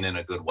 and I mean in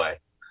a good way.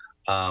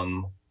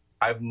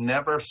 I've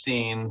never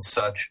seen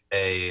such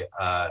a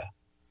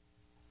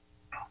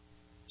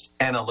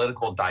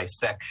analytical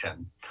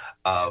dissection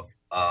of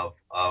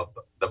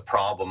the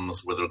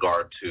problems with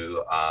regard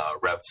to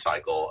rev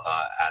cycle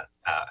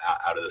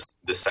out of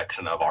this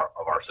section of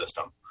our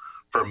system.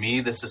 For me,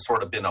 this has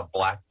sort of been a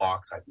black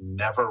box. I've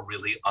never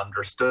really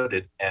understood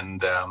it.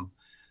 And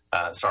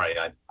sorry,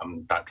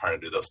 I'm not trying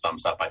to do those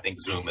thumbs up. I think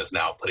Zoom is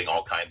now putting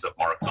all kinds of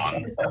marks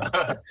on.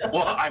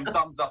 Well, I'm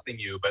thumbs upping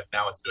you, but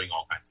now it's doing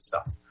all kinds of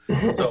stuff.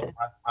 So,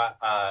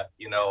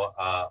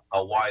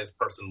 a wise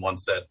person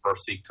once said,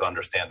 first seek to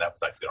understand. That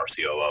was actually our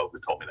COO who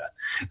told me that.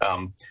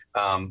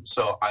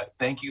 So I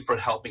thank you for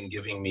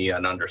giving me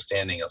an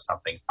understanding of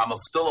something. I'm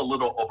still a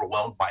little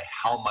overwhelmed by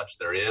how much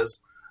there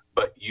is.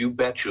 But you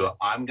bet you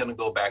I'm going to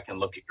go back and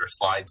look at your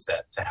slide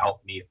set to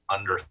help me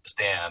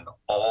understand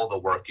all the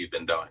work you've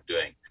been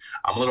doing.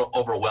 I'm a little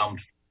overwhelmed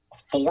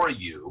for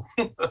you.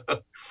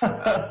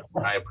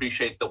 I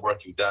appreciate the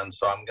work you've done.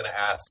 So I'm going to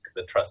ask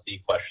the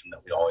trustee question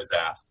that we always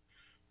ask.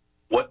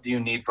 What do you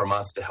need from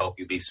us to help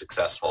you be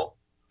successful,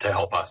 to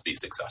help us be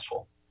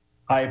successful?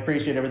 I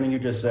appreciate everything you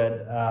just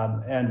said.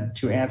 And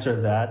to answer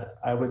that,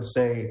 I would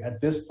say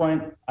at this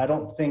point, I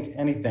don't think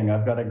anything.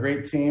 I've got a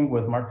great team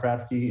with Mark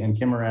Fratsky and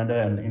Kim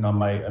Miranda and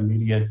my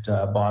immediate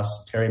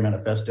boss, Terry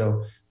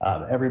Manifesto.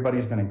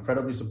 Everybody's been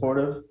incredibly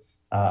supportive.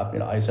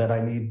 I said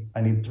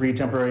I need 3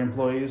 temporary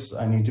employees.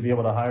 I need to be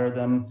able to hire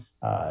them.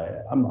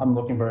 I'm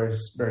looking for a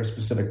very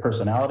specific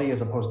personality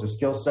as opposed to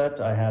skill set.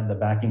 I had the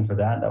backing for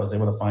that. I was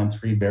able to find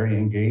 3 very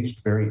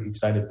engaged, very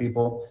excited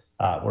people.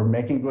 We're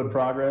making good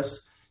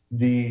progress.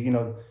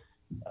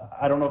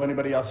 I don't know if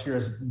anybody else here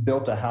has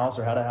built a house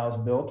or had a house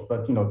built,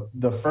 but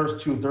the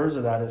first 2/3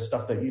 of that is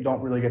stuff that you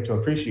don't really get to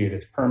appreciate.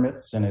 It's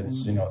permits and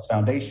it's it's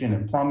foundation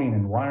and plumbing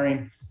and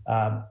wiring.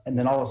 And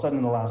then all of a sudden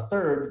in the last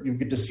third, you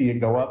get to see it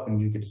go up and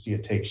you get to see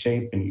it take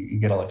shape and you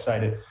get all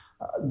excited.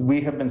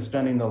 We have been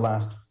spending the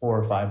last 4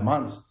 or 5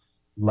 months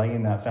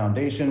laying that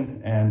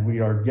foundation, and we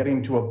are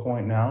getting to a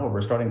point now where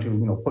we're starting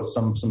to put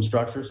some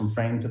structure, some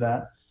frame to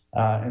that.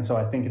 And so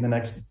I think in the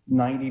next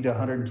 90 to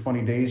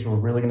 120 days, we're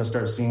really going to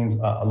start seeing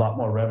a lot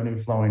more revenue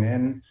flowing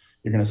in.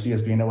 You're going to see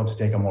us being able to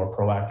take a more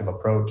proactive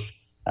approach.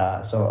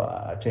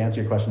 So to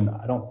answer your question,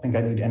 I don't think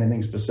I need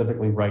anything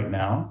specifically right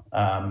now.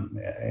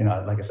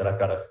 Like I said,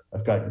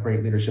 I've got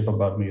great leadership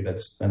above me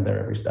that's been there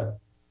every step.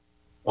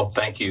 Well,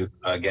 thank you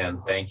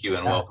again. Thank you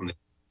and welcome to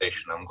the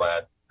invitation. I'm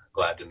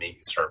glad to meet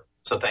you, sir.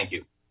 So thank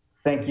you.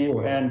 Thank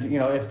you. And,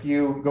 if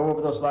you go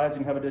over those slides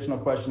and have additional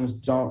questions,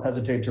 don't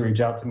hesitate to reach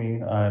out to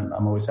me.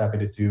 I'm always happy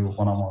to do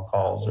one-on-one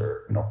calls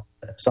or,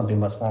 something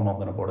less formal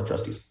than a board of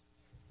trustees.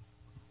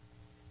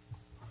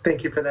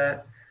 Thank you for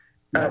that.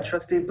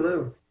 Trustee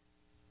Blue.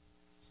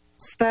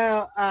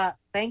 So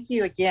thank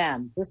you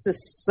again. This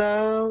is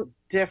so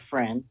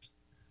different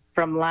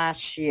from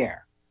last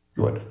year.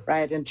 Good.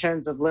 Right, in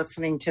terms of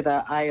listening to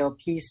the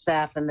IOP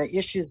staff and the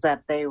issues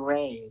that they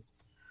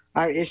raised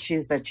are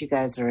issues that you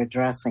guys are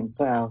addressing.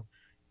 So,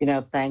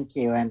 thank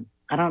you. And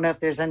I don't know if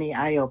there's any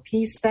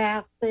IOP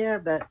staff there,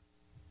 but,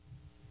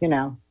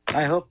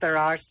 I hope there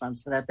are some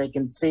so that they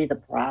can see the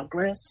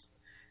progress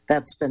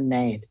that's been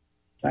made.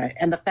 Right.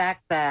 And the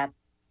fact that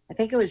I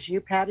think it was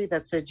you, Patty,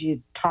 that said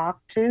you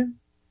talked to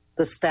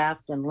the staff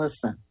and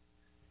listen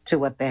to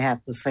what they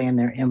have to say in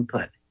their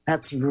input.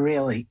 That's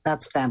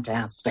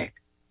fantastic.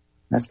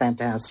 That's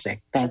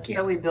fantastic. Thank you.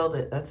 That's how we build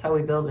it. That's how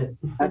we build it.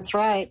 That's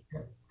right.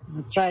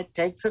 That's right.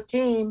 Takes a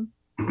team.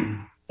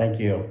 Thank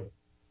you.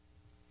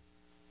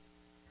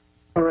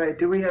 All right.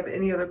 Do we have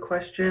any other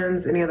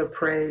questions? Any other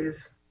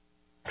praise?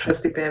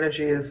 Trustee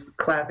Banerjee is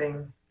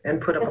clapping and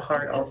put up a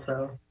heart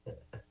also.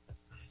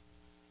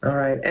 All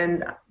right.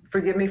 And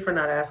forgive me for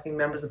not asking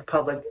members of the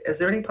public. Is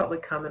there any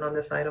public comment on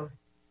this item?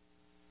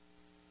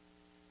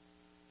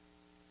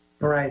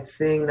 All right.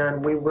 Seeing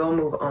none, we will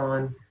move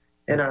on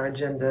in our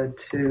agenda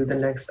to the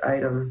next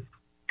item,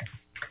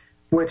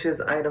 which is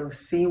item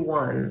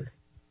C1,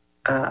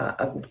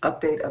 an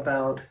update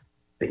about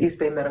the East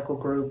Bay Medical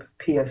Group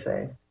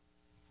PSA.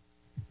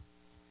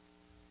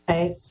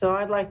 Okay, so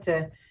I'd like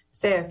to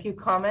say a few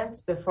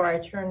comments before I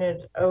turn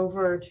it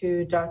over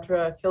to Dr.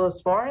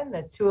 Achilles-Warren.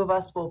 The 2 of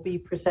us will be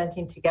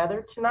presenting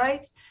together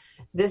tonight.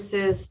 This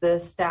is the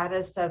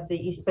status of the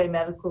East Bay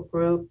Medical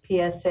Group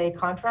PSA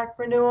contract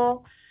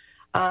renewal.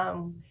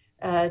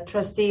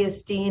 Trustee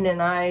Esteen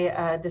and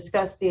I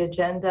discussed the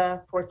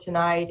agenda for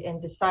tonight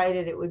and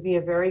decided it would be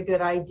a very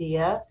good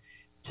idea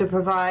to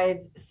provide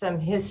some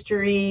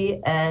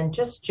history and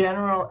just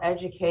general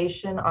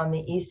education on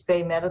the East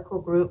Bay Medical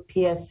Group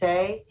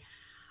PSA.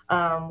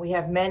 We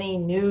have many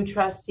new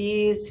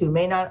trustees who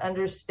may not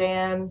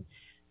understand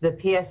the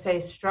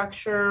PSA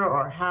structure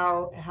or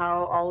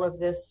how all of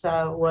this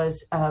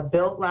was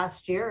built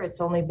last year. It's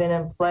only been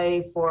in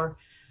play for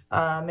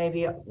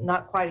maybe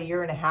not quite a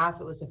year and a half.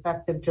 It was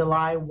effective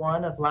July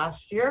 1 of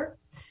last year.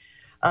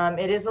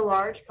 It is a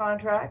large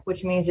contract,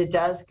 which means it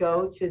does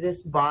go to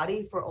this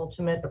body for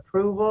ultimate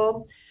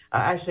approval,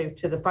 actually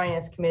to the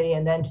Finance Committee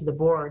and then to the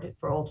board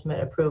for ultimate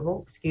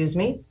approval,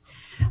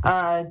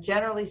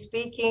 Generally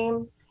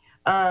speaking,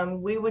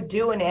 we would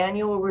do an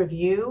annual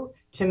review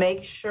to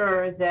make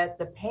sure that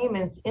the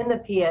payments in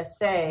the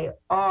PSA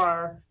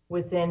are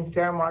within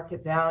fair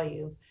market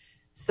value.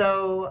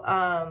 So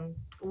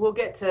we'll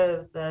get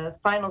to the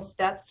final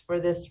steps for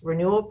this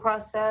renewal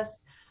process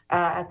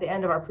at the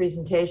end of our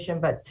presentation,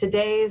 but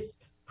today's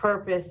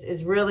purpose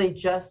is really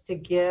just to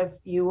give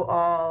you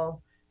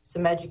all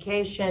some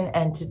education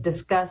and to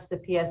discuss the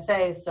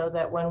PSA so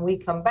that when we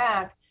come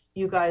back,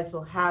 you guys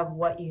will have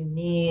what you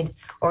need,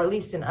 or at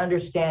least an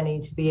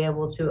understanding to be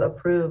able to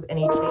approve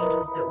any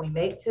changes that we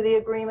make to the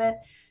agreement.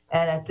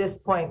 And at this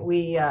point,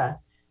 we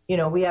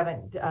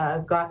haven't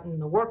gotten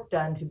the work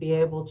done to be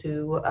able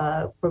to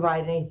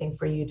provide anything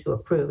for you to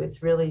approve.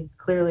 It's really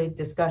clearly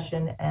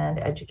discussion and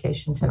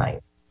education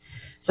tonight.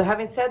 So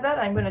having said that,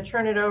 I'm going to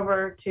turn it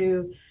over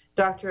to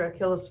Dr.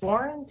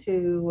 Achilles-Warren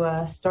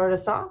to start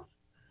us off.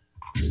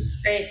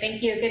 Great,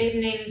 thank you. Good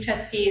evening,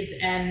 trustees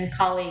and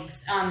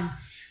colleagues.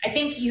 I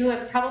think you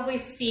have probably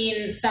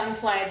seen some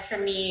slides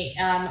from me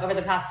over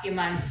the past few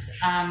months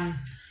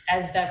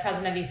as the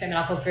president of East Bay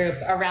Medical Group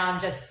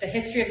around just the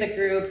history of the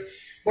group,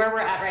 where we're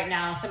at right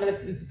now, some of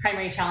the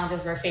primary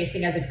challenges we're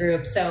facing as a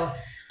group. So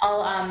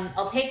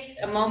I'll take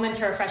a moment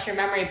to refresh your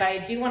memory, but I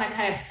do want to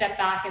kind of step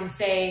back and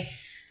say,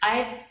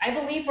 I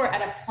believe we're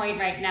at a point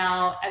right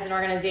now as an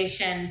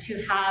organization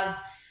to have,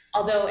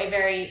 although a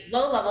very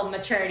low level of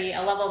maturity,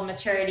 a level of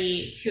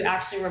maturity to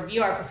actually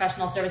review our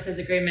professional services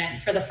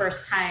agreement for the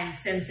first time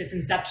since its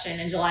inception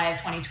in July of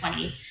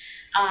 2020.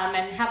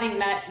 And having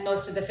met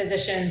most of the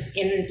physicians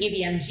in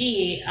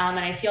EBMG, and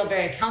I feel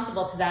very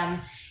accountable to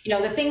them,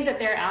 the things that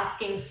they're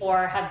asking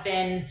for have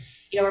been,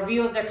 a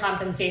review of their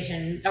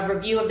compensation, a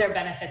review of their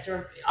benefits,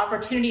 or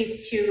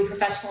opportunities to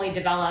professionally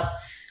develop,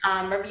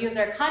 review of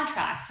their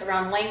contracts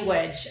around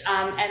language.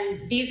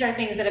 And these are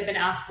things that have been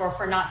asked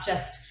for not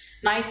just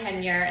my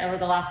tenure over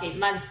the last 8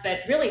 months,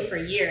 but really for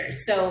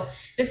years. So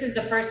this is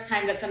the first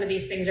time that some of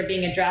these things are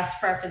being addressed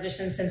for our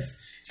physicians since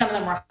some of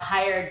them were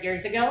hired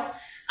years ago.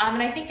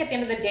 And I think at the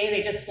end of the day,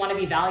 they just want to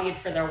be valued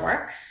for their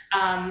work.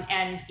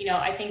 And,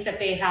 I think that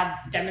they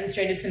have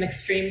demonstrated some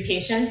extreme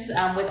patience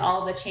with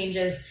all the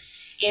changes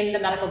in the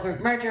medical group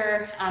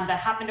merger that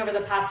happened over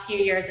the past few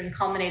years and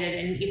culminated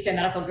in East Bay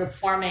Medical Group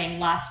forming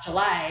last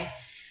July.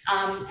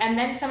 And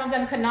then some of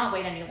them could not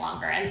wait any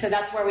longer. And so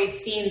that's where we've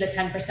seen the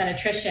 10%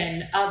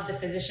 attrition of the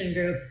physician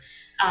group,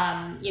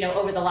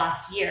 over the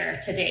last year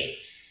to date.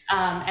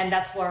 And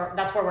that's where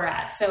we're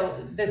at.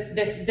 So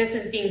this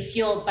is being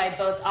fueled by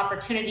both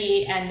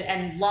opportunity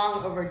and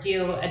long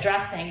overdue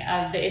addressing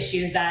of the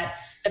issues that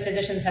the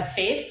physicians have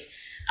faced,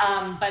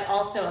 but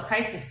also a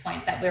crisis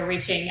point that we're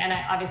reaching. And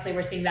obviously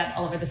we're seeing that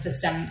all over the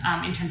system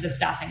in terms of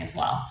staffing as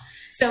well.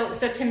 So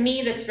to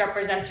me, this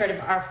represents sort of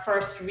our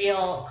first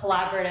real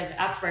collaborative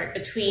effort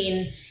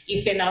between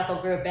East Bay Medical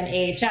Group and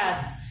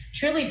AHS,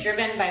 truly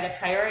driven by the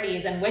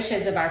priorities and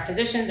wishes of our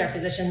physicians, our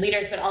physician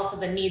leaders, but also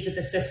the needs of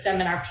the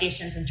system and our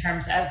patients in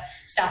terms of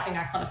staffing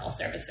our clinical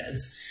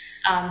services.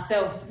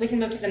 So we can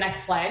move to the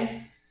next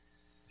slide.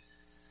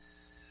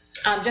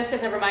 Just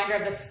as a reminder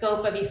of the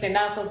scope of East Bay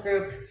Medical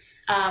Group,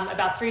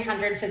 about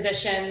 300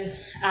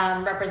 physicians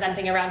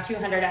representing around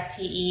 200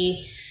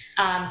 FTE,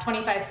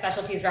 25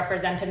 specialties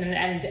represented,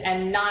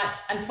 and not,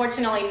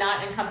 unfortunately,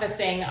 not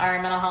encompassing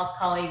our mental health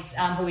colleagues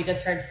who we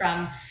just heard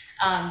from,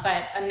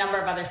 but a number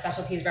of other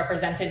specialties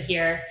represented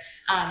here,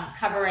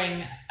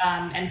 covering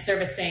and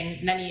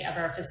servicing many of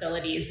our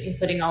facilities,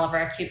 including all of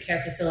our acute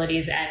care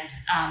facilities and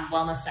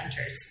wellness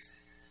centers.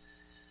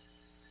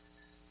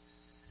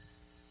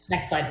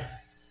 Next slide.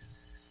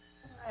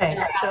 All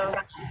right, so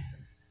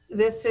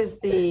this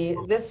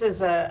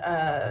is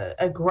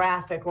a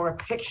graphic or a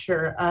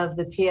picture of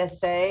the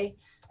PSA.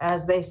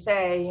 As they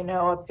say,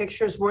 a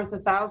picture's worth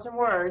 1,000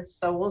 words,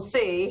 so we'll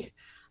see.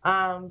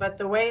 But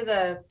the way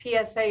the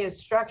PSA is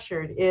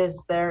structured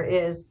is there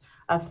is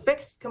a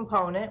fixed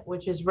component,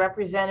 which is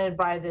represented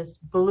by this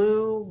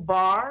blue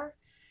bar.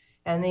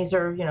 And these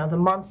are, the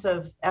months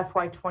of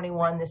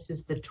FY21. This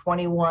is the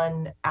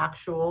 21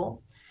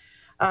 actual.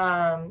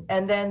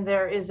 And then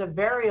there is a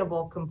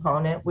variable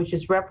component, which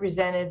is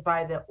represented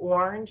by the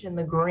orange and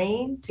the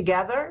green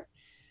together.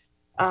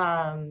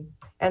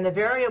 And the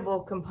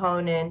variable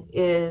component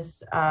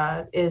is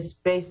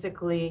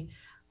basically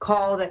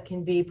call that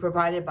can be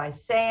provided by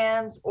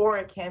SANS, or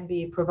it can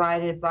be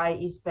provided by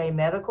East Bay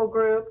Medical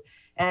Group.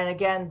 And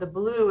again, the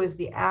blue is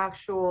the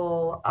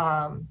actual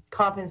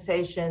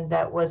compensation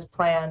that was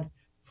planned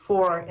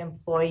for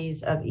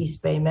employees of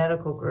East Bay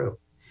Medical Group.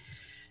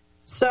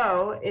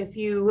 So if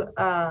you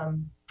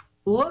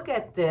look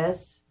at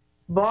this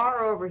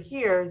bar over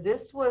here,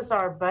 this was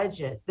our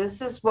budget.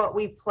 This is what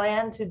we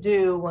planned to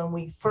do when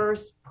we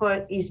first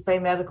put East Bay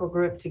Medical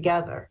Group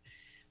together.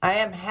 I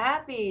am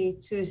happy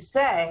to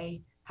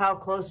say how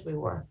close we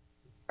were,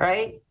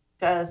 right?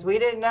 Because we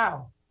didn't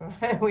know.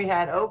 We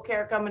had Oak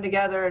Care coming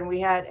together and we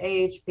had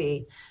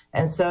AHP.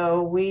 And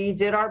so we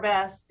did our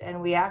best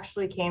and we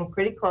actually came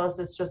pretty close.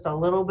 It's just a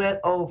little bit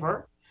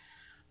over.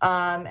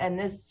 And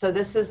this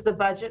is the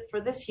budget for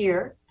this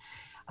year.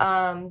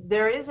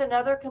 There is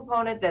another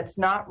component that's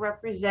not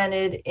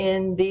represented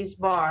in these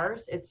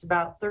bars. It's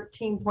about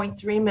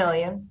 13.3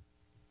 million.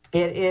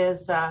 It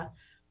is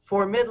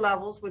for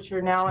mid-levels, which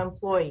are now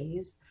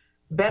employees,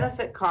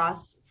 benefit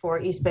costs for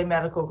East Bay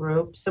Medical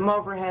Group, some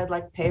overhead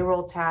like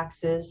payroll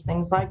taxes,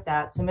 things like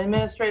that, some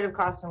administrative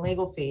costs and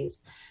legal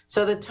fees.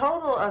 So the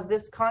total of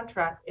this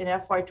contract in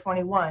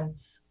FY21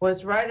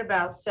 was right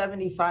about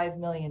 $75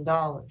 million.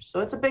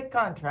 So it's a big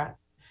contract.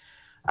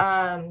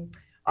 Our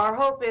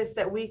hope is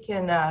that we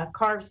can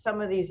carve some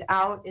of these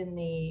out in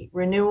the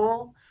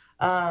renewal.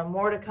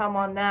 More to come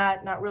on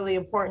that, not really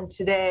important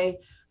today,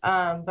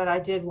 but I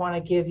did want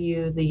to give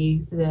you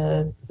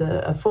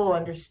a full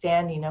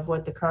understanding of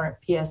what the current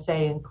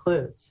PSA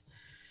includes.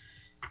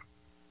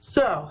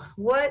 So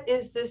what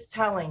is this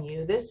telling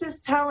you? This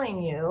is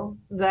telling you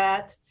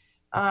that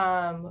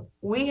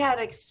we had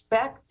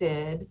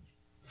expected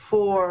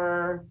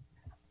for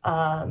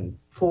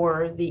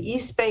the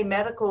East Bay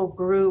Medical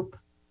Group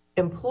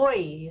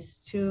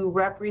employees to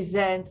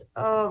represent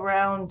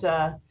around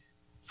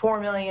 4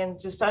 million,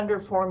 just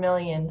under 4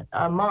 million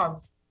a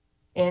month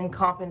in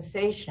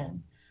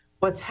compensation.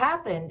 What's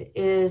happened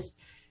is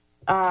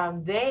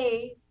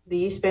the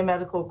East Bay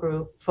Medical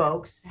Group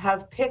folks,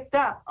 have picked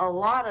up a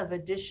lot of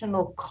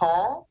additional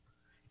call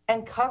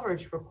and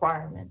coverage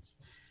requirements.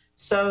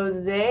 So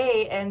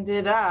they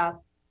ended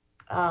up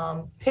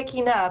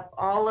picking up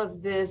all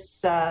of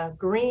this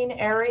green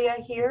area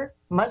here,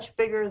 much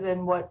bigger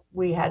than what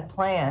we had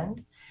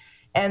planned.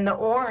 And the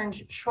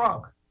orange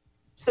shrunk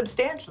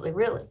substantially,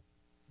 really.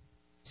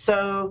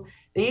 So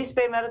the East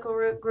Bay Medical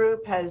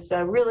Group has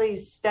really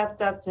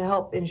stepped up to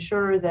help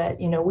ensure that,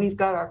 we've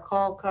got our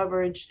call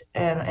coverage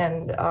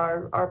and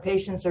our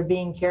patients are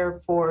being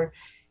cared for,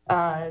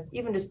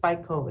 even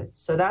despite COVID.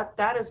 So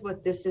that is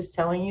what this is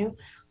telling you.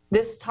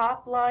 This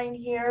top line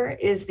here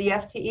is the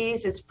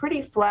FTEs. It's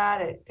pretty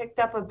flat. It picked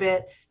up a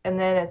bit, and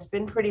then it's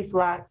been pretty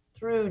flat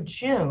through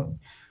June.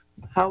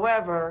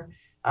 However,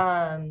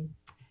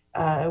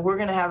 we're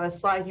going to have a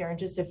slide here in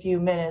just a few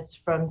minutes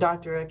from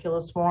Dr.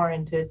 Achilles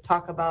Warren to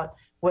talk about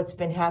what's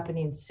been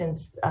happening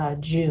since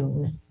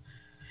June.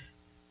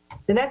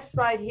 The next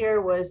slide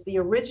here was the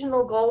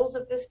original goals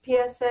of this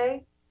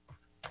PSA.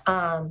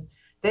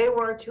 They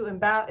were to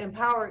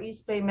empower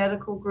East Bay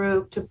Medical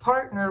Group to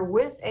partner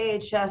with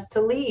AHS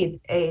to lead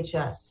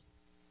AHS.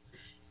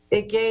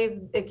 It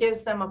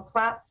gives them a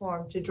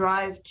platform to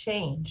drive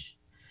change.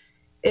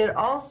 It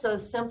also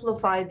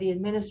simplified the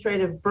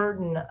administrative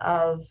burden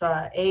of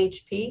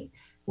AHP.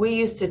 We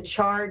used to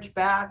charge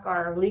back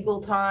our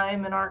legal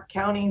time and our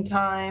accounting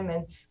time,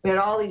 and we had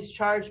all these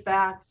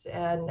chargebacks,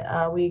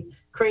 and we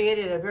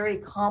created a very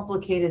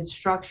complicated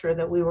structure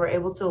that we were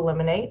able to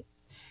eliminate.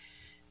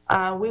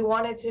 We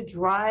wanted to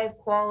drive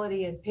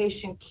quality and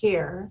patient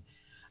care.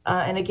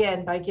 And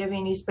again, by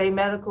giving East Bay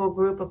Medical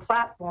Group a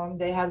platform,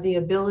 they have the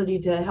ability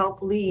to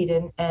help lead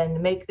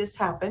and make this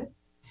happen.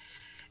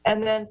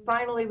 And then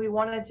finally, we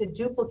wanted to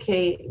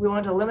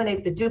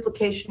eliminate the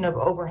duplication of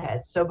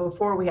overhead. So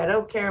before we had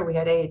OCare, we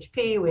had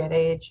AHP, we had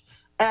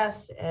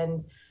AHS,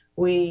 and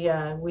we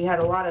had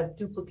a lot of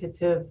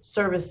duplicative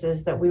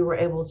services that we were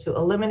able to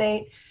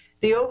eliminate.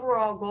 The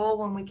overall goal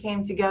when we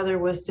came together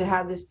was to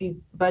have this be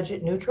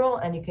budget neutral,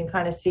 and you can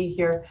kind of see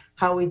here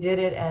how we did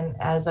it. And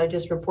as I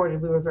just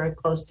reported, we were very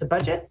close to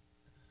budget.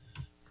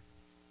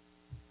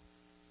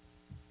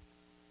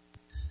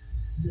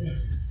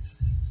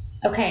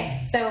 Okay,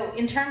 so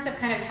in terms of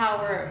kind of how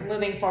we're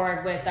moving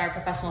forward with our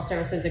professional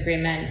services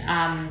agreement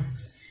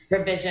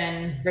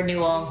revision,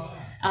 renewal,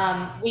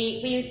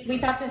 we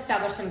thought to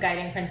establish some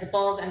guiding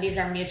principles, and these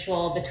are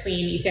mutual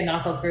between East Bay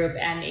Medical Group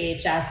and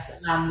AHS.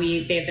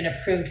 They've been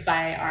approved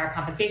by our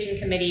compensation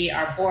committee,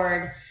 our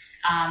board,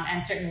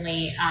 and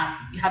certainly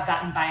have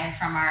gotten buy-in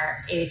from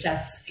our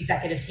AHS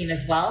executive team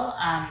as well.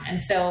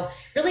 And so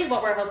really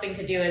what we're hoping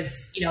to do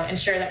is,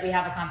 ensure that we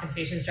have a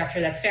compensation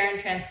structure that's fair and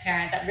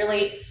transparent, that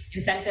really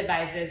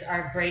incentivizes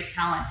our great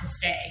talent to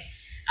stay.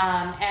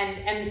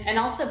 And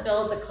also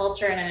builds a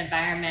culture and an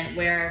environment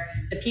where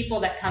the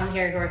people that come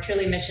here who are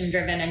truly mission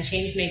driven and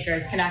change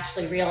makers can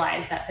actually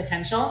realize that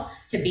potential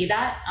to be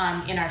that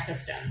in our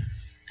system.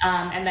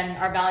 And then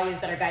our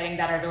values that are guiding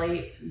that are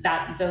really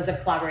those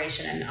of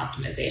collaboration and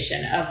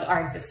optimization of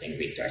our existing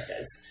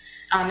resources.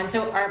 And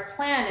so our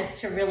plan is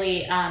to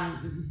really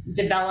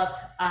develop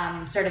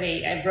sort of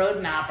a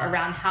roadmap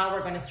around how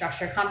we're going to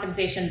structure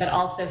compensation, but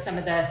also some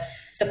of the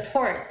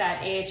support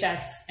that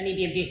AHS and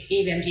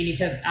EBMG need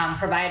to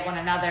provide one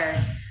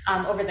another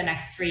over the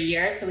next 3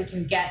 years, so we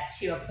can get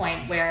to a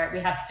point where we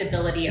have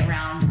stability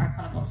around our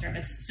clinical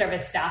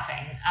service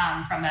staffing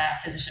from a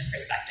physician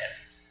perspective.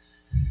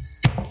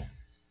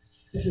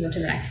 We can go to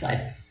the next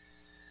slide.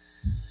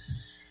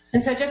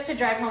 And so just to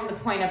drive home the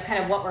point of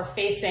kind of what we're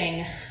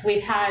facing,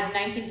 we've had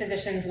 19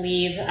 physicians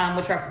leave,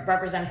 which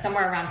represents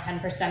somewhere around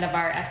 10% of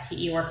our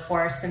FTE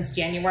workforce since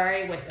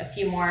January, with a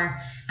few more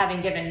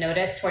having given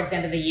notice towards the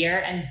end of the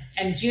year.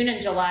 And June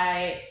and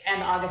July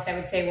and August, I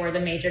would say, were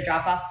the major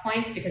drop-off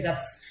points, because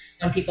that's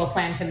when people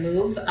plan to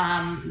move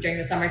during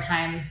the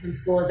summertime when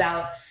school is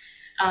out.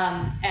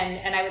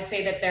 And I would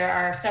say that there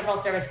are several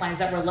service lines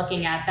that we're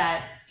looking at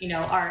that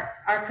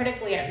are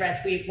critically at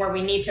risk, where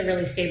we need to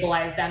really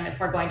stabilize them if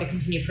we're going to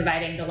continue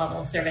providing the level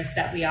of service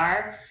that we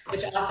are,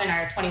 which often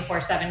are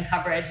 24/7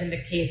 coverage in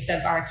the case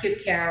of our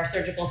acute care, our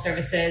surgical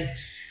services,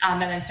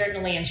 and then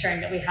certainly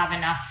ensuring that we have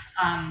enough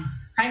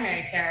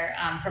primary care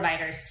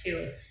providers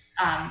to,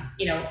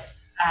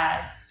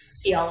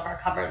 see all of our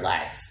covered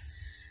lives.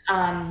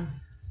 I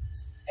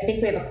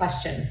think we have a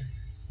question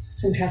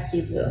from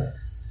Trustee Blue.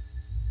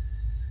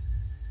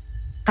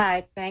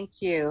 Hi,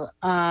 thank you.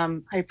 I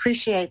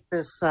appreciate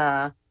this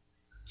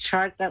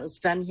chart that was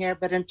done here,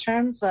 but in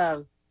terms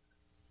of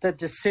the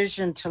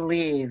decision to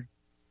leave,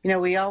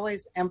 we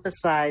always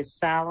emphasize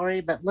salary,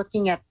 but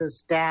looking at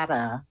this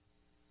data,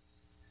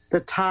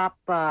 the top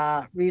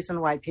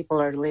reason why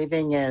people are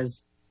leaving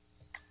is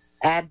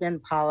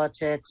admin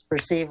politics,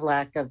 perceived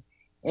lack of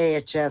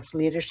AHS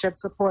leadership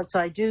support. So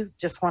I do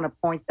just want to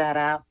point that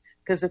out,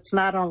 because it's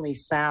not only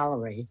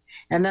salary.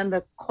 And then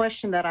the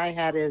question that I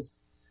had is,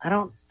 I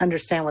don't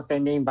understand what they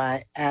mean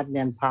by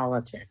admin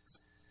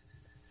politics.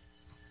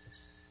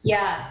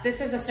 Yeah,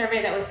 this is a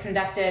survey that was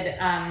conducted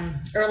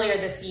earlier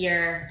this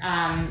year.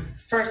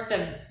 First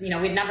of,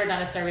 we'd never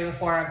done a survey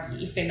before of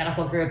East Bay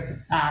Medical Group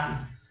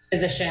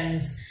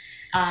physicians.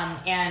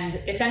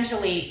 And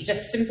essentially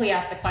just simply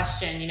ask the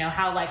question,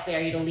 how likely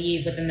are you to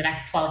leave within the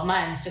next 12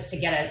 months, just to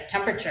get a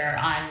temperature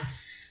on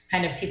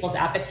kind of people's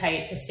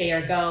appetite to stay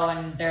or go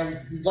and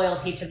their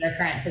loyalty to their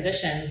current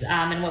positions.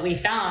 And what we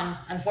found,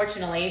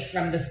 unfortunately,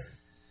 from this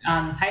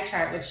pie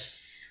chart, which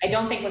I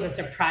don't think was a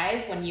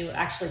surprise when you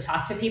actually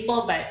talk to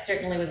people, but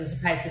certainly was a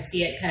surprise to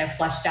see it kind of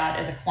fleshed out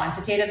as a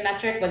quantitative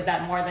metric, was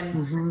that more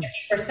than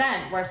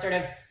 50% were sort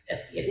of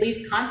at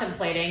least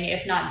contemplating,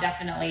 if not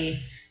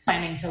definitely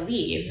planning to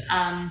leave,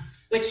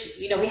 which,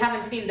 we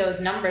haven't seen those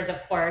numbers,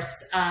 of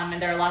course,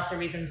 and there are lots of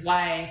reasons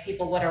why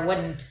people would or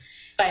wouldn't.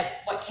 But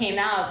what came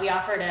out, we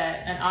offered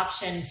an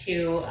option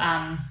to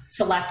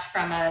select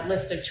from a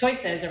list of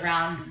choices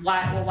around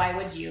why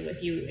would you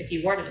if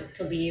you were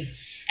to leave,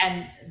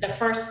 and the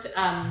first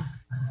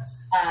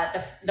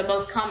the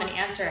most common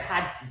answer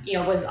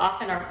was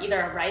often either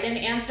a write-in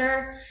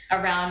answer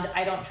around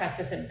I don't trust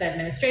the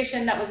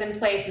administration that was in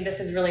place, and this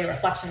is really a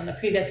reflection on the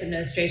previous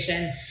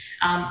administration.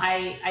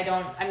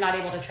 I'm not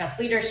able to trust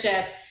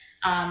leadership.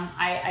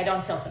 I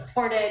don't feel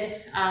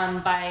supported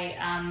by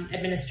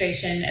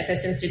administration at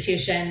this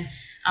institution.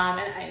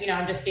 And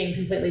I'm just being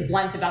completely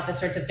blunt about the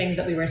sorts of things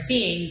that we were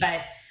seeing,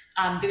 but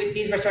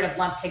these were sort of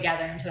lumped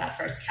together into that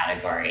first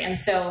category. And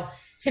so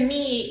to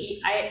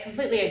me, I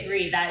completely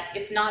agree that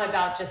it's not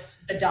about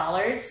just the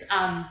dollars,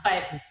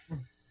 but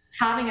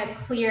having a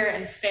clear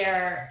and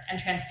fair and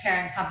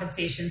transparent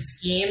compensation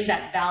scheme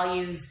that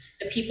values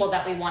the people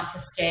that we want to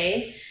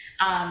stay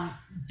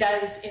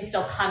does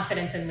instill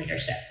confidence in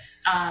leadership.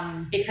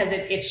 Because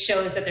it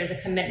shows that there's a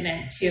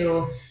commitment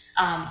to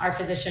our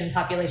physician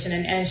population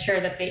and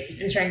ensuring that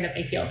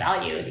they feel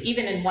valued,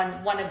 even in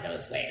one of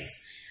those ways.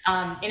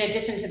 In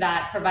addition to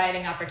that,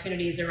 providing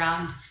opportunities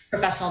around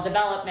professional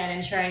development,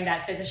 ensuring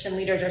that physician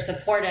leaders are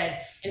supported,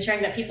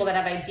 ensuring that people that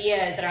have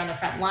ideas that are on the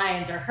front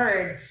lines are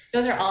heard.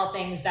 Those are all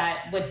things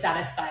that would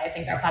satisfy, I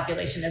think, our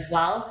population as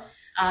well.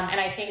 And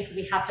I think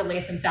we have to lay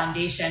some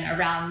foundation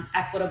around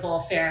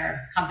equitable,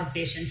 fair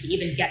compensation to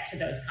even get to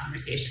those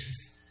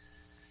conversations.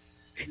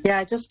 Yeah,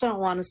 I just don't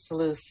want us to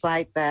lose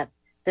sight that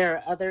there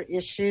are other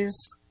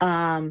issues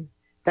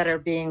that are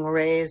being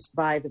raised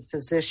by the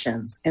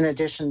physicians in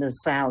addition to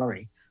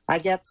salary. I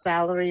get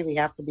salary, we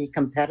have to be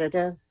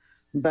competitive,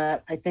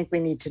 but I think we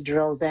need to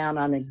drill down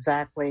on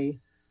exactly,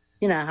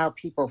 how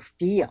people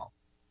feel,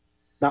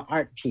 the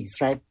art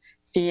piece, right?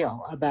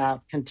 Feel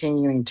about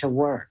continuing to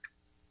work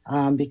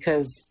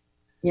because,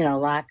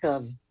 lack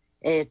of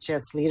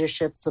AHS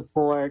leadership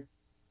support,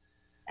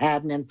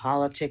 admin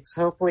politics,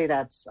 hopefully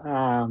that's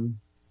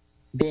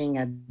being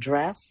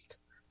addressed.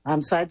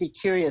 So I'd be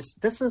curious.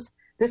 This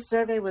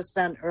survey was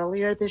done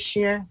earlier this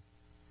year?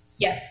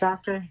 Yes.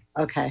 Doctor?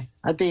 Okay.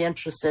 I'd be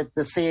interested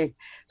to see,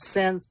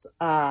 since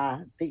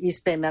the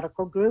East Bay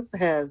Medical Group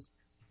has,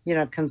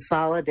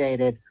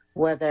 consolidated,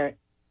 whether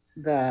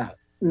the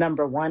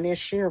number one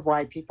issue of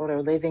why people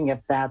are leaving, if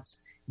that's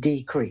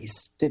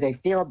decreased. Do they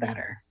feel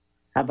better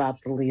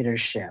about the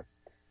leadership?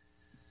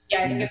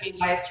 Yeah, I think it'd be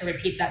wise to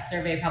repeat that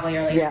survey probably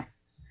earlier. Yeah.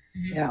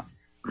 Mm-hmm. Yeah.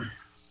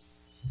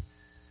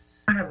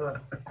 I have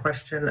a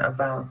question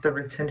about the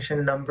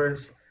retention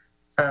numbers.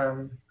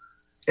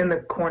 In the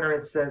corner,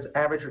 it says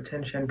average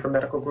retention for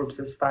medical groups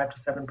is 5 to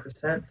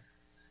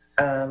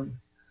 7%.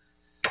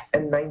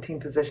 And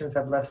 19 physicians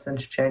have left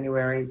since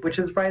January, which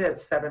is right at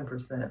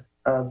 7%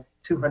 of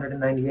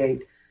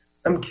 298.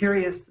 I'm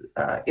curious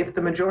if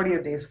the majority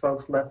of these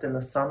folks left in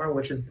the summer,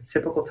 which is the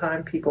typical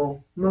time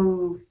people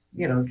move,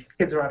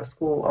 kids are out of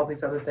school, all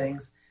these other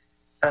things.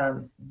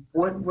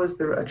 What was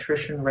the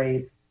attrition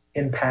rate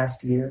in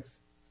past years?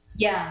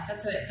 Yeah,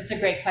 that's a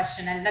great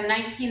question. And the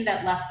 19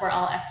 that left were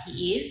all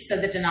FTEs, so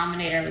the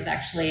denominator was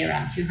actually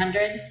around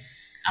 200.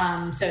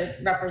 So it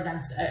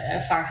represents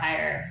a far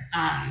higher,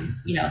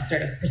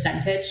 sort of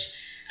percentage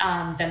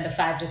than the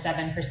 5 to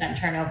 7%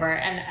 turnover.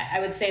 And I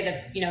would say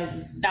that,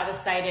 that was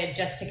cited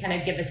just to kind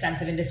of give a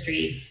sense of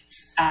industry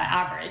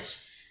average.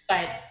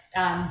 But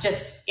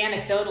just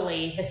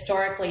anecdotally,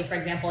 historically, for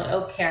example, at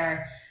Oak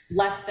Care,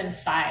 less than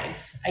 5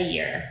 a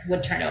year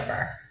would turn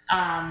over.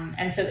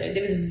 And so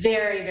it was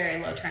very,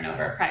 very low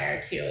turnover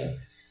prior to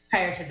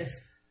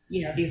this,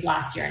 these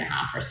last year and a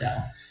half or so.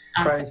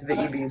 Prior to the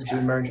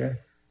EBG merger.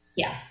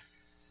 Yeah.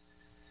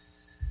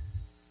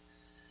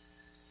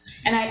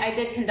 And I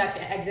did conduct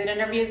exit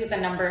interviews with a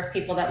number of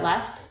people that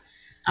left.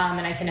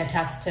 And I can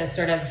attest to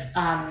sort of,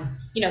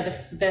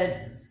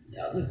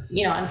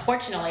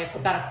 unfortunately,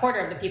 about a quarter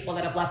of the people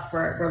that have left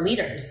were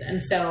leaders.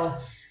 And so,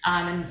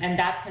 and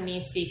that to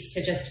me speaks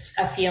to just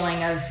a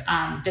feeling of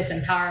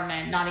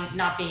disempowerment,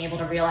 not being able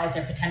to realize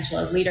their potential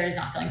as leaders,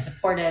 not feeling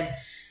supported,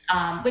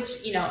 which,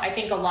 I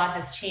think a lot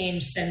has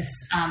changed since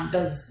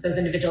those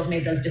individuals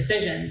made those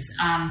decisions,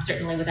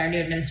 certainly with our new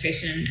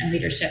administration and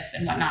leadership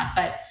and whatnot.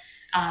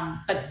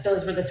 But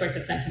those were the sorts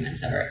of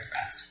sentiments that were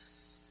expressed.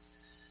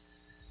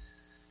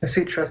 I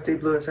see Trustee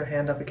Blue has her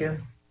hand up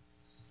again.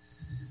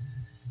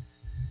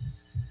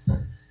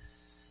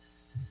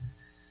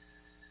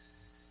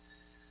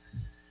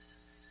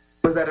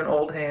 Was that an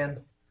old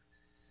hand?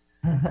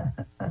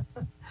 All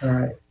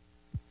right.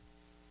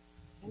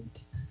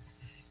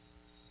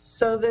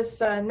 So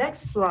this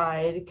next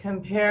slide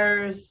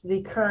compares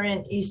the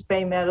current East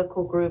Bay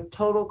Medical Group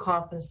total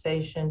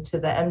compensation to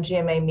the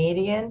MGMA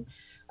median.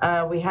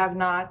 We have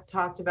not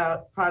talked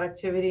about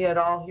productivity at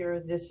all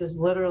here. This is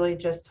literally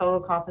just total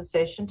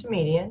compensation to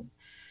median.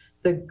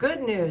 The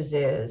good news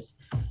is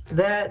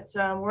that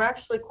we're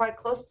actually quite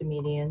close to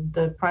median.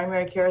 The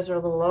primary cares are a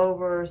little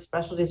over,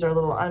 specialties are a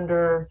little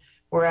under.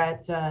 We're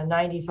at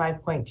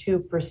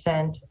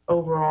 95.2%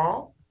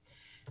 overall.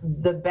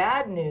 The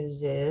bad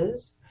news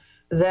is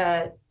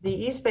that the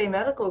East Bay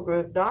Medical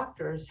Group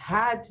doctors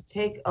had to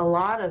take a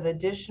lot of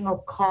additional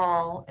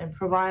call and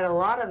provide a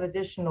lot of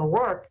additional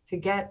work to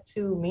get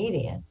to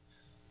median.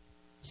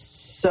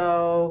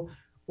 So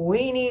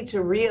we need to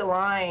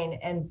realign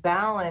and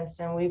balance,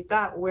 and we've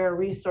got where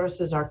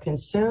resources are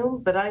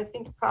consumed, but I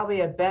think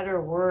probably a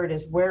better word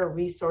is where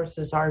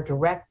resources are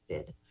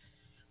directed.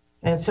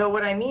 And so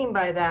what I mean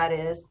by that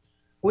is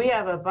we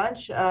have a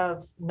bunch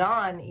of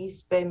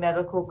non-East Bay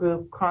Medical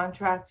Group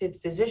contracted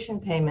physician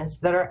payments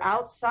that are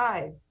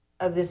outside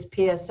of this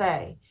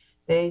PSA.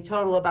 They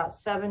total about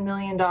 $7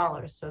 million.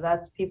 So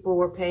that's people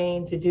we're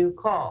paying to do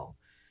call.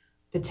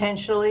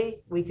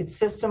 Potentially, we could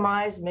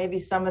systemize, maybe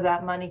some of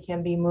that money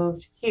can be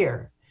moved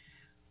here.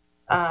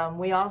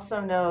 We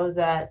also know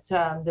that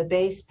the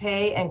base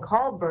pay and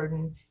call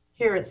burden,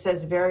 here it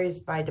says varies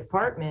by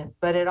department,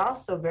 but it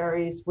also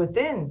varies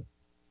within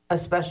a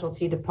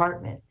specialty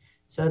department.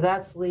 So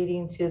that's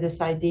leading to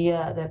this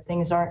idea that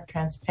things aren't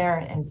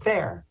transparent and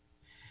fair.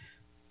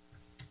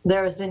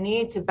 There is a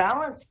need to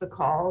balance the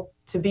call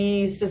to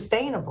be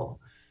sustainable.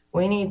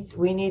 We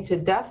need to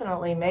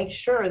definitely make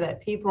sure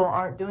that people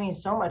aren't doing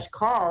so much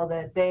call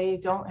that they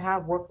don't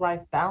have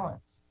work-life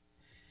balance.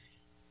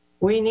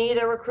 We need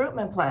a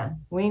recruitment plan.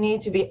 We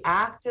need to be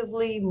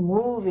actively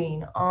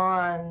moving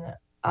on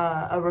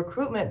a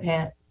recruitment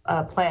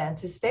plan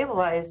to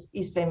stabilize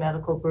East Bay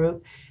Medical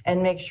Group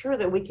and make sure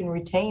that we can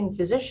retain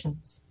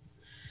physicians.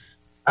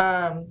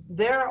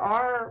 There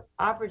are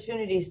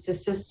opportunities to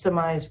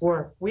systemize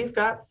work. We've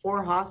got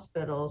 4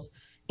 hospitals.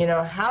 You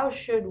know, how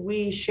should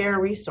we share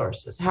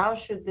resources? How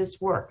should this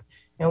work?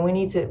 And we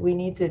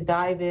need to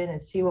dive in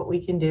and see what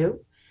we can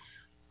do.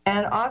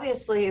 And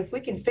obviously, if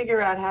we can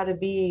figure out how to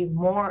be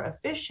more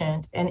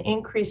efficient and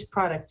increase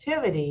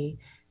productivity,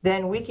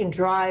 then we can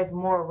drive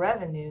more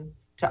revenue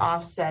to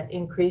offset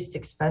increased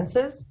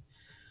expenses.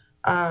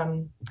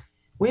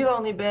 We've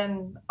only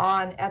been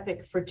on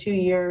Epic for 2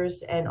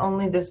 years, and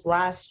only this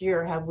last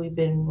year have we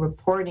been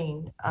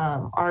reporting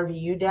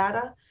RVU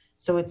data.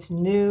 So it's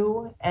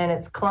new and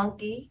it's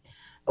clunky.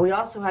 We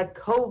also had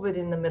COVID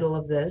in the middle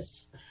of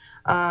this.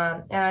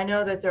 And I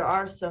know that there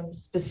are some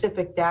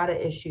specific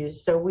data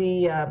issues. So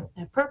we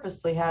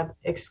purposely have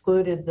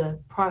excluded the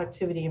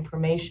productivity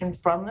information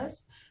from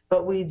this,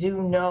 but we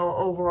do know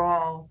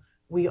overall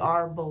we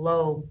are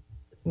below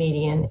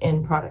median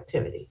in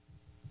productivity.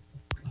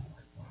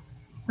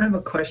 I have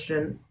a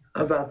question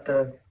about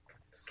the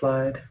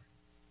slide.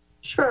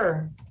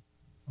 Sure.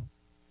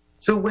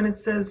 So when it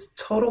says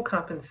total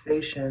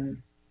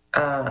compensation,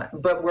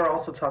 but we're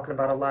also talking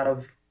about a lot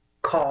of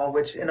call,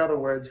 which in other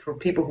words, for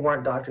people who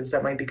aren't doctors,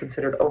 that might be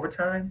considered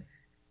overtime.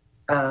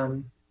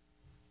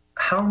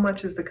 How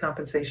much is the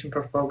compensation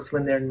for folks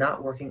when they're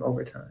not working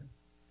overtime?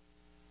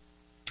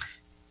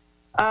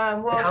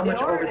 Well, and how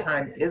much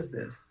overtime is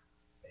this?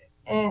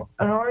 In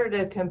order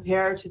to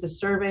compare to the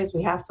surveys,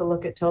 we have to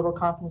look at total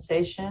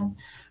compensation.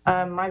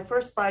 My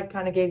first slide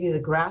kind of gave you the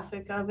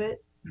graphic of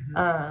it.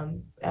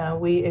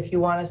 Mm-hmm. If you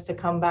want us to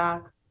come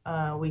back,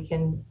 we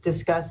can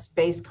discuss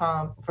base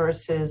comp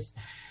versus,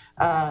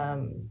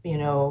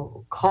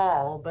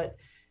 call. But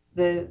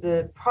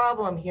the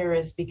problem here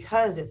is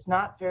because it's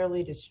not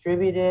fairly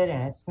distributed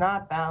and it's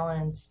not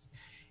balanced.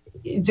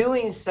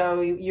 Doing so,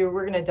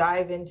 we're going to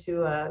dive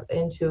into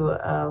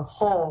a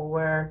hole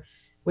where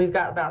we've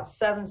got about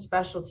 7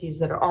 specialties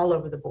that are all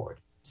over the board.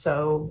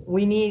 So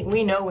we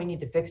know we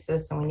need to fix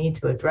this and we need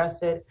to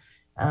address it,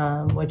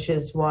 which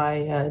is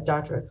why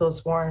Dr.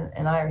 Achilles Warren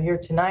and I are here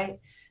tonight,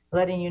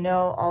 letting you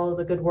know all of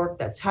the good work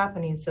that's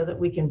happening so that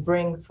we can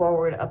bring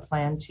forward a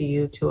plan to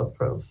you to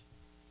approve.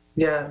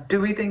 Yeah. Do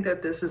we think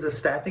that this is a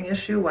staffing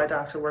issue, why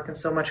docs are working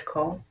so much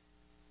call?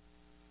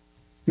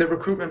 The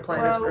recruitment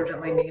plan is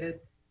urgently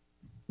needed?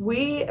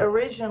 We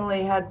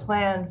originally had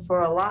planned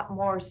for a lot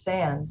more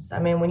SANs. I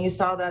mean, when you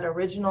saw that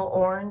original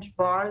orange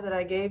bar that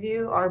I gave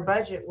you, our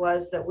budget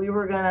was that we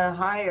were going to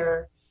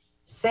hire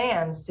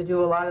SANs to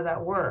do a lot of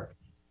that work.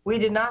 We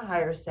did not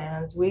hire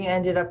SANs. We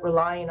ended up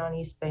relying on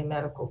East Bay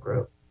Medical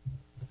Group.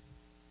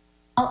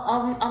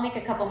 I'll make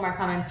a couple more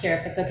comments here,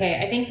 if it's okay.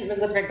 I think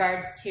with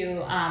regards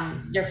to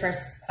your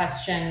first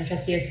question,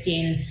 Trustee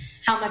Osteen,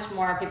 how much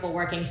more are people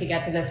working to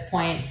get to this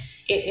point?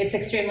 It's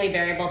extremely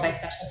variable by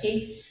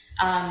specialty.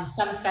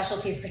 Some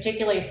specialties,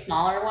 particularly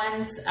smaller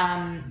ones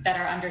that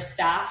are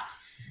understaffed,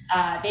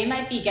 they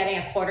might be getting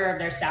a quarter of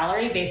their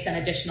salary based on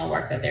additional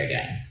work that they're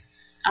doing.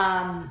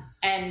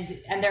 and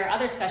there are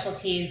other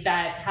specialties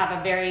that have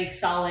a very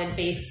solid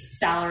base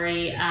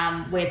salary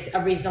with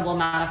a reasonable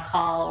amount of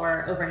call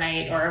or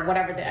overnight or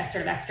whatever the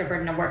sort of extra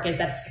burden of work is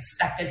that's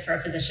expected for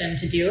a physician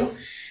to do.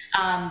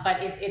 But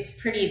it's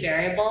pretty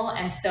variable.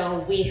 And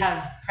so we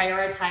have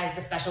prioritized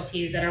the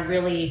specialties that are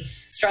really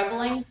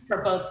struggling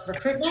for both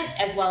recruitment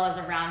as well as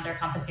around their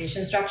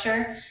compensation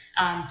structure,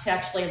 to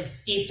actually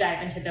deep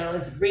dive into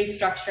those,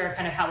 restructure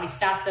kind of how we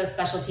staff those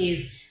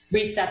specialties,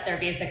 reset their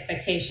base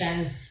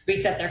expectations,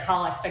 reset their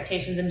call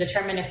expectations, and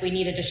determine if we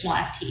need additional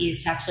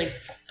FTEs to actually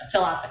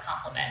fill out the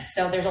complement.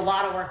 So there's a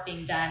lot of work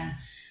being done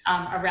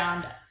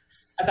around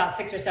about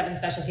 6 or 7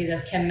 specialties,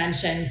 as Kim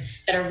mentioned,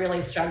 that are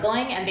really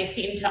struggling, and they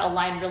seem to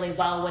align really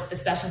well with the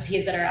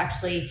specialties that are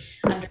actually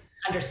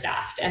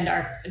understaffed and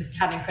are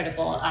having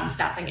critical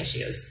staffing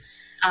issues.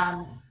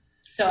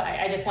 So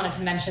I just wanted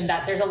to mention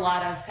that there's a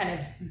lot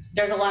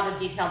of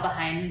detail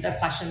behind the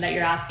question that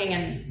you're asking,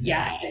 and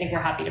yeah, I think we're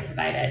happy to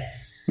provide it.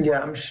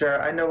 Yeah, I'm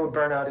sure. I know what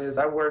burnout is.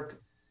 I worked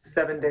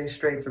 7 days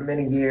straight for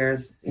many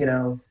years,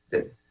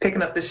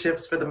 picking up the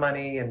shifts for the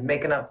money and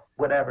making up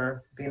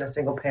whatever, being a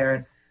single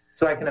parent.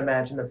 So I can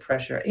imagine the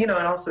pressure, and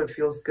also it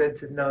feels good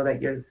to know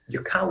that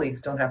your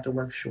colleagues don't have to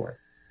work short.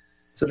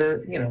 So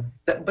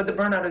but the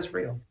burnout is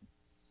real.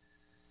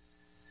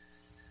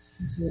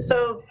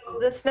 So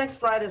this next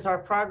slide is our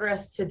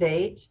progress to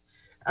date.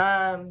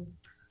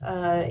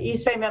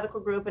 East Bay Medical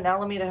Group and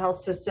Alameda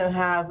Health System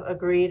have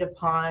agreed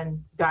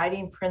upon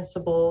guiding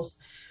principles,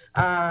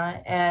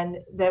 and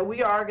that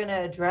we are going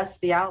to address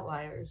the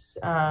outliers.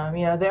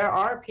 There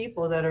are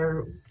people that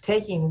are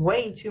taking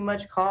way too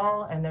much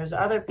call, and there's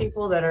other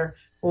people that are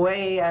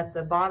way at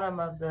the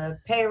bottom of the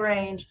pay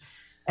range.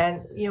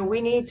 And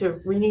we need to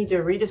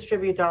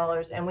redistribute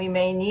dollars, and we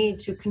may need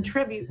to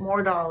contribute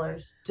more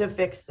dollars to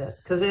fix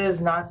this, because it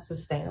is not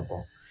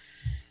sustainable.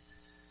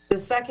 The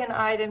second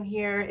item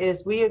here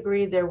is we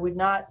agreed there would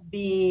not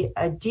be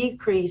a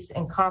decrease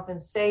in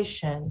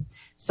compensation.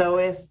 So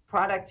if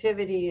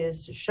productivity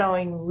is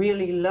showing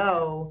really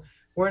low,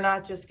 we're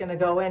not just going to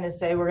go in and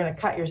say we're going to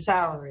cut your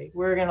salary.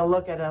 We're going to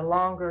look at a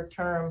longer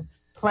term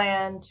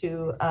plan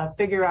to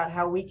figure out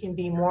how we can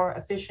be more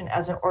efficient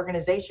as an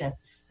organization.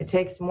 It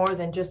takes more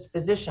than just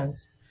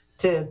physicians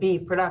to be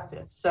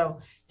productive. So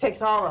it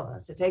takes all of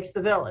us. It takes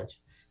the village.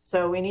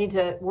 So we need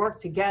to work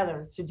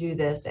together to do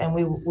this, and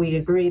we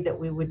agreed that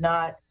we would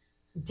not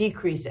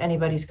decrease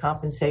anybody's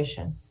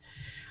compensation.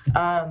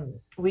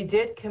 We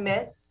did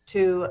commit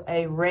to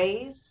a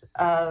raise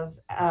of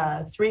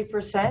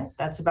 3%.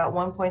 That's about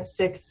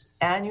 1.6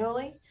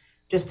 annually,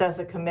 just as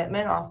a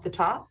commitment off the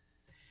top.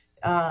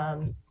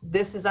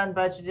 This is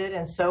unbudgeted,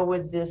 and so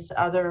would this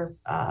other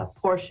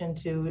portion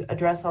to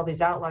address all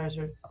these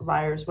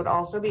outliers would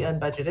also be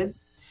unbudgeted.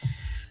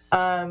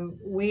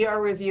 We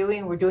are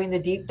reviewing, we're doing the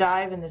deep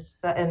dive in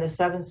the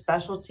 7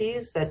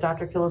 specialties that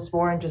Dr.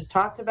 Killis-Warren just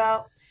talked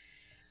about.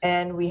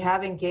 And we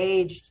have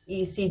engaged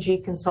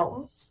ECG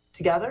consultants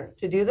together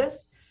to do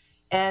this.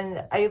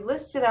 And I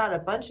listed out a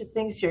bunch of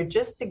things here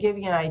just to give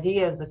you an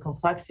idea of the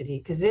complexity,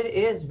 because it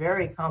is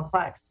very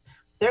complex.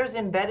 There's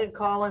embedded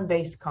call and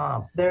base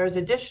comp. There's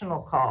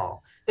additional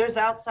call. There's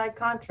outside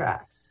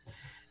contracts.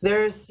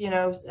 There's,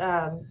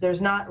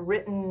 there's not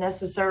written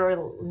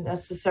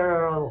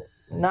necessarily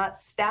not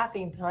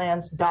staffing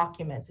plans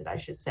documented, I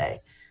should say.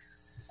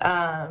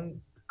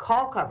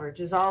 Call coverage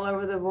is all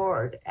over the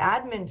board.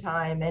 Admin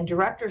time and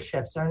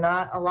directorships are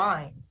not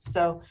aligned.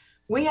 So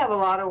we have a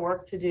lot of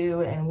work to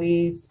do, and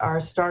we are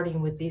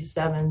starting with these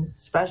 7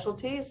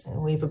 specialties, and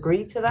we've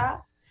agreed to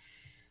that.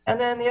 And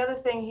then the other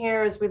thing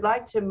here is we'd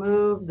like to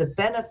move the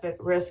benefit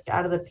risk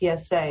out of the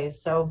PSA.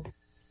 So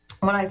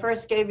when I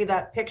first gave you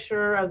that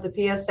picture of the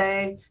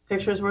PSA,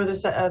 pictures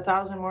worth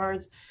 1,000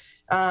 words,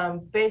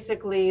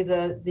 basically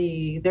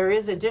there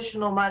is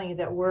additional money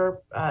that we're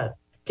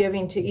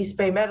giving to East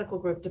Bay Medical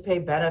Group to pay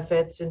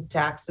benefits and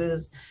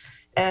taxes.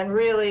 And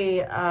really,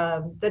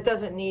 that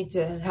doesn't need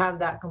to have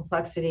that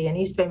complexity. And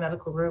East Bay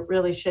Medical Group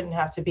really shouldn't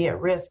have to be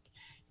at risk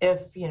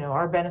if,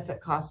 our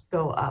benefit costs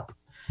go up.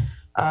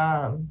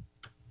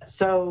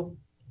 So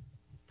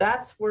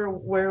that's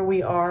where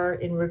we are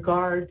in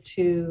regard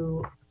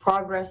to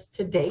progress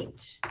to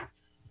date.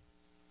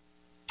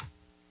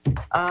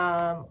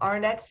 Our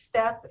next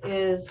step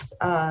is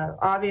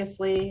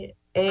obviously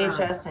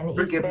AHS and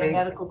East Bay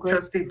Medical Group.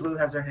 Trustee Blue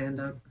has her hand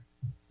up.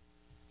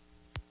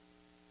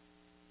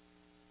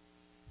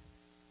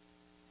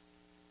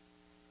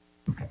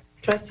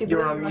 Trustee Blue,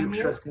 you're on mute,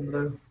 Trustee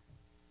Blue.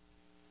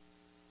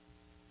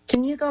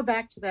 Can you go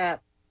back to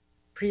that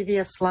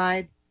previous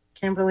slide,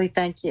 Kimberly?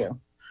 Thank you.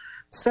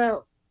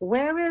 So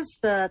where is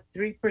the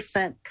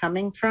 3%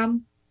 coming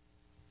from?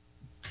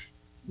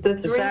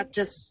 Is that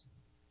just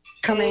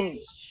coming?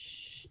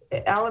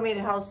 Alameda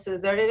Health,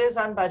 there it is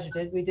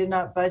unbudgeted. We did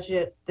not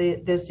budget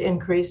this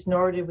increase,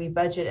 nor did we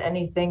budget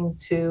anything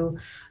to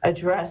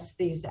address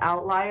these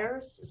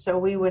outliers. So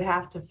we would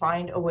have to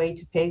find a way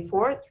to pay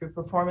for it through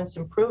performance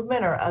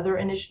improvement or other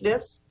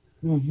initiatives.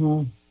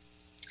 Mm-hmm.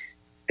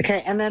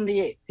 Okay, and then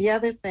the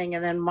other thing,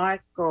 and then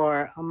Mark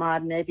or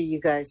Ahmad, maybe you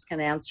guys can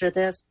answer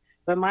this.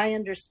 but my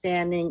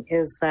understanding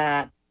is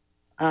that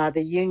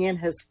the union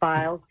has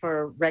filed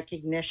for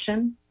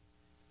recognition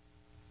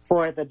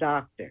for the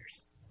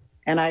doctors.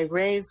 And I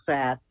raise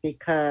that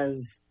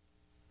because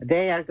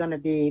they are going to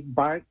be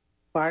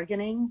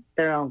bargaining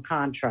their own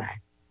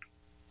contract,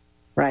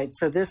 right?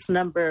 So this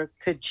number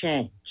could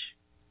change.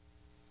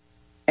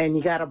 And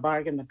you got to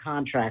bargain the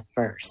contract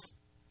first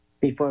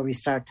before we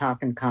start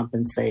talking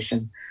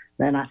compensation.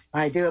 Then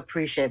I do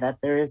appreciate that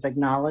there is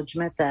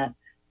acknowledgement that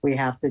we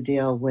have to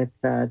deal with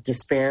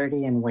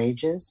disparity in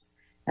wages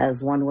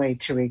as one way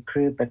to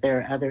recruit, but there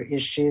are other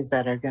issues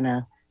that are going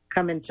to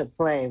come into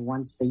play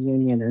once the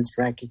union is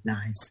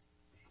recognized.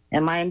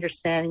 And my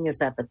understanding is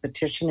that the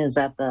petition is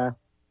at the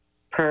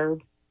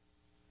PIRB.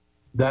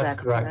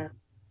 That's correct.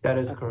 That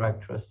is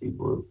correct, Trustee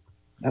Blue.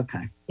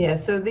 Okay. Yeah,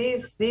 so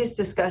these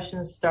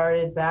discussions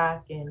started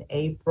back in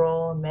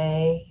April,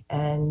 May,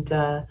 and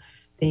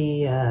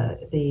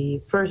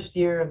the first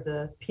year of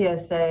the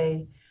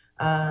PSA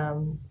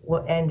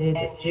ended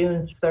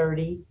June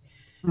 30.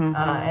 Mm-hmm.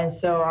 And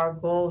so our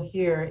goal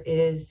here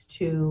is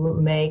to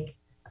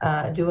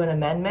do an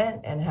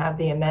amendment and have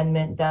the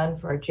amendment done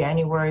for a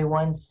January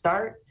 1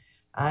 start.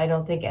 I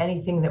don't think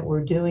anything that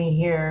we're doing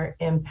here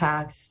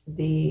impacts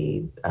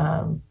the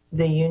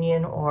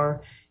union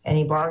or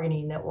any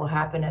bargaining that will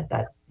happen at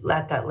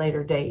that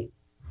later date.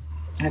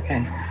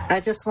 Okay. I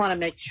just want to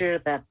make sure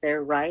that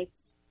their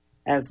rights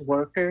as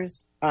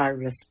workers are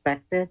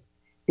respected,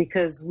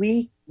 because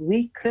we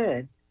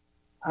could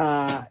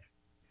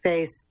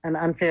face an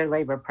unfair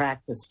labor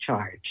practice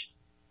charge,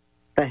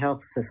 the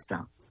health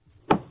system,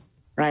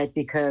 right?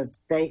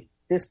 Because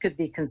this could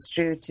be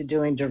construed to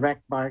doing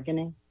direct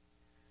bargaining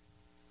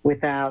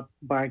without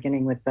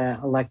bargaining with the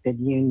elected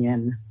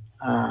union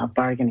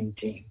bargaining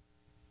team.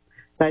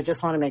 So I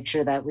just want to make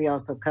sure that we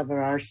also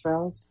cover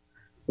ourselves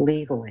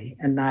legally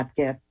and not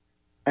get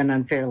an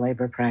unfair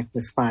labor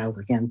practice filed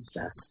against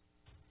us.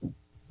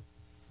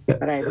 Yeah.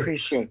 But I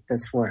appreciate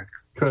this work.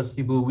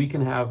 Trustee Blue, we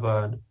can have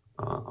an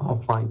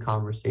offline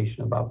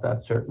conversation about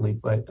that, certainly.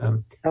 But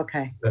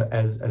okay,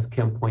 as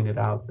Kim pointed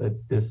out, that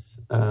this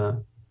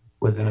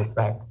was in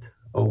effect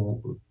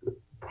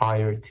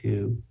prior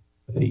to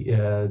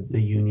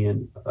the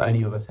union,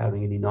 any of us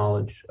having any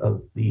knowledge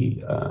of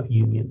the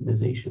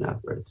unionization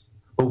efforts.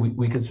 But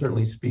we can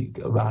certainly speak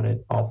about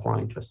it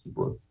offline, Trustee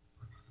Blue.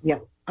 Yeah,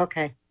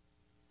 okay.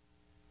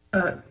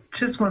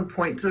 Just one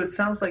point. So it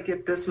sounds like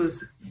if this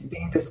was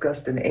being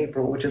discussed in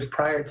April, which is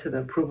prior to the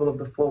approval of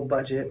the full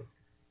budget,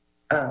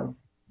 and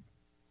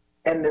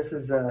this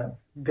is a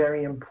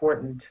very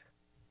important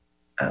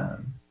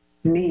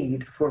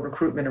need for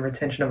recruitment and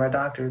retention of our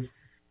doctors,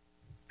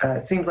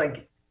 it seems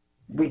like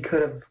we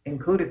could have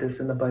included this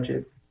in the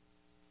budget.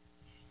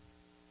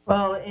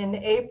 Well, in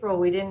April,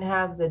 we didn't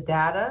have the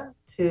data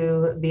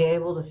to be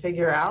able to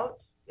figure out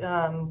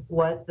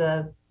what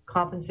the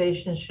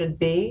compensation should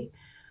be.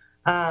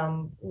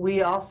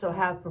 We also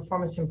have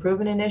performance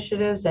improvement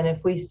initiatives, and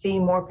if we see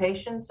more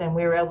patients and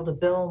we are able to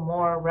bill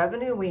more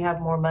revenue, we have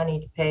more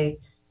money to pay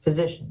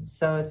physicians.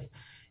 So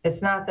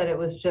it's not that it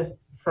was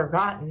just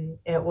forgotten.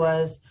 It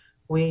was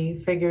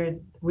we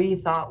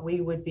thought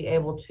we would be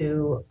able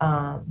to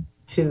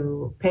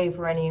pay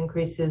for any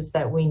increases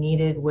that we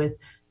needed with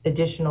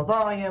additional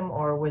volume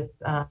or with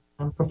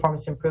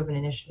performance improvement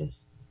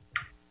initiatives.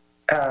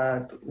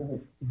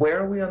 Where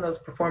are we on those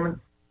performance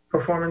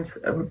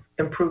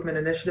improvement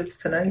initiatives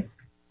tonight?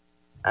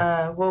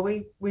 Well,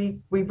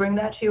 we bring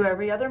that to you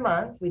every other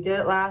month. We did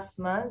it last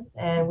month,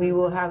 and we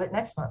will have it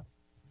next month.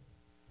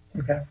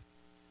 Okay.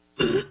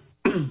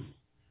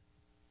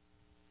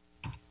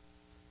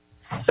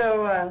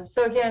 So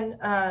again,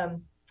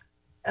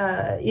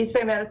 East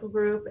Bay Medical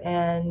Group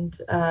and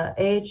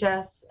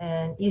AHS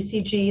and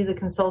ECG, the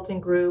consulting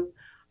group,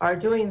 are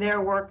doing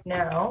their work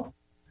now.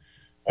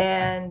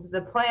 And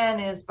the plan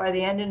is by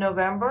the end of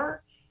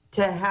November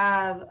to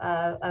have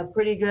a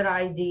pretty good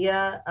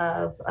idea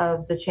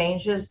of the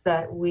changes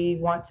that we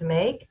want to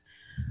make.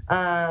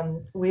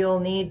 We'll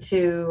need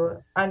to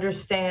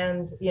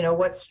understand,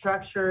 what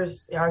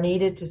structures are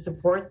needed to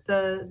support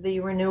the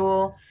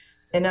renewal.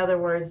 In other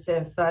words,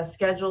 if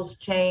schedules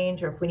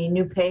change or if we need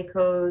new pay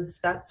codes,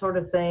 that sort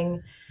of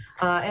thing.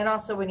 And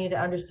also we need to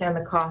understand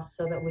the costs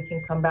so that we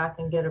can come back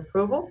and get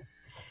approval.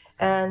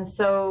 And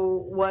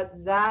so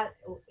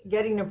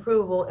getting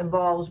approval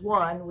involves,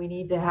 one, we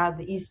need to have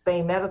the East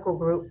Bay Medical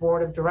Group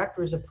Board of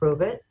Directors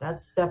approve it.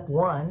 That's step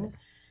one.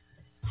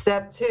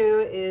 Step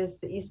two is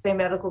the East Bay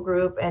Medical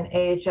Group and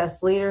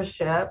AHS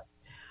leadership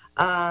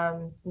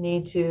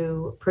need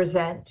to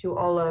present to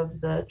all of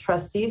the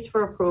trustees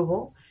for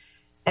approval.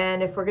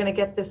 And if we're going to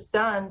get this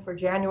done for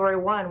January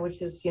 1,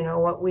 which is,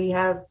 what we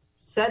have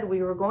said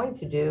we were going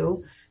to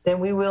do, then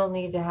we will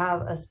need to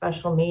have a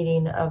special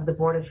meeting of the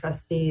Board of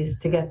Trustees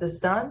to get this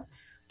done.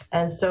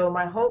 And so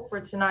my hope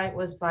for tonight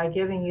was by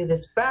giving you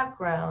this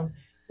background,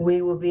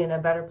 we will be in a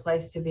better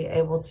place to be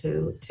able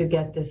to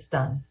get this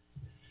done.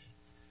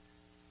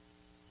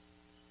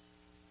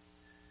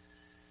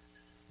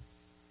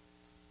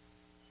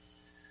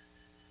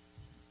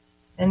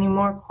 Any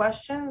more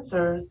questions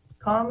or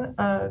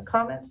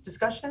comments,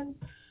 discussion?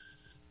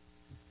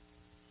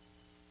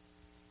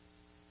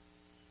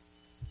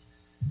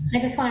 I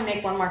just want to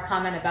make one more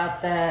comment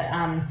about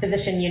the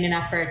physician union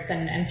efforts,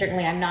 and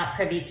certainly I'm not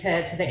privy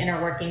to the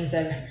inner workings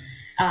of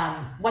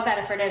what that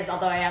effort is,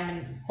 although I am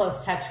in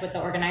close touch with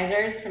the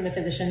organizers from the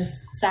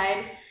physicians'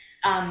 side.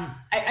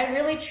 I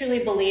really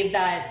truly believe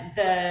that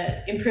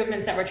the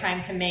improvements that we're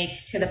trying to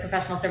make to the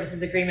professional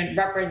services agreement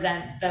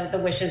represent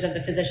the wishes of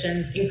the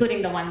physicians,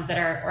 including the ones that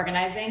are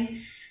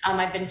organizing.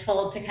 I've been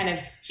told to kind of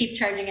keep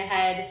charging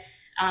ahead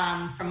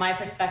from my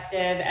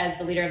perspective as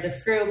the leader of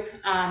this group,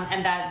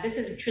 and that this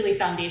is truly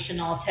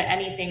foundational to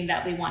anything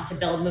that we want to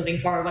build moving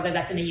forward, whether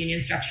that's in a union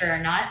structure or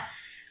not.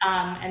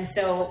 And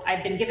so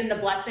I've been given the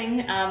blessing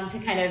to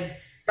kind of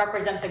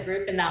represent the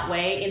group in that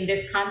way in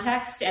this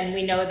context. And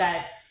we know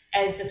that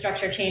as the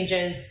structure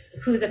changes,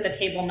 who's at the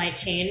table might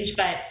change.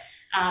 But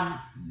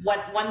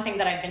one thing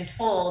that I've been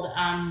told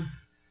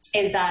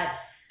is that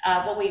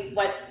one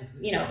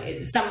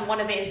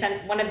of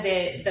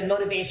the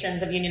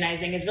motivations of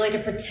unionizing is really to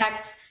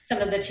protect some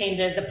of the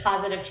changes, the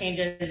positive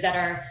changes that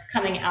are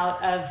coming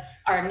out of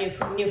our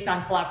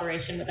newfound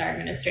collaboration with our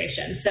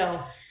administration.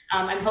 So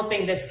I'm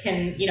hoping this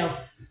can,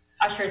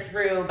 usher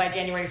through by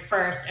January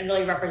 1st and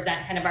really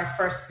represent kind of our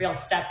first real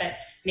step at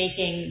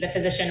making the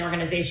physician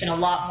organization a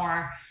lot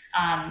more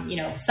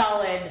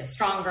solid,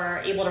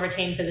 stronger, able to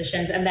retain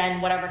physicians. And then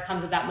whatever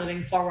comes of that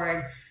moving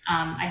forward,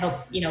 I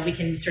hope, we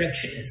can sort of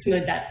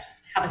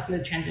have a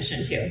smooth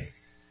transition too.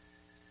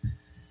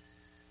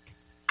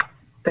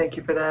 Thank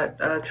you for that.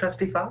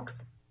 Trustee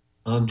Fox?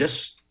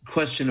 Just a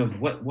question of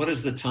what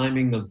is the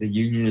timing of the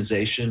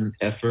unionization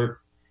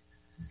effort,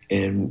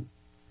 and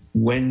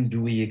when do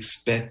we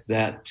expect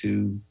that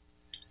to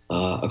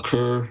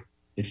occur,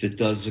 if it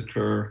does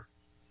occur?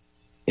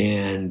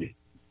 And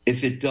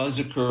if it does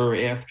occur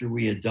after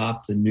we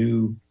adopt a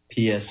new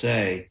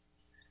PSA,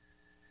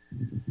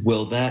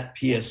 will that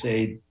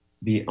PSA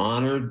be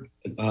honored,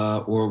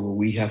 or will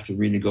we have to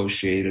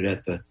renegotiate it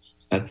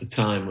at the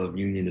time of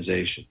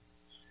unionization?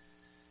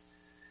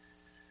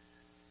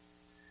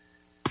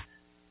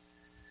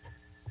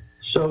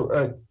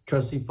 So,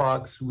 Trustee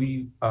Fox,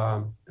 we,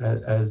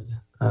 as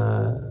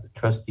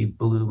Trustee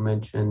Blue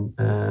mentioned,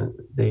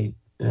 SEIU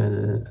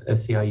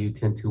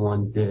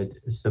 1021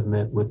 did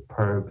submit with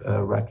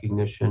PERB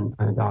recognition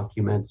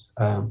documents.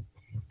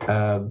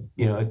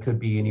 It could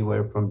be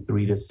anywhere from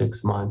 3 to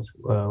 6 months.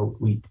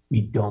 We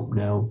don't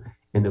know.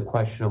 And the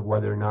question of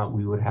whether or not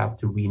we would have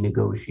to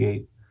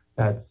renegotiate,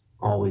 that's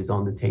always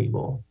on the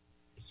table.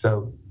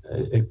 So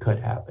it could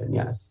happen,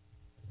 yes.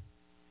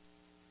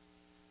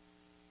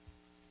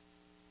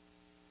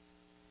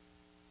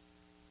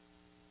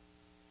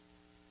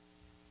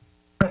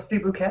 Trustee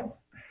Bouquet?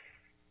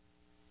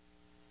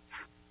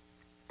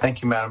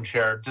 Thank you, Madam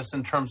Chair. Just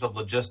in terms of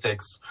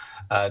logistics,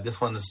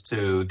 this one is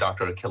to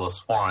Dr.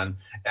 Aquiles-Swan,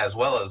 as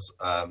well as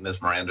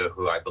Ms. Miranda,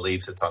 who I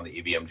believe sits on the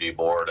EBMG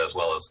board, as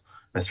well as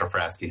Mr.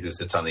 Frasky, who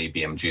sits on the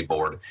EBMG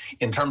board.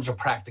 In terms of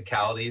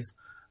practicalities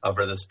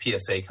for this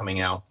PSA coming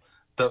out,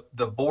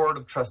 the Board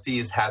of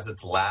Trustees has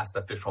its last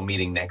official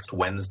meeting next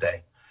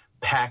Wednesday.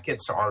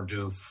 Packets are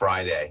due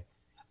Friday.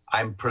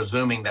 I'm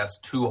presuming that's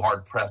too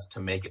hard-pressed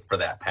to make it for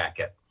that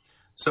packet.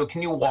 So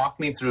can you walk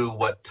me through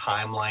what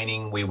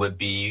timelining we would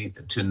be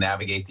to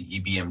navigate the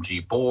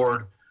EBMG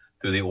board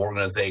through the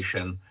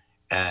organization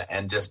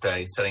and just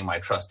setting my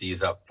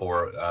trustees up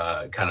for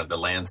kind of the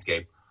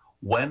landscape?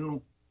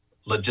 When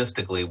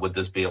logistically would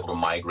this be able to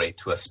migrate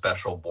to a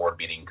special board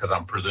meeting? Because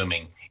I'm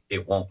presuming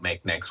it won't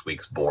make next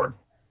week's board.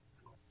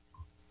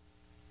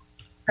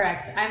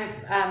 Correct.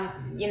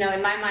 I'm,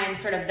 in my mind,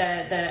 sort of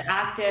the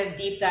active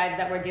deep dives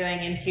that we're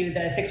doing into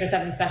the 6 or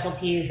 7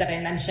 specialties that I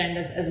mentioned,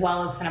 as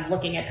well as kind of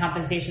looking at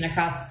compensation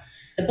across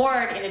the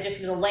board, in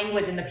addition to the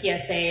language in the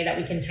PSA that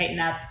we can tighten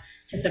up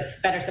to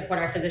better support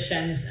our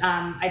physicians.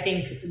 I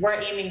think we're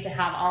aiming to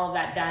have all of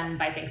that done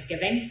by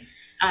Thanksgiving,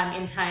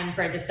 in time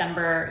for a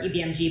December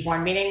EBMG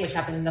board meeting, which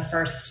happens in the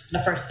first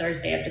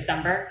Thursday of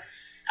December.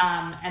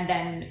 And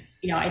then,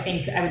 I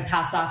think I would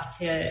pass off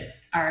to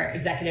our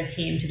executive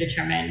team to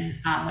determine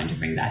when to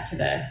bring that to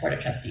the Board of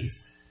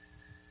Trustees.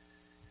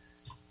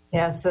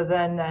 Yeah, so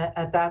then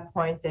at that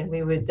point, then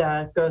we would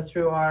go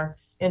through our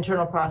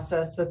internal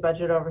process with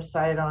budget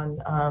oversight on,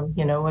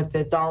 what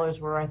the dollars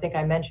were. I think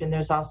I mentioned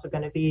there's also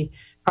going to be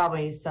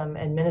probably some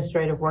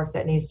administrative work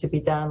that needs to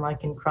be done,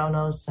 like in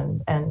Kronos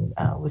and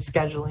with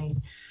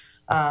scheduling.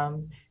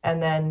 And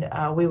then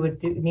we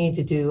would need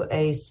to do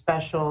a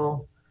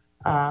special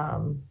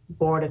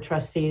Board of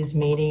Trustees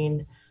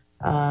meeting.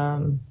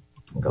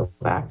 Go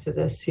back to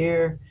this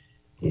here,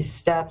 these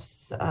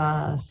steps.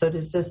 So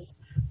does this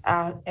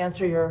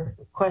answer your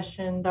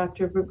question,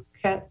 Dr.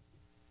 Bouquet?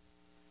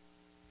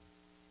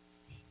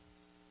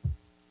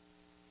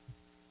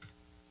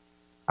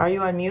 Are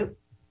you on mute,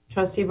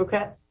 Trustee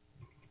Bouquet?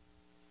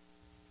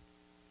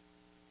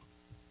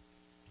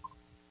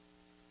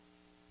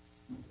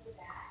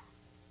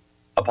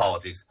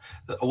 Apologies.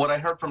 What I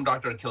heard from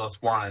Dr.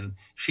 Aquiles-Swan,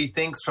 she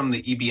thinks from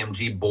the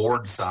EBMG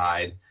board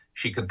side,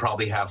 she could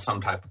probably have some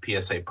type of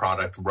PSA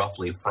product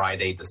roughly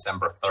Friday,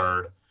 December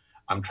 3rd.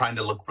 I'm trying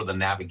to look for the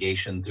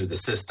navigation through the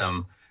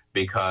system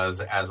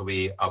because as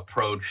we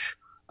approach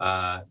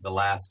the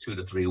last 2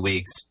 to 3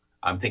 weeks,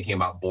 I'm thinking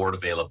about board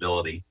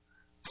availability.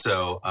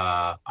 So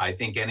I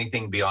think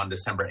anything beyond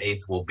December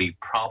 8th will be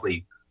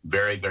probably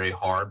very, very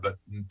hard, but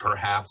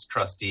perhaps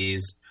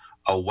trustees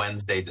a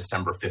Wednesday,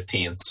 December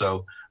 15th.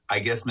 So I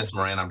guess, Ms.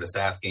 Moran, I'm just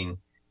asking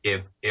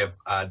if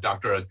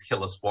Dr.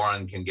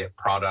 Achilles-Warren can get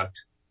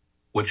product,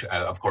 which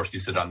of course you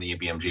sit on the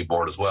EBMG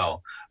board as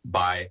well,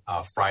 by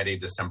Friday,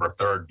 December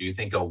 3rd, do you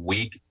think a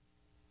week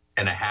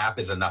and a half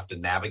is enough to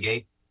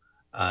navigate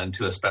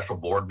into a special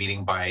board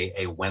meeting by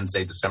a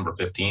Wednesday, December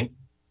 15th?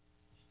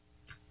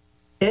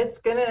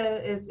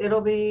 It'll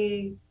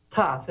be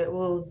tough. It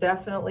will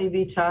definitely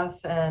be tough.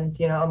 And,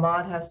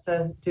 Ahmad has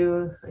to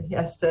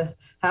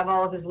have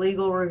all of his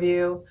legal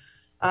review.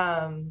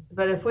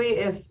 But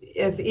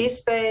if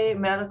East Bay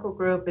Medical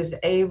Group is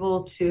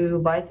able to,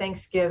 by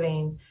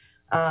Thanksgiving,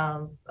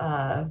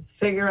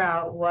 figure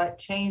out what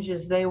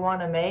changes they want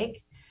to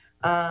make,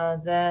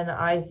 then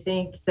I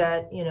think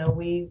that,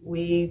 we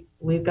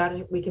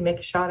can make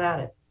a shot at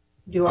it,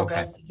 do our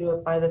best to do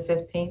it by the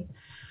 15th.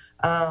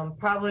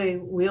 Probably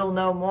we'll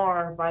know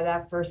more by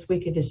that first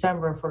week of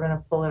December if we're going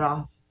to pull it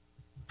off.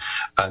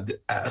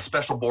 A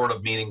special board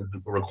of meetings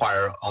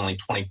require only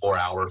 24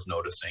 hours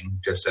noticing,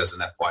 just as an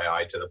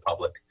FYI to the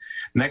public.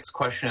 Next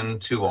question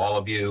to all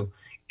of you.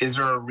 Is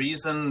there a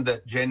reason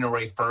that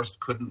January 1st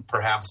couldn't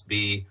perhaps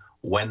be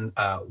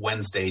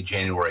Wednesday,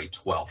 January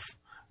 12th,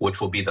 which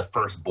will be the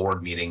first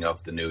board meeting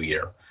of the new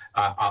year?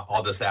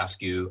 I'll just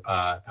ask you,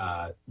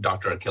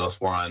 Dr.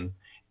 Achilles-Warren,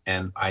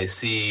 and I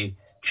see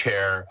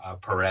Chair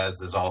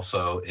Perez is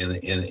also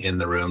in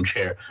the room.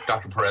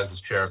 Dr. Perez is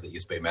chair of the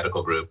East Bay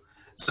Medical Group.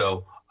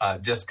 So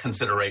just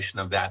consideration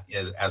of that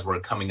as we're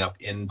coming up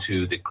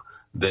into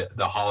the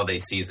holiday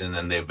season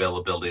and the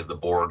availability of the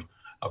board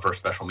for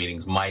special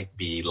meetings might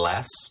be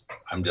less.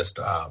 I'm just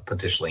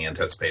potentially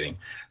anticipating.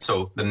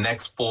 So the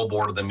next full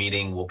board of the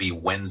meeting will be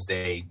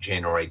Wednesday,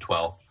 January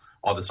 12th.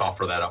 I'll just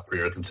offer that up for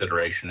your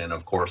consideration. And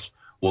of course,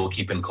 we'll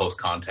keep in close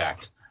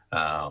contact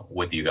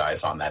with you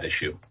guys on that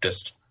issue.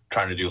 Just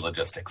trying to do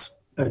logistics.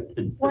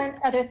 One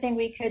other thing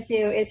we could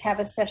do is have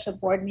a special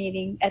board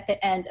meeting at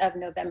the end of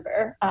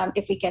November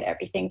if we get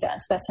everything done.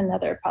 So that's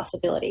another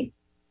possibility.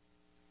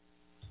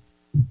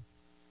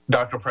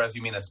 Dr. Perez,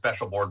 you mean a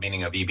special board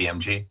meeting of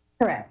EBMG?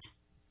 Correct.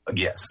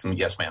 Yes,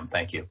 ma'am.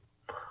 Thank you.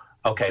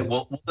 Okay,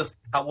 we'll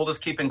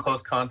just keep in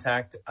close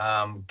contact.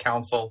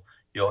 Council,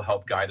 you'll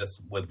help guide us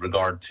with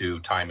regard to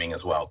timing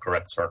as well.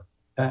 Correct, sir?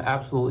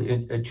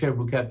 Absolutely. Chair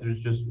Bouquet, there's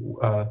just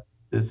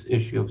this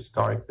issue of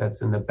Stark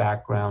that's in the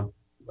background.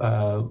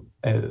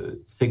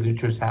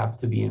 Signatures have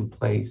to be in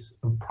place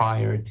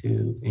prior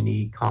to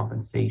any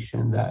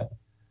compensation that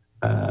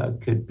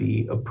could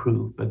be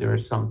approved, but there are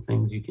some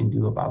things you can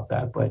do about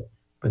that. But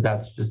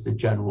that's just a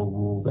general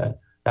rule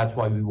that's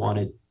why we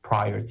wanted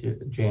prior to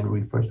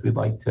January 1st. We'd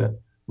like to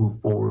move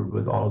forward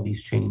with all of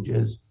these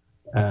changes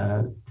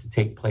to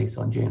take place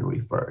on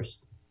January 1st.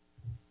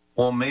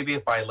 Well, maybe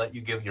if I let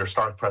you give your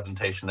Stark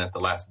presentation at the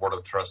last Board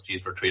of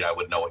Trustees retreat, I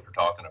would know what you're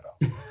talking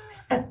about.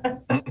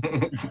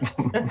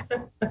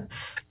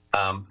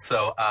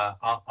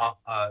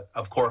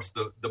 Of course,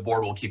 the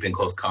board will keep in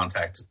close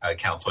contact.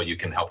 Council, you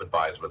can help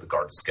advise with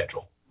regard to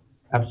schedule.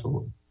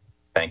 Absolutely.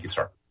 Thank you,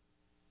 sir.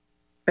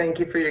 Thank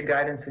you for your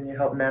guidance and your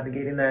help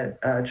navigating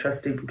that,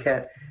 Trustee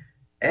Bouquet.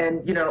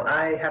 And,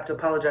 I have to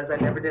apologize. I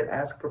never did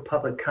ask for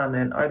public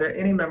comment. Are there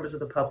any members of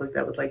the public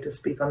that would like to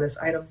speak on this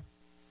item?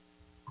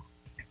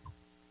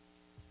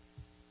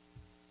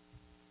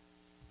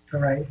 All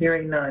right,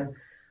 hearing none.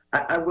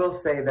 I will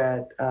say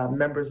that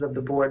members of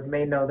the board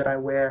may know that I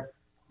wear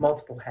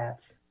multiple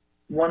hats.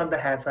 One of the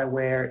hats I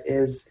wear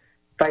is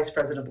Vice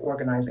President of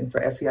Organizing for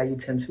SEIU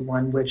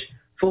 1021, which,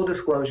 full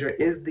disclosure,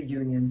 is the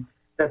union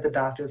that the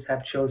doctors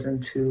have chosen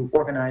to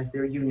organize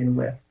their union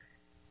with.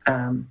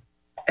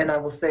 And I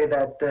will say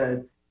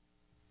that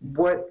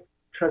what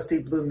Trustee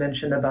Blue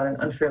mentioned about an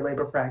unfair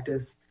labor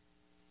practice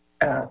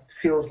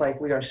feels like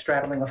we are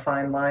straddling a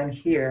fine line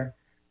here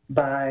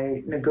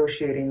by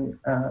negotiating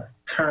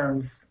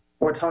terms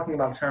or talking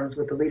about terms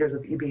with the leaders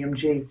of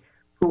EBMG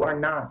who are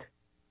not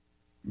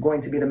going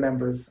to be the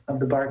members of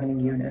the bargaining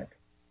unit.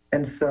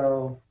 And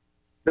so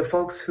the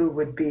folks who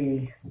would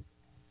be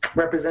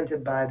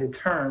represented by the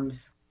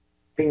terms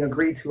being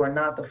agreed to are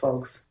not the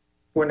folks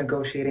who are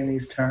negotiating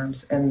these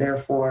terms, and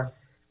therefore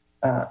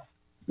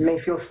may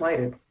feel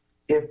slighted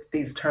if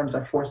these terms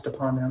are forced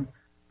upon them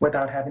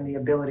without having the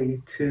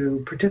ability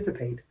to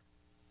participate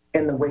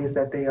in the ways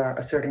that they are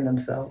asserting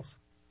themselves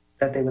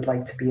that they would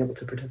like to be able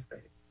to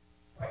participate.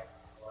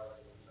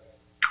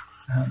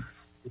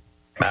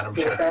 Madam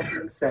Chair. That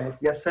being said,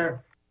 yes, sir.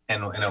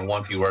 And in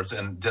one few words,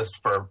 and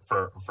just for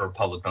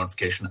public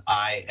notification,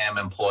 I am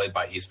employed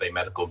by East Bay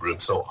Medical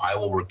Group, so I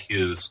will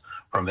recuse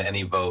from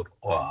any vote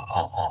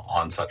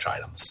on such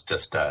items,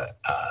 just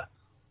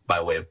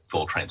by way of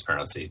full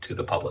transparency to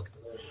the public.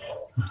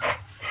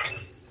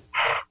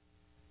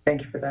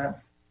 Thank you for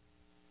that.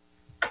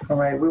 All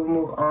right, we will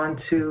move on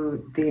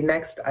to the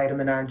next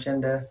item in our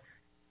agenda,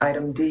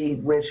 item D,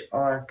 which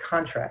are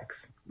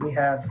contracts. We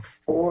have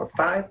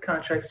 5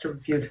 contracts to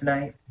review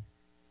tonight.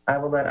 I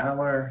will let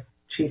our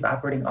Chief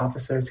Operating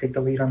Officer take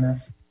the lead on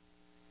this.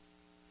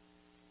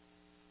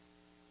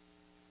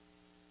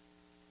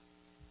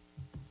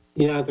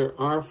 Yeah, there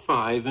are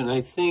 5, and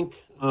I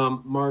think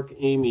Mark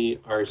Amy,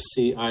 our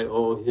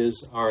CIO,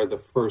 his are the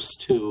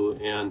first 2.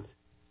 And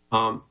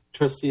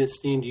Trustee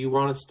Esteen, do you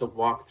want us to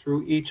walk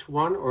through each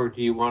one, or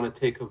do you want to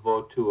take a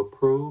vote to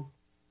approve?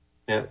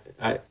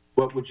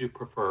 What would you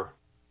prefer?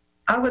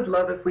 I would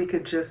love if we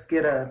could just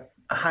get a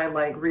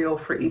highlight reel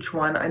for each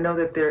one. I know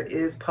that there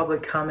is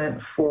public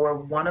comment for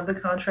one of the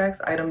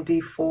contracts, item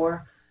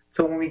D4.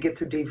 So when we get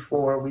to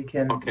D4, we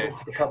can move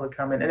to the public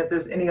comment. And if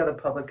there's any other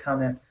public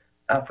comment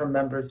from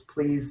members,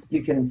 please,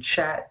 you can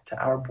chat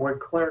to our board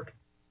clerk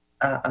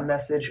a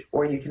message,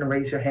 or you can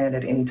raise your hand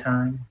at any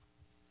time.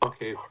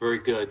 Okay, very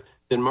good.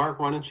 Then Mark,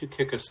 why don't you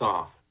kick us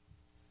off?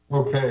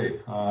 Okay,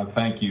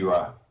 thank you,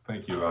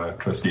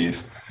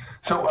 trustees.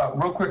 So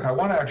real quick, I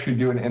want to actually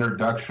do an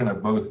introduction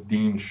of both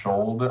Dean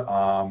Schold,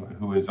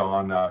 who is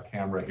on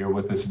camera here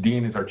with us.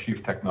 Dean is our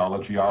Chief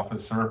Technology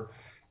Officer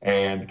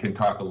and can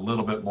talk a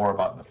little bit more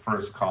about the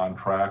first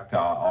contract.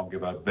 I'll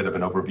give a bit of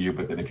an overview,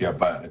 but then if you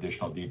have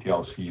additional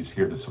details, he's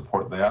here to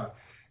support that.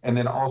 And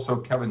then also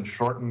Kevin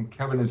Shorten.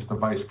 Kevin is the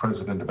Vice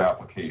President of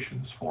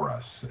Applications for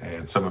us.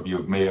 And some of you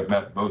may have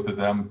met both of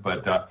them,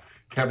 but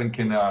Kevin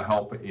can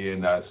help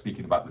in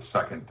speaking about the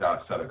second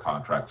set of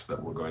contracts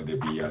that we're going to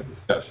be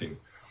discussing.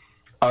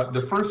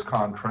 The first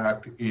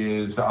contract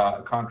is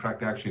a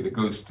contract actually that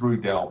goes through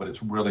Dell, but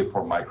it's really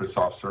for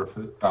Microsoft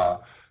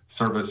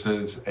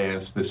services,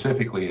 and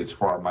specifically it's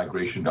for our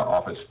migration to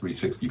Office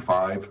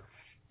 365.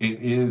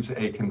 It is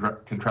a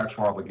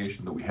contractual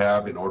obligation that we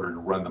have in order to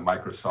run the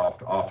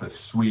Microsoft Office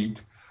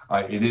suite.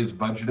 It is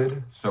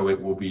budgeted, so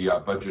it will be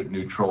budget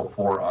neutral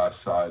for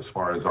us as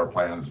far as our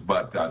plans,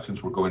 but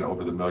since we're going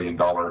over the $1 million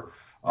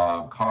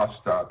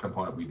cost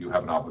component, we do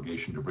have an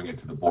obligation to bring it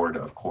to the board,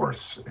 of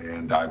course.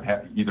 And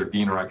either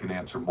Dean or I can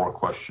answer more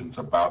questions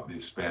about the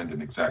spend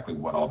and exactly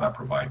what all that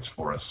provides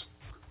for us.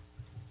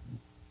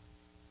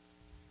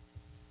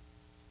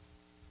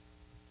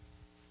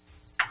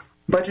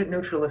 Budget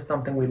neutral is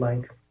something we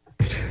like.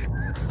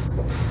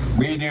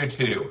 We do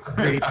too.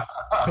 Agreed.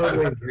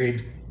 Totally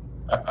agreed.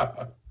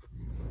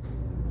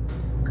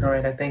 All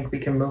right, I think we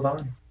can move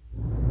on.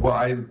 Well,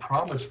 I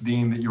promised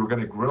Dean that you were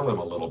going to grill him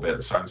a little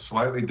bit, so I'm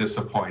slightly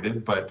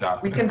disappointed,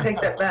 but... We can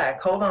take that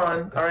back. Hold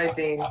on. All right,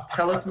 Dean,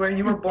 tell us where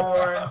you were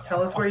born.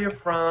 Tell us where you're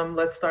from.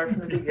 Let's start from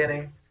the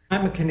beginning.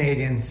 I'm a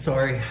Canadian,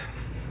 sorry.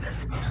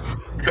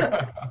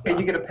 Okay,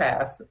 you get a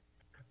pass.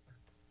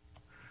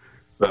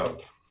 So...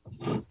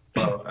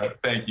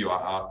 thank you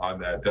on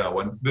that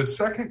one. The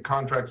second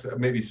contract's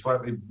maybe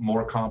slightly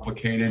more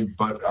complicated,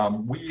 but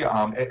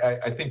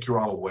I think you're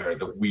all aware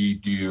that we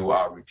do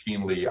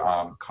routinely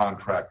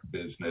contract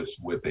business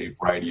with a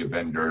variety of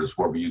vendors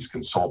where we use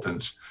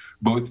consultants,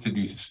 both to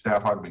do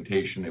staff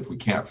augmentation if we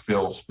can't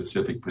fill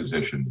specific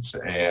positions.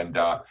 And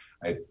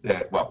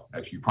well,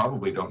 actually, you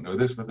probably don't know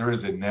this, but there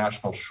is a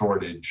national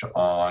shortage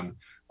on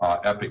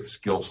Epic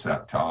skill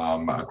set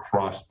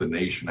across the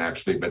nation,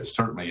 actually, but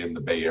certainly in the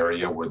Bay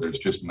Area where there's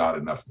just not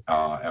enough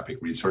Epic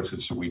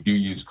resources. So we do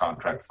use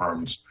contract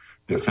firms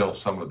to fill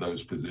some of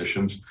those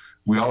positions.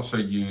 We also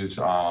use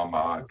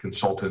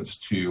consultants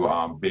to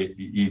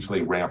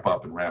easily ramp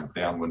up and ramp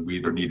down when we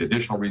either need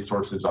additional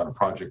resources on a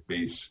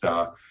project-based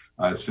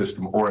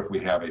system or if we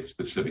have a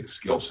specific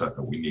skill set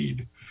that we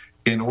need.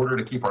 In order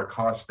to keep our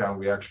costs down,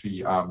 we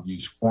actually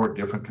use 4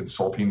 different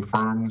consulting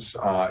firms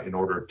in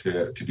order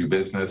to do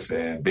business.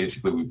 And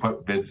basically, we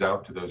put bids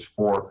out to those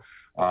 4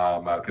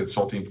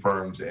 consulting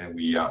firms, and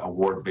we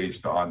award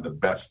based on the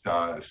best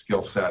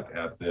skill set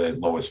at the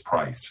lowest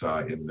price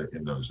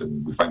in those.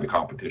 And we find the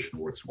competition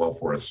works well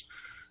for us.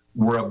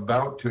 We're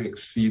about to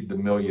exceed the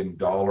 $1 million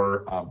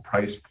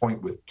price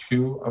point with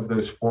 2 of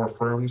those 4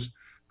 firms.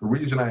 The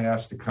reason I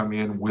asked to come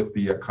in with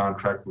the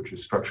contract, which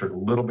is structured a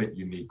little bit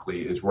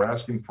uniquely, is we're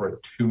asking for a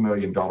 $2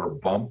 million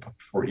bump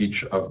for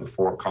each of the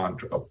 4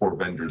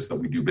 vendors that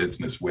we do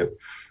business with,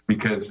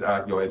 because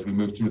as we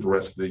move through the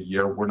rest of the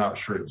year, we're not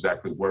sure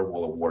exactly where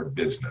we'll award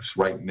business.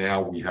 Right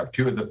now, we have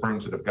 2 of the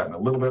firms that have gotten a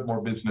little bit more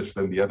business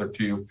than the other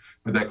 2,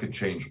 but that could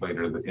change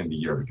later in the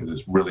year because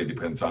it really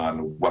depends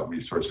on what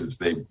resources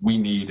we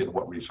need and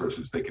what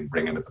resources they can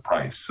bring in at the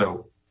price.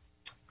 So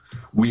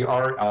we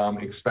are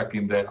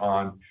expecting that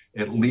on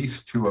at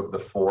least 2 of the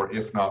 4,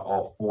 if not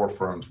all 4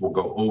 firms, will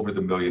go over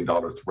the $1 million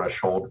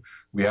threshold.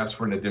 We asked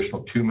for an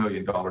additional $2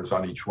 million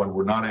on each one.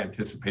 We're not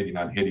anticipating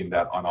on hitting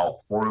that on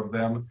all 4 of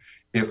them.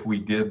 If we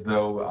did,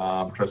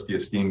 though, Trustee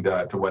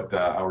Esteen, to what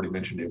I already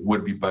mentioned, it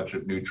would be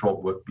budget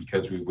neutral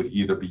because we would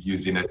either be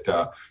using it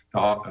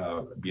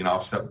being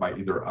offset by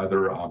either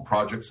other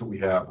projects that we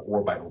have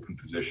or by open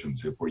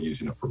positions if we're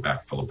using it for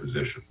backfill of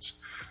positions.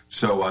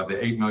 So the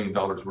 $8 million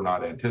we're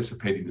not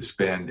anticipating to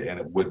spend, and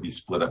it would be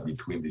split up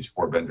between these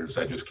 4 vendors vendors.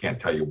 I just can't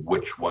tell you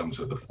which ones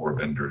of the 4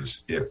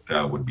 vendors it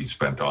would be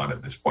spent on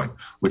at this point,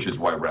 which is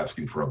why we're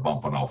asking for a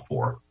bump on all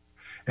 4.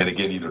 And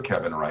again, either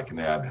Kevin or I can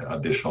add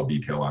additional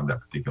detail on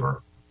that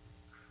particular.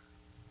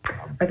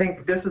 I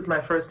think this is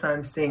my first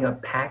time seeing a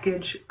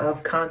package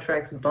of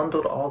contracts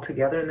bundled all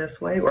together in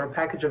this way, or a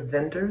package of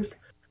vendors.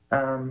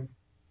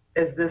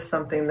 Is this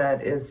something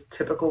that is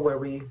typical where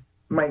we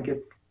might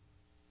get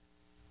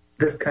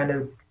this kind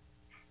of?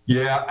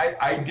 Yeah,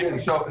 I did.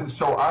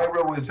 So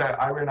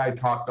Ira and I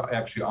talked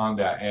actually on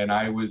that, and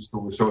I was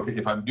so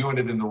if I'm doing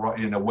it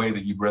in a way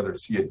that you'd rather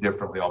see it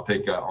differently, I'll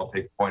take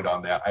point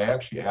on that. I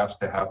actually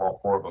asked to have all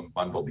 4 of them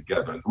bundled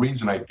together, and the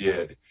reason I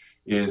did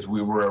is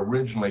we were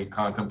originally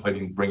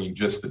contemplating bringing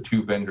just the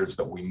 2 vendors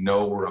that we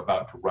know we're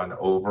about to run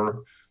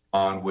over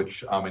on,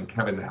 which and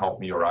Kevin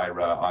helped me or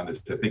Ira on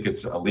this. I think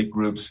it's Elite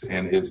Groups,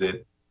 and is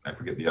it? I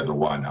forget the other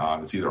one.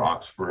 It's either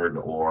Oxford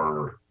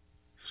or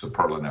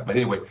Superlanet. But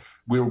anyway,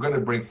 we were going to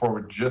bring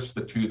forward just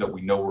the 2 that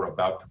we know we're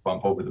about to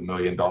bump over the $1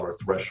 million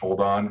threshold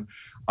on.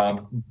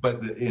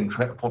 But in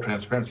full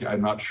transparency,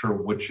 I'm not sure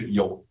which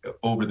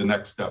over the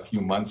next few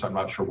months, I'm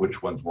not sure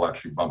which ones we'll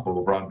actually bump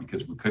over on,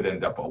 because we could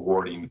end up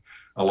awarding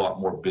a lot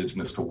more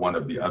business to one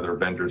of the other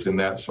vendors in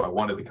that. So I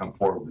wanted to come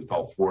forward with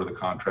all 4 of the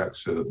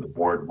contracts so that the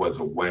board was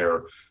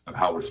aware of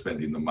how we're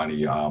spending the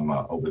money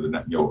over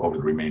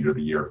the remainder of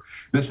the year.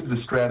 This is a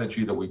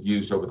strategy that we've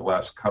used over the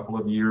last couple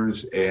of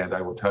years, and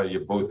I will tell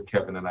you, both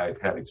Kevin and I have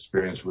had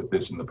experience with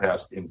this in the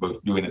past, in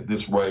both doing it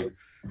this way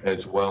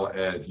as well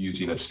as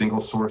using a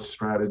single source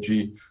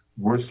strategy.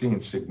 We're seeing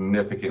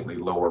significantly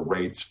lower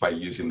rates by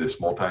using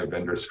this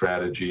multi-vendor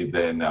strategy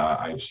than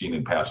I've seen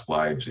in past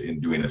lives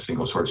in doing a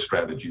single source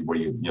strategy where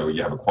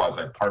you have a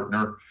quasi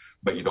partner,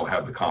 but you don't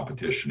have the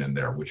competition in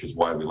there, which is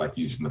why we like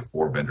using the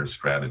 4 vendor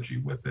strategy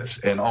with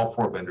this. And all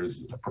 4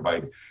 vendors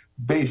provide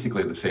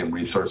basically the same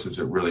resources.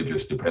 It really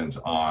just depends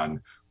on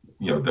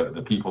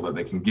the people that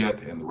they can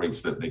get and the rates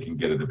that they can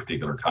get at a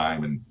particular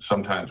time. And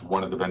sometimes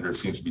one of the vendors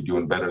seems to be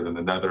doing better than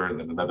another, and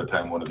then another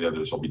time one of the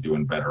others will be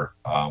doing better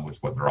with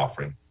what they're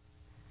offering.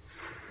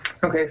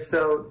 Okay,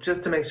 so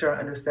just to make sure I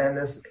understand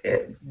this,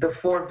 the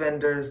 4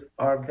 vendors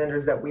are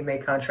vendors that we may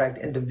contract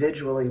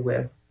individually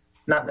with,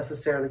 not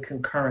necessarily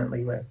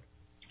concurrently with.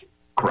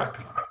 Correct.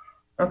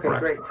 Okay,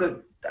 Correct. Great. So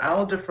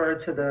I'll defer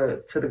to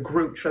the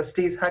group.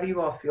 Trustees, how do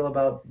you all feel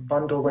about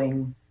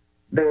bundling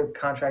the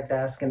contract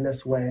ask in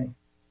this way?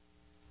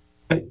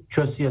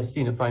 Trustee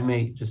Esteen, if I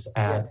may just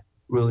add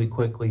really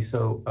quickly.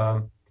 So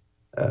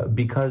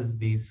because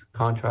these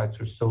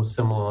contracts are so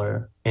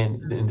similar,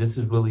 and this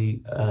is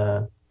really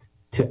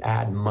to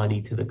add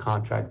money to the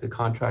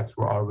contracts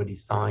were already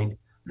signed.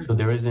 So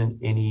there isn't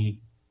any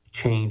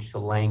change to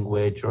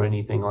language or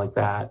anything like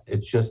that.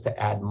 It's just to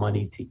add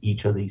money to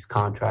each of these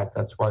contracts.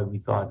 That's why we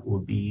thought it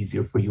would be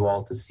easier for you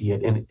all to see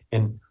it.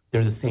 And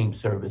they're the same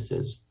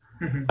services.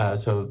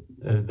 So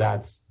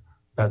that's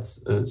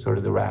sort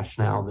of the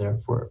rationale there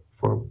for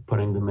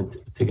putting them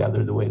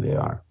together the way they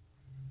are.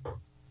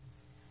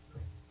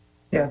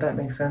 Yeah, that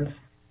makes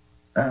sense.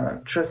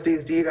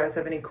 Trustees, do you guys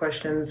have any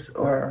questions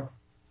or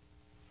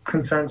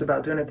concerns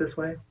about doing it this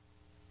way?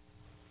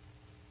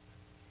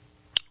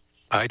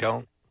 I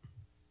don't.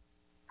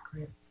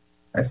 Great.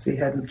 I see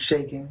head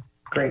shaking.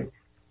 Great.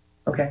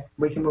 Okay,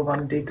 we can move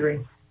on to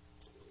D3.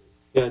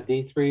 Yeah,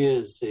 D3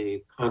 is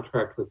a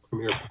contract with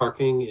Premier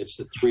Parking. It's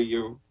a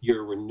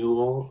 3-year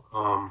renewal.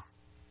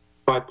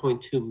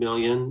 $5.2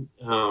 million.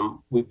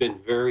 We've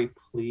been very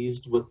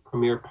pleased with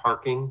Premier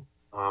Parking.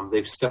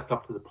 They've stepped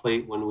up to the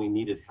plate when we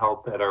needed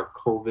help at our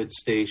COVID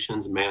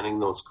stations, manning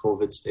those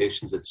COVID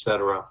stations, et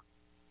cetera.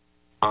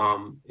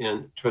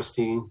 And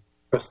Trustee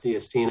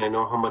Esteen, I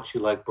know how much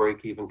you like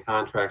break-even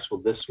contracts. Well,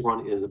 this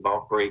one is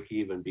about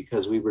break-even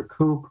because we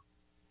recoup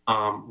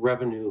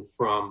revenue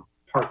from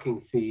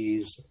parking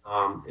fees,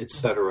 et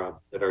cetera,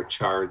 that are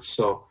charged.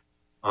 So,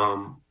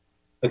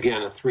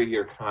 again, a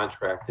 3-year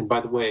contract. And by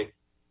the way,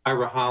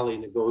 Ira Holly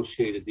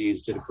negotiated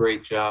these, did a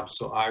great job.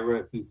 So, Ira,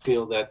 if you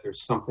feel that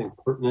there's something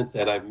pertinent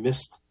that I've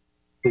missed,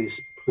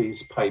 please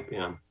pipe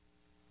in.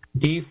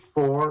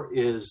 D4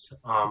 is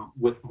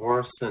with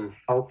Morrison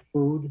Health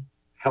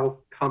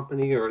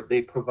Company, or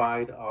they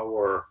provide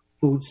our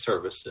food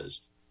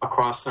services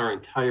across our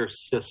entire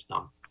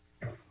system.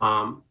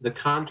 The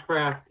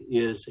contract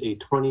is a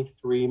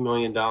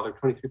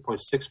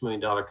 $23.6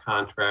 million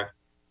contract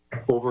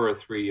over a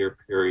 3-year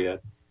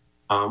period.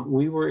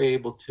 We were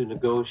able to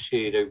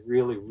negotiate a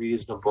really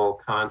reasonable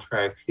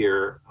contract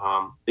here.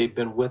 They've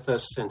been with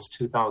us since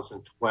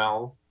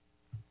 2012.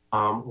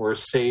 We're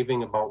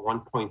saving about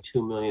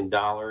 $1.2 million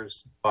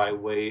by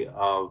way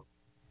of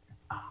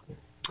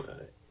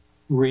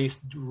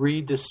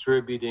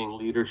redistributing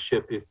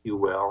leadership, if you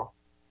will.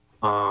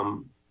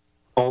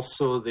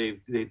 Also,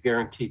 they've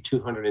guaranteed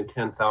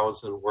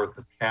 $210,000 worth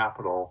of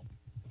capital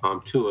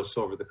to us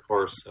over the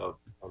course of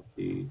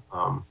the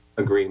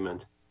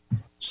agreement.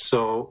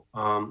 So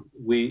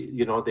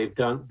they've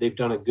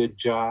done a good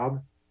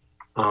job,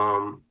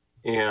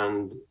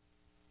 and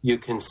you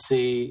can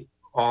see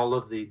all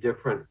of the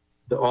different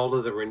all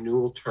of the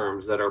renewal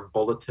terms that are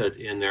bulleted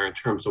in there in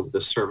terms of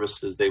the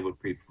services they would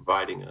be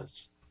providing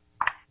us.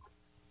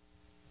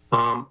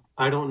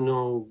 I don't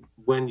know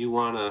when you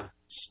want to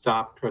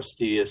stop,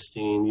 Trustee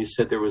Esteen. You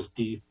said there was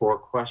D4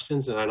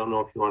 questions, and I don't know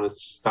if you want to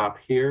stop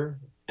here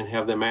and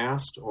have them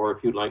asked, or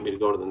if you'd like me to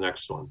go to the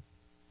next one.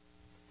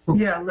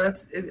 Yeah,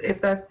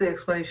 if that's the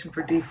explanation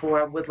for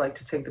D4, I would like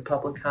to take the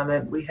public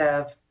comment. We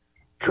have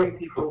 3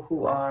 people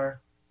who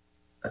are.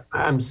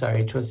 I'm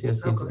sorry, Trustee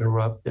Esteen, to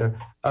interrupt there.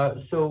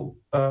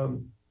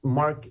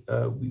 Mark,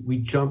 we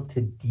jumped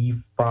to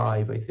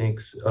D5, I think.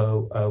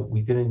 So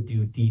we didn't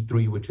do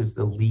D3, which is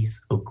the lease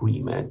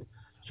agreement.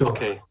 So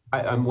okay.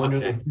 I'm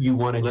wondering if you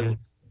want to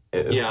just,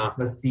 if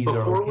trustees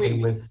are okay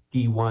with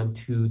D1,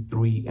 2,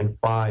 3, and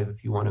 5,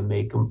 if you want to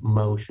make a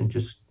motion,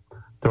 just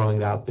throwing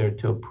it out there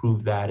to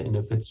approve that. And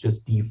if it's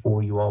just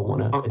D4, you all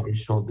want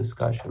additional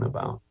discussion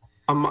about.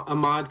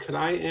 Ahmad, could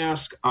I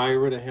ask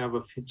Ira to have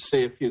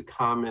say a few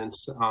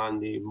comments on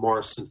the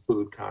Morrison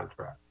Food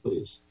contract,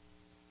 please?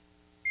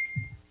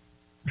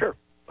 Sure.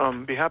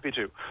 Be happy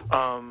to.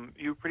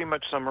 You pretty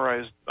much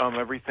summarized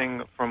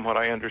everything from what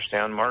I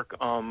understand, Mark.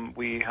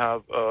 We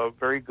have a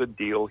very good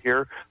deal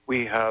here.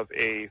 We have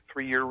a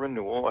 3-year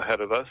renewal ahead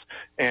of us,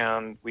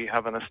 and we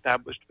have an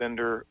established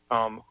vendor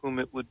whom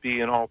it would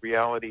be in all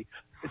reality.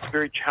 It's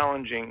very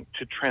challenging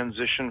to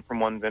transition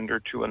from one vendor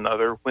to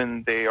another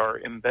when they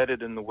are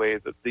embedded in the way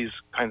that these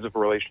kinds of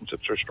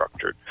relationships are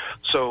structured.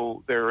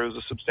 So there is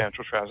a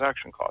substantial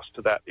transaction cost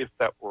to that if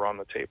that were on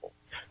the table.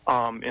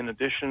 In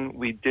addition,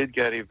 we did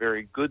get a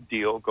very good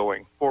deal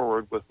going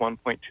forward with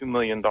 $1.2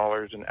 million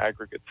in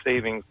aggregate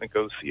savings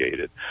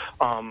negotiated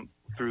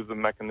through the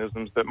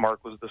mechanisms that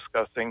Mark was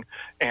discussing.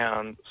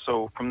 And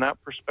so from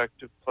that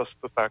perspective, plus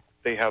the fact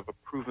that they have a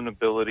proven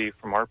ability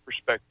from our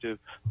perspective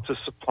to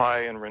supply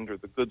and render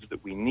the goods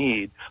that we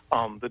need,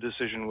 the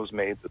decision was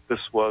made that this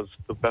was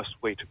the best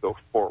way to go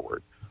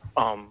forward.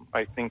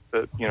 I think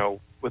that,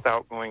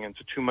 without going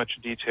into too much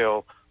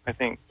detail, I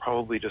think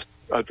probably just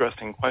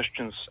addressing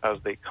questions as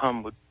they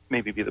come would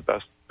maybe be the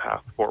best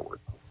path forward.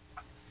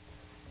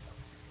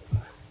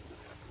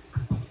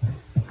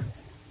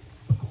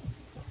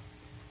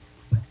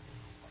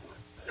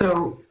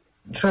 So,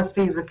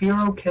 trustees, if you're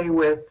okay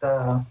with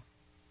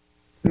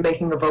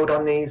making a vote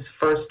on these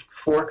first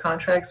 4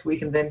 contracts, we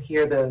can then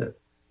hear the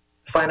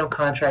final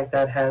contract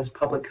that has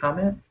public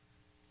comment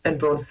and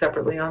vote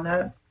separately on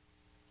that.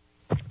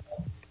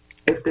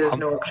 If there's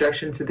no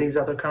objection to these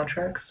other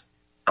contracts,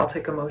 I'll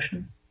take a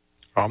motion.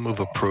 I'll move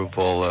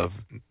approval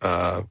of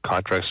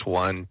contracts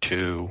 1,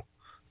 2,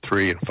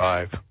 3, and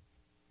 5.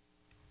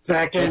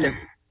 Second.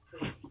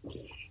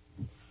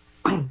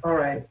 All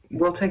right.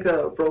 We'll take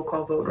a roll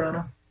call vote,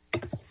 Rana.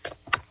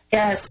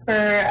 Yes, for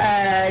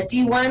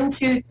D1,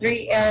 2,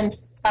 3, and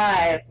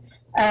 5.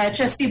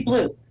 Trustee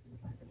Blue.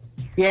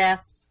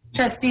 Yes.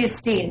 Trustee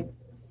Esteen.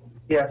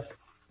 Yes.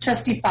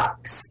 Trustee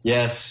Fox.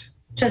 Yes.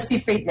 Trustee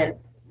Friedman.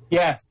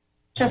 Yes.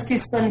 Trustee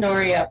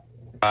Splendorio.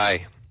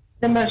 Aye.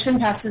 The motion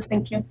passes.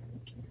 Thank you.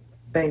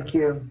 Thank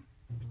you.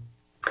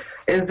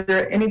 Is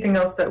there anything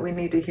else that we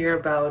need to hear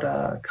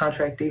about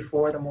contract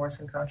D4, the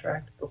Morrison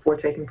contract, before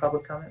taking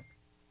public comment?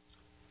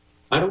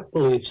 I don't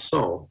believe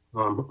so.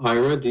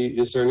 Ira,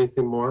 is there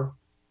anything more?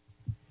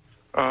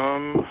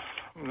 I'm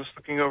just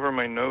looking over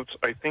my notes.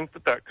 I think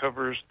that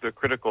covers the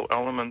critical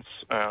elements,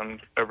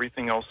 and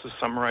everything else is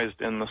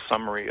summarized in the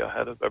summary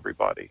ahead of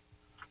everybody.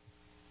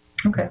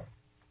 Okay.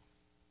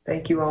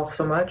 Thank you all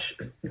so much.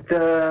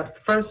 The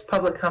first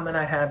public comment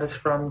I have is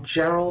from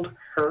Gerald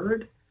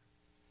Hurd.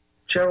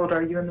 Gerald,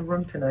 are you in the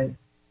room tonight?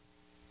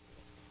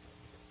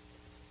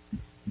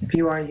 If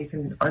you are, you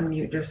can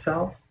unmute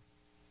yourself.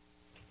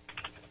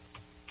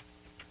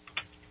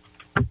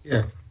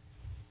 Yes.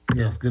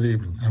 Yes, good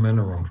evening. I'm in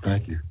the room.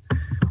 Thank you.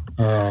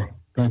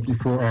 Thank you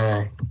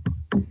for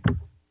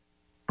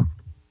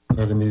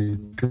letting me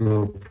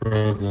do a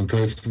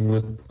presentation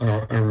with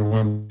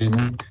everyone.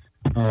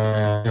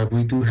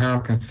 We do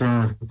have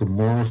concerns with the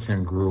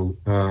Morrison Group.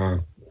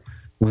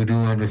 We do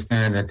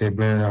understand that they've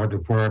been in our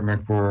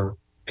department for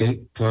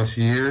 8+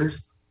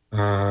 years.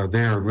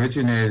 They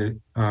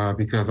originated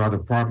because our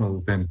department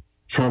was in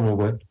trouble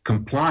with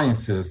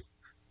compliances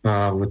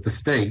with the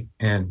state,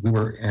 and we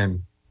were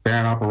in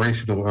bad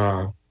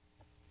operational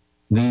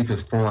needs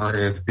as far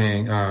as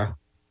being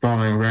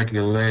following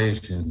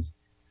regulations.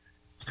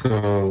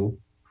 So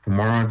from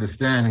our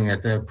understanding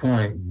at that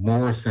point,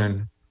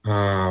 Morrison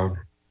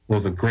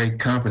was a great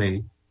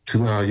company to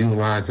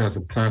utilize as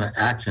a plan of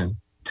action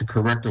to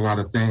correct a lot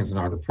of things in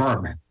our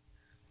department.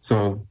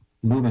 So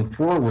moving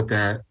forward with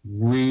that,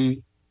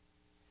 we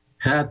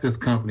had this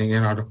company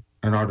in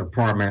our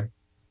department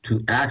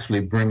to actually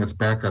bring us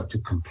back up to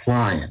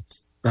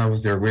compliance. That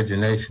was the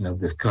origination of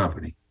this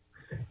company.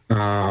 We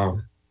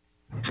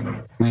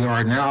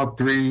are now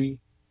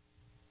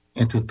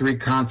into 3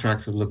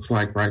 contracts, it looks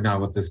like right now,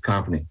 with this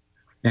company.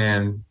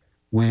 And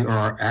we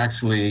are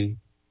actually,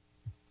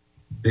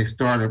 they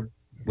started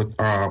with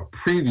our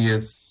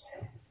previous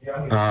 2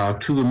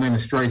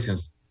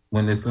 administrations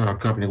when this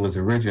company was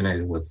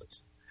originated with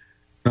us.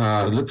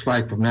 It looks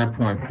like from that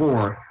point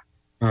forward,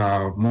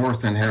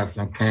 Morrison has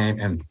them came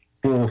in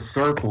full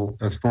circle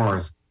as far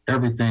as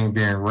everything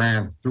being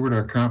ran through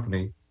their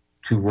company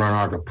to run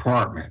our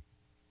department.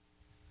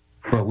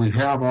 But we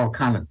have all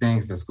kind of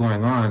things that's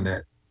going on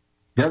that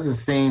doesn't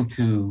seem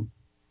to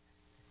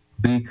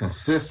be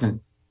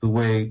consistent the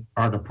way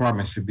our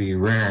department should be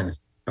ran,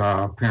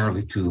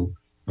 apparently to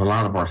a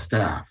lot of our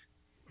staff.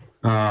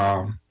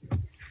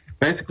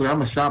 Basically,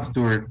 I'm a shop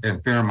steward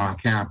at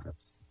Fairmont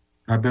campus.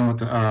 I've been with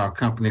the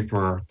company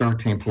for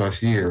 13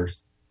 plus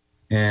years.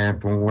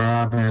 And from what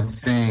I've been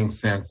seeing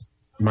since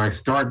my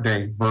start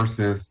date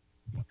versus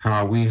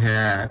how we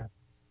had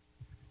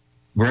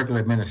regular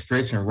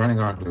administration running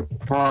our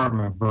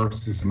department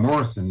versus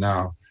Morrison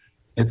now,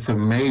 it's a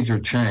major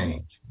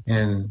change.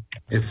 And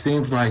it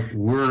seems like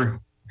we're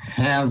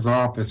hands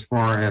off as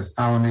far as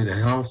Alameda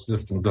Health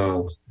System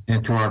goes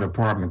into our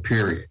department,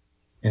 period.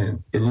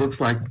 And it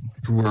looks like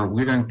to where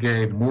we done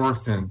gave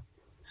Morrison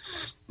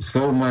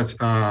so much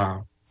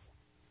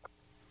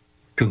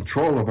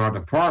control of our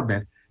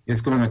department,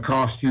 it's going to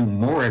cost you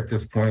more at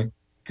this point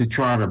to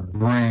try to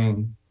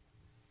bring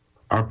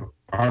our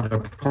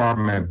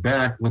department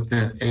back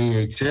within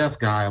AHS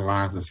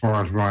guidelines as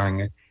far as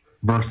running it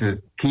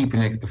versus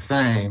keeping it the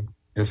same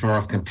as far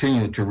as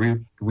continuing to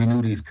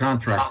renew these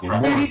contracts with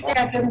Morrison. 30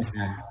 seconds.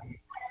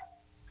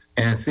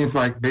 And it seems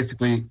like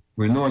basically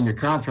renewing your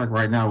contract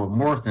right now with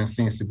Morrison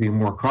seems to be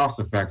more cost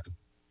effective.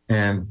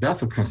 And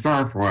that's a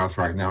concern for us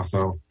right now.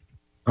 So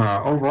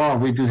overall,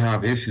 we do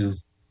have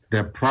issues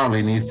that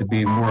probably needs to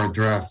be more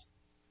addressed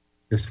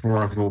as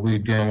far as what we're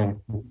doing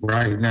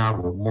right now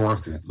with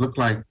Morrison. It looked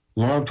like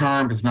long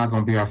term, it's not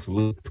going to be our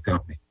solution to this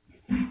company.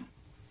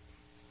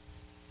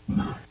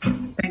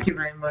 Thank you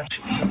very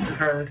much, Mr.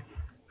 Hurd.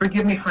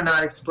 Forgive me for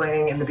not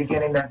explaining in the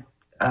beginning that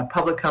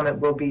public comment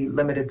will be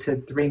limited to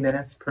 3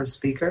 minutes per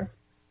speaker.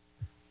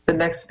 The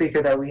next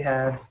speaker that we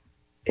have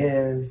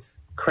is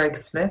Craig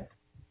Smith.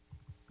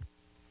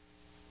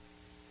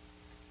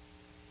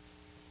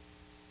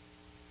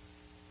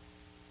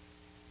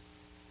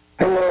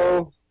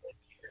 Hello.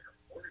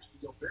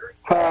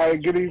 Hi,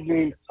 good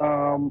evening.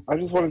 I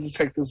just wanted to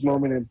take this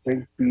moment and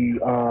thank the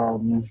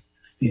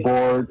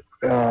board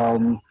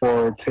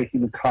for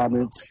taking the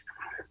comments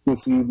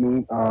this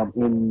evening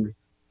in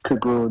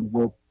congruent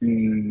with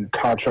the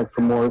contract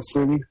for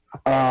Morrison.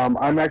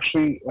 I'm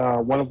actually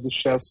one of the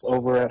chefs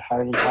over at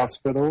Highland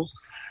Hospital.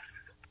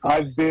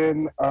 I've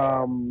been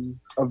a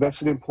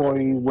vested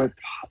employee with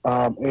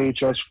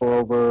AHS for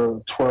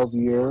over 12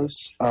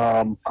 years.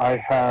 I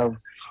have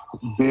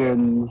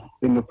been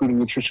in the food and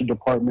nutrition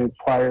department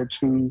prior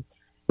to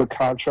the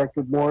contract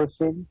with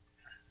Morrison.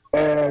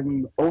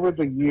 And over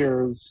the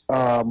years,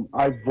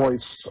 I've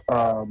voiced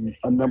a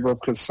number of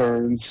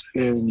concerns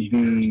in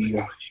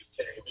the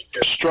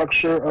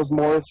structure of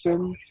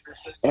Morrison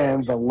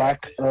and the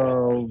lack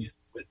of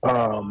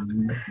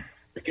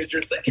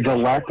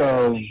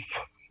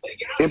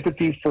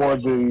empathy for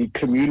the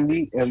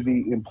community and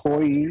the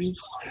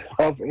employees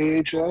of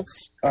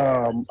AHS.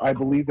 I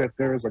believe that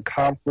there is a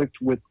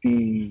conflict with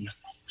the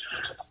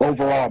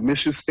overall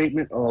mission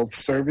statement of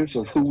service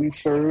of who we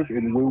serve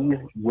and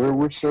where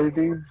we're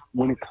serving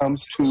when it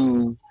comes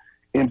to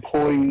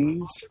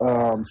employees,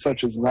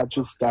 such as not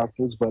just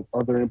doctors, but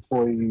other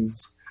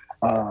employees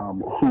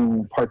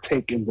who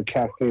partake in the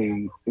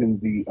cafe in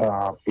the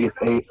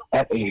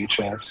at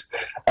AHS.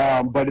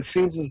 But it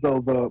seems as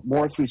though the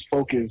Morrison's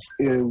focus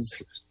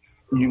is,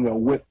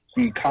 with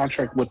the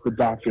contract with the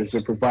doctors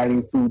and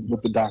providing food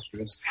with the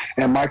doctors.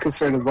 And my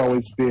concern has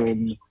always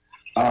been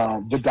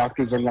the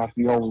doctors are not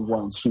the only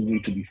ones who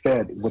need to be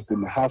fed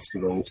within the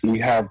hospital. We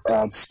have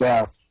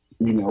staff,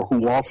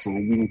 who also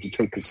we need to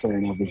take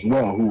concern of as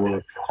well, who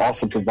are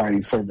also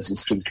providing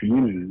services to the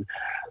community.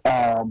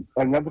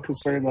 Another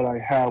concern that I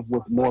have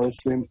with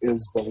Morrison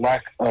is the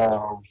lack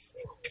of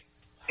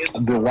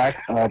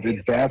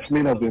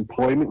advancement of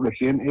employment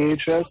within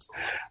AHS.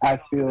 I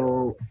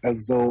feel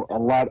as though a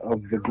lot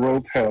of the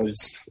growth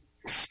has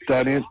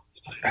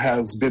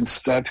been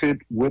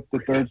stunted with the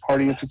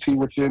third-party entity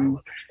within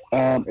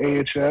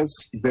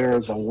AHS.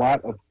 There's a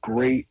lot of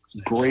great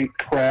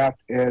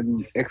craft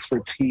and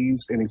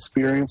expertise and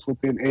experience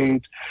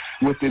within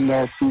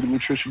our food and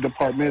nutrition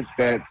department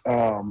that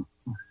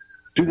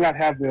do not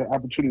have the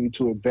opportunity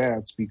to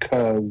advance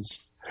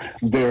because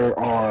there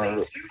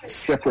are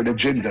separate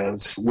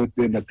agendas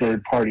within the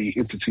third-party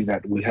entity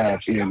that we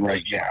have in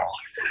right now.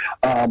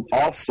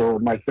 Also,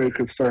 my third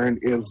concern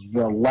is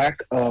the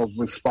lack of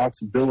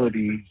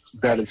responsibility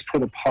that is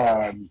put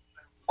upon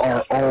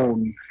our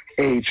own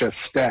AHS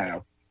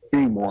staff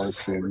in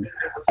Morrison.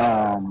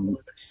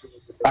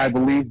 I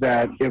believe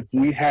that if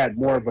we had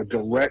more of a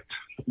direct...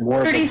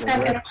 30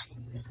 seconds.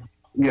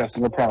 Yes,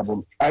 no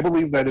problem. I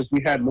believe that if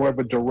we had more of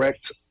a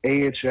direct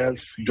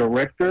AHS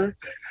director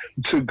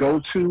to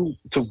go to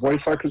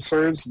voice our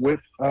concerns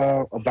with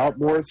about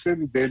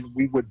Morrison, then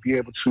we would be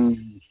able to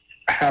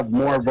have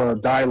more of a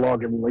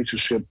dialogue and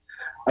relationship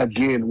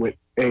again with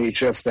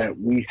AHS that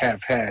we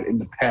have had in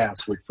the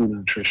past with food and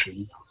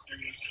nutrition.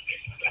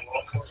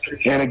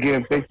 And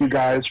again, thank you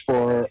guys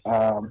for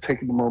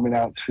taking the moment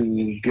out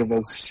to give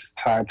us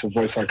time to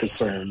voice our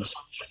concerns.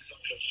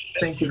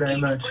 Thank you very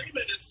much.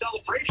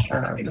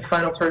 The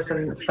final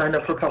person signed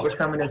up for public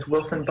comment is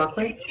Wilson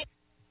Buckley.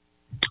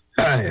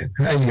 Hi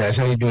you guys,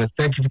 how you doing?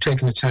 Thank you for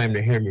taking the time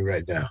to hear me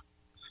right now.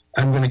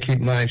 I'm going to keep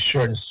mine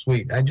short and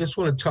sweet. I just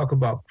want to talk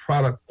about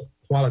product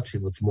quality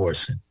with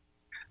Morrison.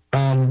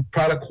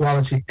 Product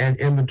quality and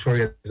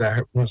inventory, as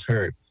I once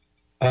heard.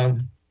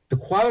 The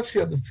quality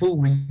of the food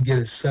we get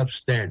is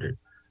substandard.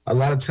 A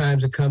lot of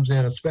times it comes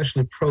in,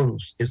 especially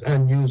produce, is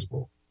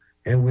unusable,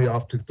 and we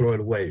often throw it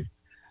away.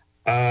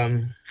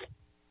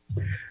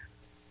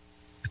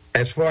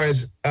 As far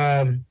as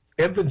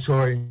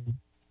inventory,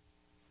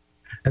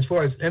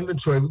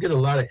 we get a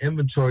lot of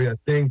inventory of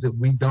things that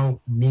we don't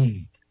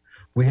need.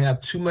 We have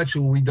too much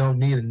of what we don't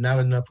need and not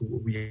enough of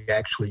what we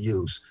actually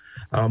use.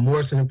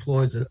 Morrison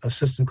employs a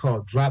system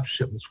called drop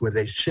shipments, where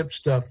they ship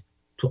stuff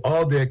to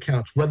all their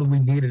accounts, whether we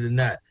need it or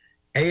not.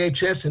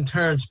 AHS in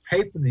turn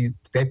pay for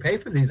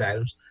these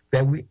items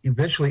that we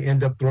eventually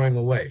end up throwing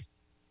away.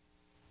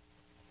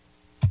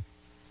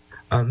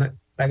 Like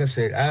I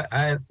said,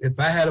 if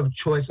I had a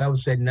choice, I would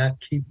say not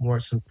keep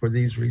Morrison for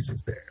these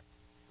reasons there.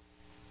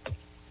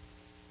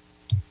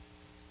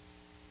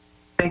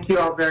 Thank you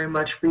all very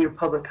much for your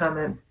public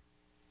comment.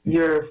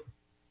 Your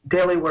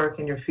daily work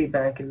and your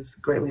feedback is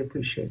greatly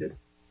appreciated.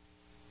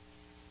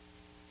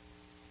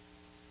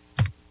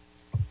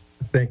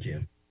 Thank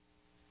you.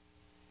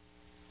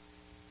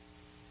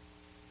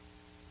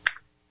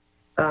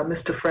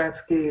 Mr.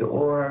 Fratsky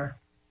or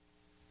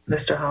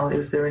Mr. Holly,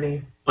 is there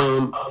any?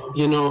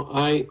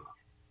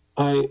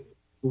 I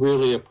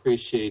really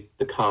appreciate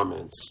the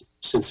comments.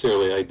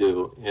 Sincerely, I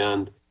do.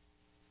 And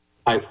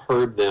I've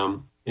heard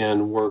them,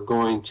 and we're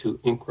going to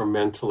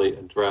incrementally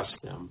address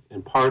them.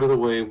 And part of the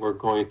way we're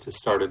going to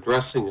start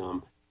addressing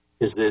them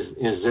is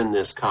in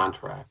this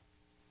contract.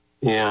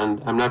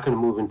 And I'm not going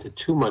to move into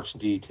too much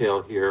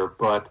detail here,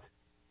 but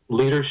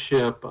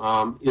leadership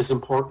is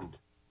important.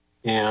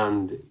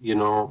 And,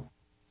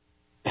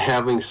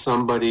 having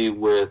somebody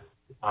with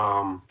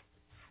the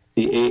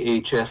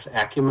AHS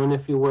acumen,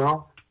 if you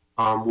will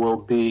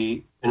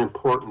be an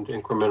important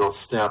incremental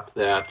step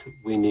that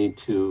we need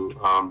to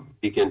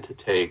begin to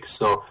take.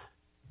 So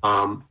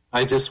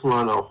I just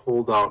want to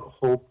hold out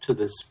hope to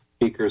the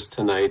speakers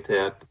tonight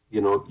that,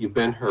 you've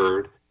been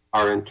heard.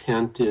 Our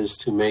intent is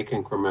to make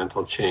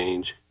incremental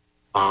change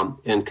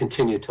and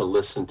continue to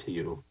listen to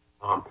you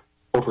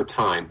over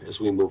time as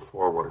we move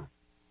forward.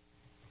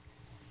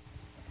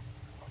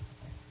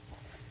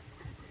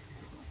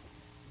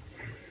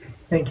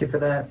 Thank you for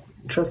that.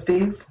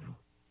 Trustees?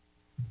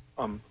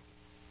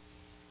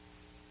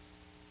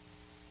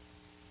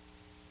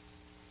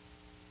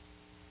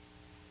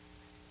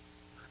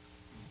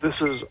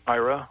 This is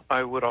Ira.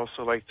 I would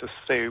also like to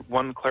say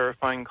one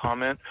clarifying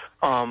comment.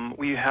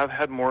 We have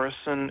had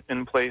Morrison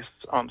in place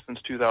since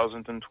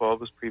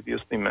 2012, as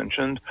previously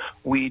mentioned.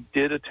 We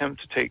did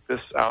attempt to take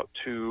this out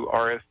to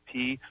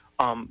RFP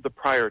the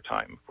prior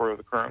time for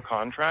the current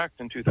contract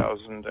in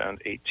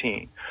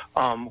 2018.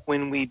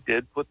 When we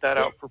did put that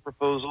out for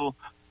proposal,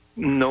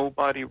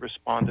 nobody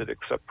responded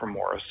except for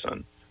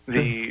Morrison.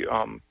 The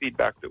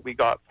feedback that we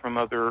got from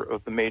other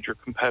of the major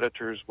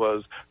competitors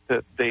was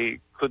that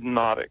they could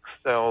not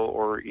excel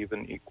or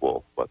even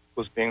equal what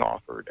was being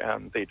offered,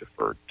 and they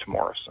deferred to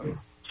Morrison,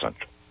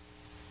 essentially.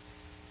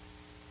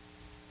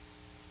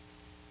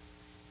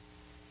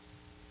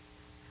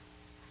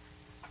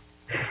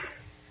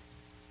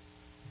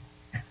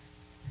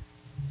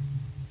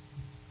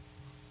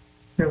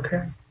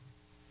 Okay.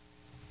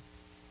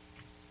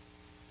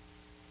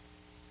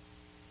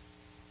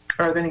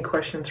 Are there any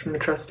questions from the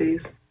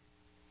trustees?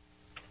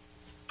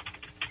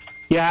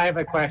 Yeah, I have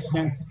a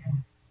question.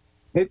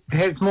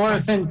 Has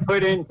Morrison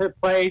put into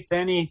place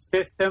any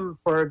system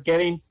for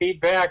getting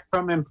feedback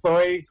from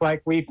employees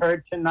like we've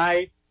heard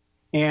tonight?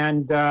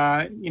 And,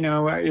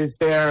 is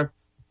there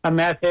a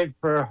method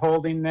for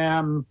holding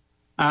them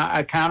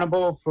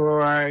accountable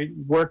for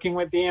working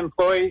with the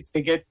employees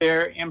to get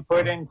their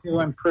input into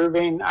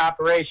improving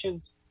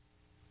operations?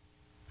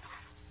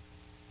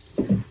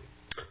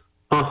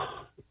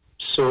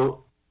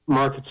 So,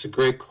 Mark, it's a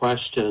great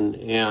question.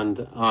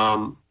 And,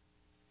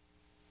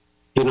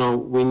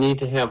 we need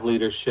to have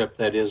leadership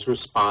that is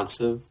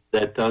responsive,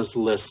 that does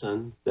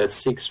listen, that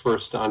seeks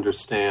first to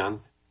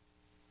understand,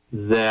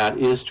 that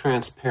is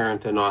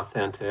transparent and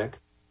authentic.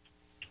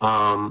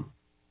 And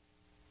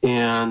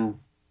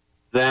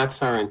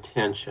that's our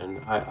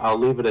intention. I'll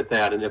leave it at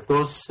that. And if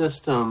those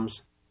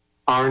systems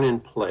aren't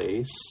in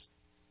place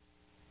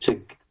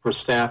for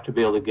staff to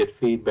be able to get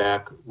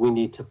feedback, we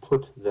need to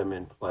put them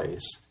in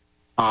place.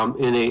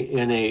 In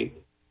a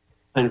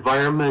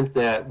environment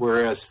that,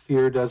 whereas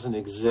fear doesn't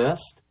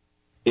exist,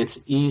 it's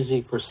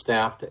easy for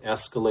staff to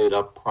escalate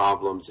up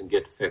problems and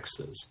get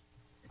fixes.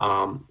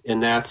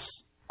 And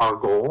that's our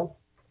goal,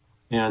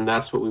 and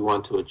that's what we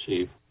want to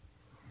achieve.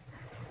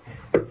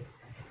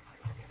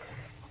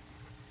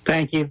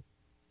 Thank you.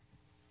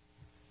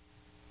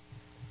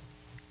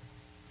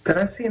 Did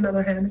I see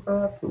another hand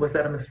go up? Or was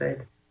that a mistake?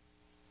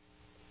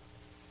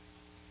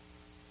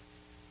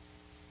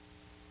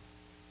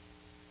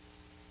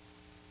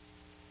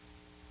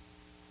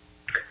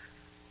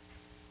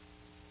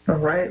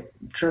 right,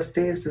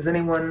 trustees, does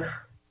anyone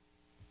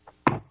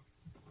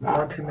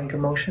want to make a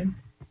motion?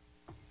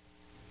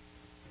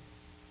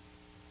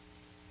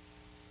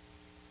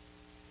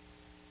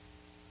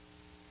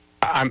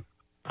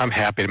 I'm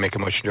happy to make a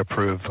motion to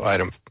approve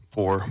item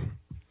 4.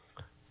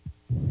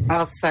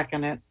 I'll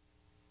second it.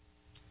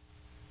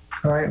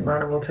 All right,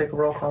 Rhonda, we'll take a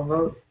roll call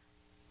vote.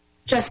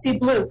 Trustee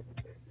Blue,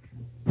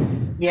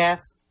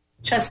 Yes.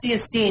 Trustee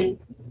Esteen,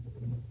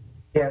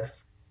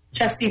 Yes.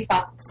 Trustee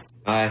Fox,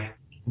 Aye.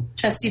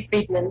 Trustee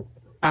Friedman,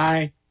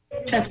 Aye.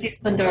 Trustee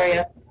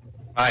Splendoria.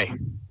 Aye.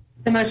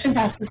 The motion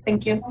passes.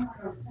 Thank you.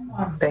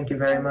 Thank you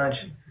very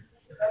much.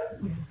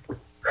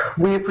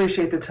 We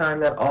appreciate the time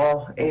that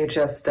all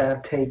AHS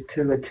staff take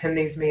to attend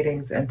these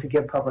meetings and to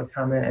give public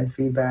comment and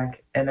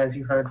feedback. And as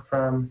you heard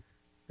from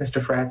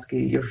Mr.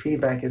 Fratsky, your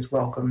feedback is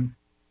welcome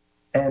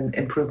and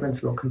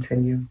improvements will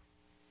continue.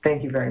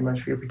 Thank you very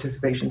much for your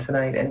participation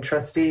tonight. And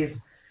trustees,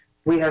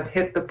 we have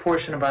hit the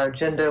portion of our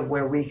agenda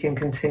where we can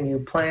continue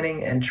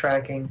planning and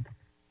tracking.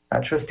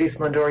 Trustee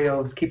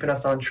Splendorio is keeping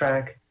us on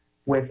track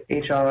with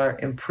HR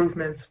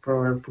improvements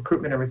for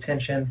recruitment and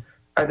retention.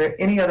 Are there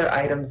any other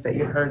items that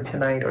you heard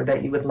tonight or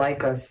that you would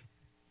like us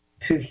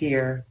to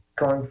hear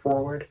going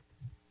forward?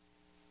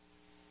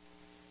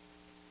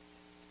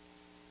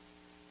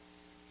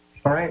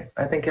 All right,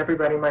 I think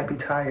everybody might be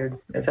tired.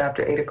 It's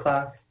after 8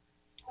 o'clock.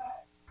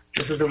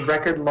 This is a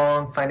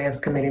record-long Finance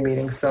Committee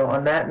meeting. So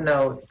on that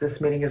note,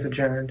 this meeting is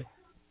adjourned.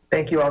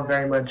 Thank you all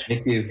very much.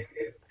 Thank you.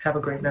 Have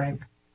a great night.